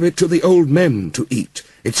I will give it to the old men to eat.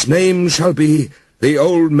 Its name shall be, The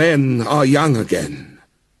Old Men Are Young Again.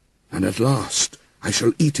 And at last I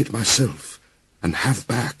shall eat it myself, and have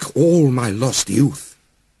back all my lost youth."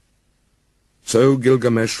 So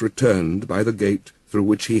Gilgamesh returned by the gate through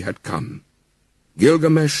which he had come.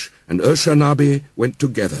 Gilgamesh and Urshanabi went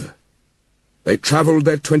together. They travelled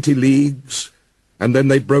their 20 leagues, and then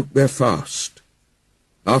they broke their fast.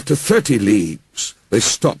 After 30 leagues, they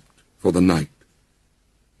stopped for the night.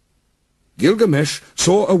 Gilgamesh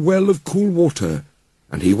saw a well of cool water,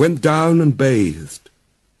 and he went down and bathed.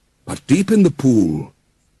 But deep in the pool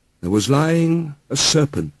there was lying a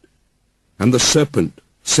serpent, and the serpent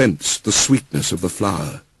sensed the sweetness of the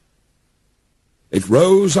flower. It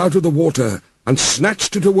rose out of the water and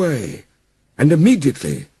snatched it away, and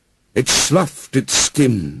immediately it sloughed its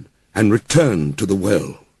skin and returned to the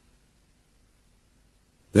well.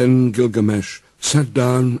 Then Gilgamesh sat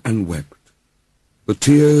down and wept. The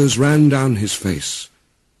tears ran down his face,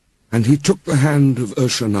 and he took the hand of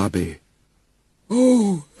Urshanabi.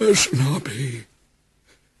 "Oh, Urshanabi,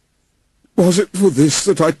 was it for this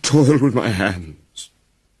that I toiled with my hands?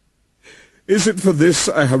 Is it for this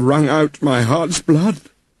I have wrung out my heart's blood?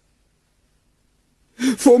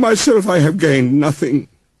 For myself I have gained nothing,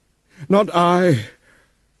 not I,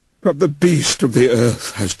 but the beast of the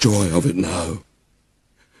earth has joy of it now.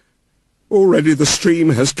 Already the stream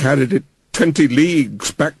has carried it 20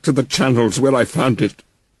 leagues back to the channels where I found it.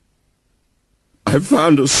 I have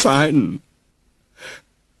found a sign,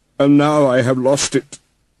 and now I have lost it.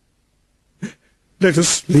 Let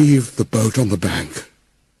us leave the boat on the bank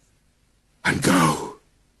and go."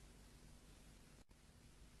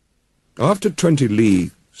 After 20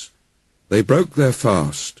 leagues, they broke their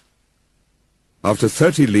fast. After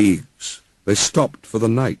 30 leagues, they stopped for the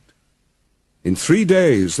night. In 3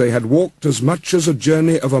 days they had walked as much as a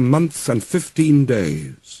journey of a month and 15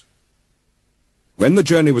 days. When the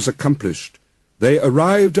journey was accomplished, they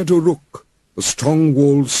arrived at Uruk, the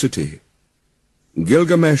strong-walled city.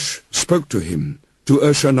 Gilgamesh spoke to him, to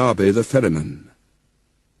Urshanabi the ferryman.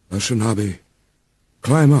 "Urshanabi,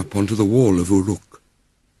 climb up onto the wall of Uruk.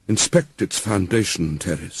 Inspect its foundation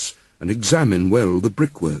terrace, and examine well the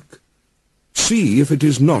brickwork. See if it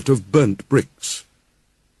is not of burnt bricks.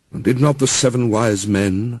 And did not the 7 wise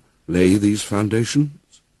men lay these foundations?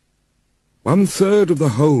 1/3 of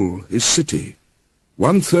the whole is city,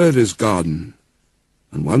 1/3 is garden,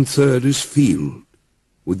 and 1/3 is field,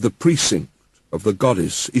 with the precinct of the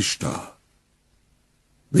goddess Ishtar.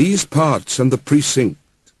 These parts and the precinct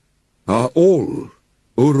are all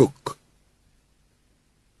Uruk."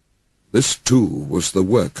 This too was the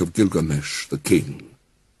work of Gilgamesh the king,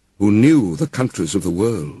 who knew the countries of the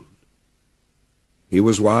world. He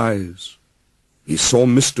was wise. He saw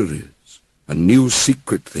mysteries and knew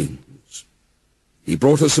secret things. He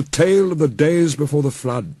brought us a tale of the days before the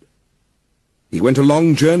flood. He went a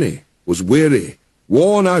long journey, was weary,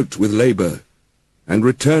 worn out with labor, and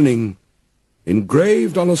returning,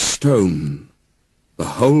 engraved on a stone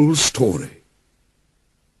the whole story.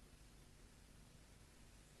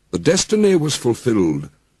 The destiny was fulfilled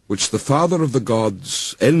which the father of the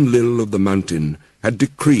gods, Enlil of the mountain, had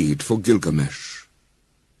decreed for Gilgamesh.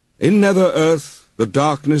 In nether earth the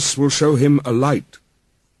darkness will show him a light.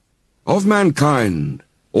 Of mankind,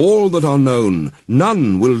 all that are known,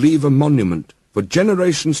 none will leave a monument for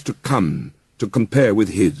generations to come to compare with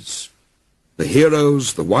his. The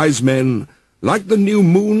heroes, the wise men, like the new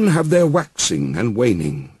moon, have their waxing and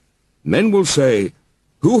waning. Men will say,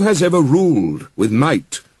 "Who has ever ruled with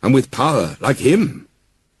might and with power like him?"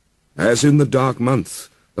 As in the dark month,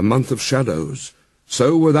 the month of shadows,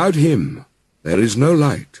 so without him there is no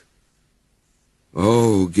light.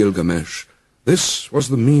 "Oh, Gilgamesh, this was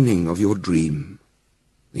the meaning of your dream.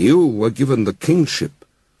 You were given the kingship.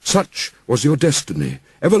 Such was your destiny.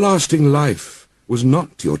 Everlasting life was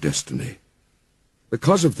not your destiny.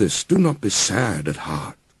 Because of this, do not be sad at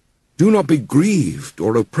heart. Do not be grieved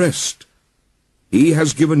or oppressed. He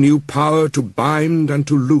has given you power to bind and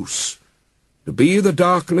to loose, to be the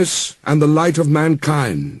darkness and the light of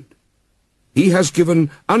mankind. He has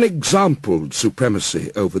given unexampled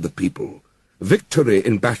supremacy over the people, victory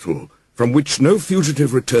in battle, from which no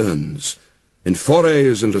fugitive returns, in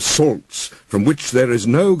forays and assaults, from which there is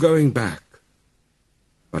no going back.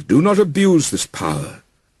 But do not abuse this power.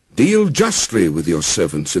 Deal justly with your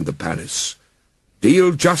servants in the palace.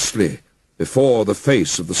 Deal justly before the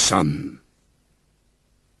face of the sun."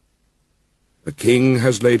 The king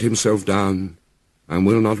has laid himself down and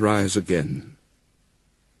will not rise again.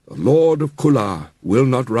 The Lord of Kula will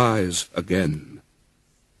not rise again.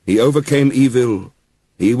 He overcame evil.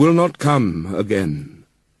 He will not come again.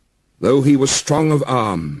 Though he was strong of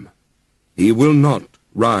arm, he will not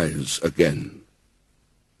rise again.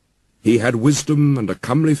 He had wisdom and a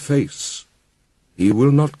comely face. He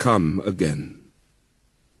will not come again.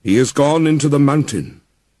 He is gone into the mountain.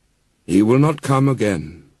 He will not come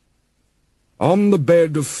again. On the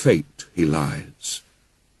bed of fate he lies.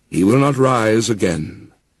 He will not rise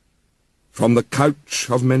again. From the couch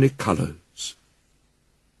of many colors,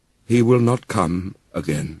 he will not come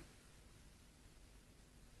again.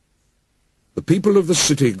 The people of the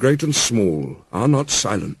city, great and small, are not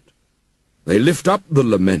silent. They lift up the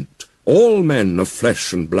lament. All men of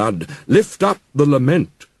flesh and blood, lift up the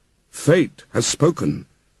lament. Fate has spoken.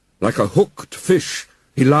 Like a hooked fish,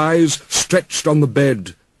 he lies stretched on the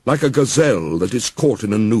bed, like a gazelle that is caught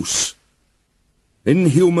in a noose.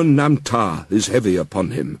 Inhuman Namtar is heavy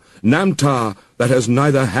upon him, Namtar that has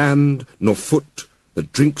neither hand nor foot,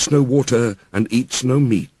 that drinks no water and eats no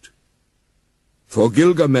meat. For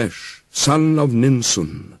Gilgamesh, son of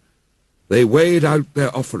Ninsun, they weighed out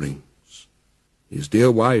their offerings. His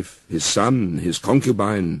dear wife, his son, his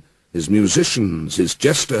concubine, his musicians, his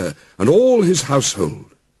jester, and all his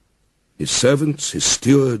household, his servants, his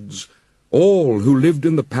stewards, all who lived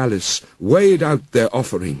in the palace, weighed out their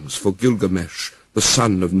offerings for Gilgamesh, the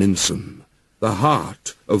son of Ninsun, the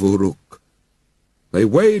heart of Uruk. They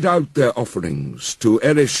weighed out their offerings to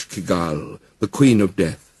Ereshkigal, the queen of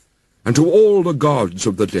death, and to all the gods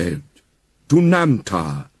of the dead. To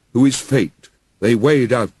Namtar, who is fate, they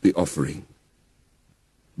weighed out the offering.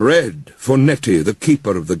 Bread for Neti, the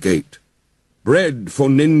keeper of the gate. Bread for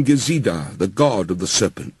Ningizida, the god of the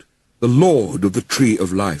serpent, the lord of the tree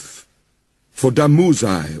of life. For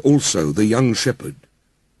Damuzai also, the young shepherd.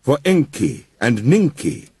 For Enki and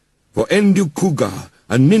Ninki. For Endukuga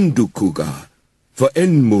and Nindukuga. For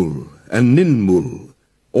Enmul and Ninmul,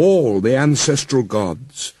 all the ancestral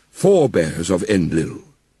gods, forebears of Enlil.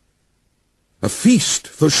 A feast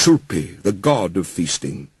for Shulpi, the god of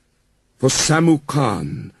feasting. For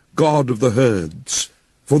Samukan, god of the herds,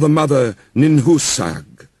 for the mother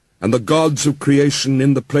Ninhusag, and the gods of creation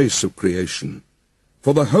in the place of creation,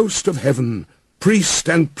 for the host of heaven, priest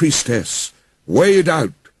and priestess, weighed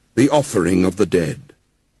out the offering of the dead.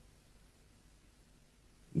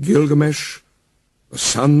 Gilgamesh, the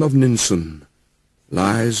son of Ninsun,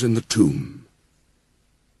 lies in the tomb.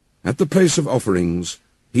 At the place of offerings,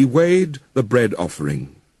 he weighed the bread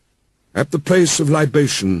offering. At the place of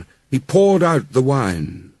libation, he poured out the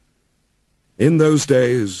wine. In those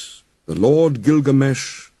days, the Lord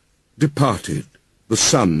Gilgamesh departed, the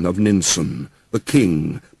son of Ninsun, the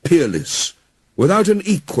king, peerless, without an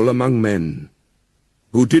equal among men,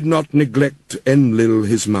 who did not neglect Enlil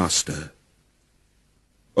his master.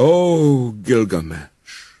 O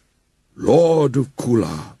Gilgamesh, Lord of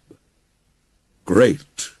Kulab,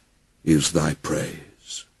 great is thy praise.